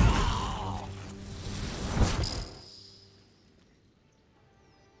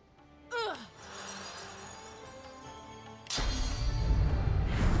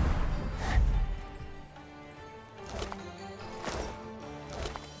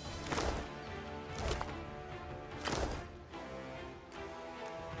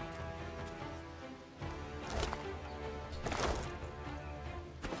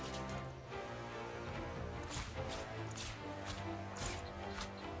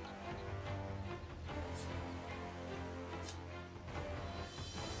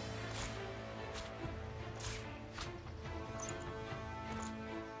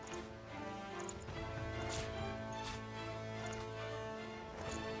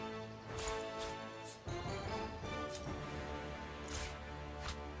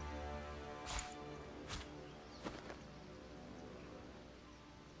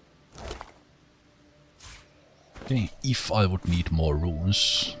 Okay, if I would need more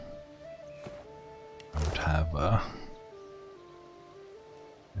runes, I would have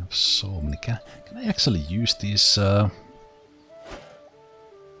so many. Can I actually use these? Oh,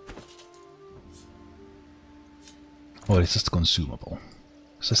 it's just consumable.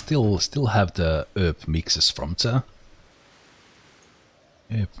 So I still have the herb mixes from the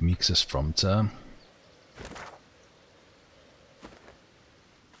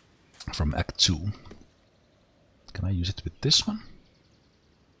from Act 2. Can I use it with this one?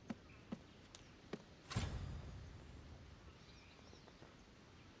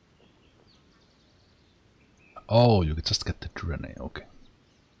 Oh, you could just get the Divinity, okay.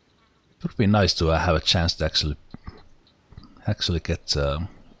 It would be nice to have a chance to actually get the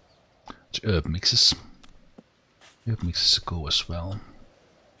herb mixes. Herb mixes go as well.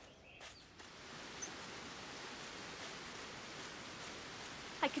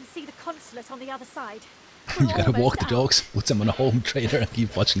 I can see the consulate on the other side. You gotta walk the dogs, put them on a home trader and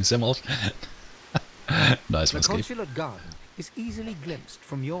keep watching Zemalf. Nice one, The Skip. consulate garden is easily glimpsed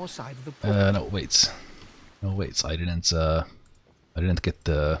from your side of the pool. No, wait. No, wait. I didn't get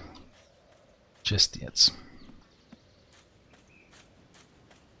the chest yet.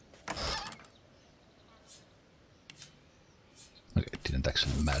 Okay, it didn't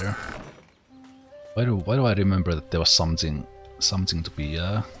actually matter. Why do I remember that there was something to be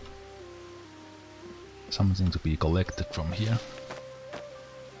something to be collected from here?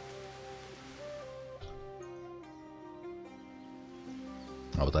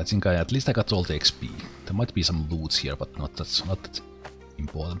 Oh, but I think at least I got all the XP. There might be some loot here, but not that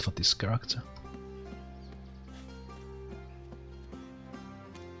important for this character.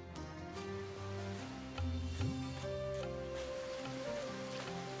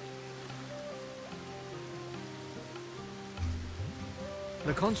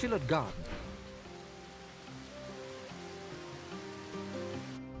 The consulate garden.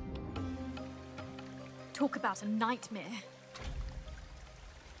 Talk about a nightmare.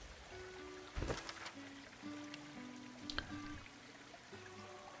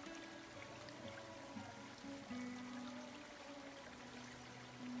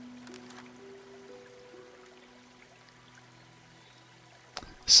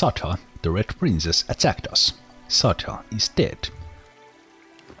 Satha, the Red Princess, attacked us. Satha is dead.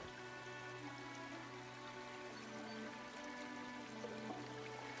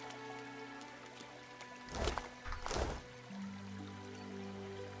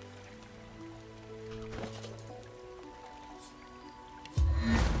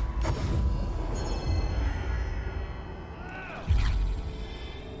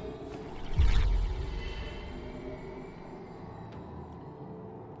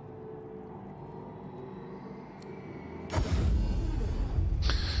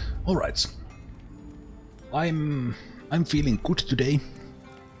 Alright. I'm feeling good today,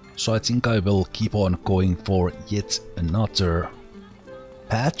 so I think I will keep on going for yet another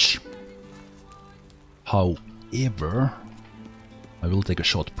patch. However, I will take a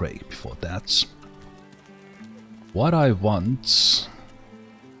short break before that. What I want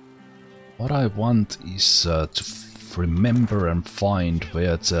is to remember and find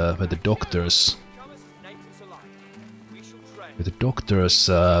where the doctor's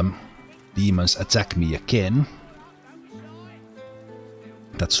demons attack me again.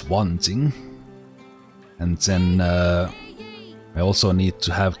 That's one thing. And then I also need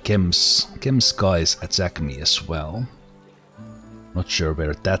to have Chem's guys attack me as well. Not sure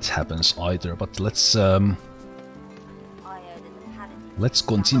where that happens either, but let's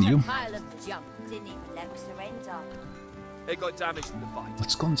continue.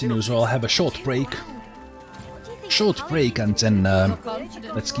 Let's continue, so I'll have a short break. And then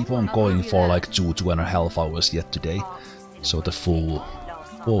let's keep on going for like 2.5 hours yet today. So the full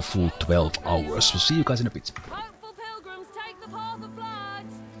 12 hours. We'll see you guys in a bit.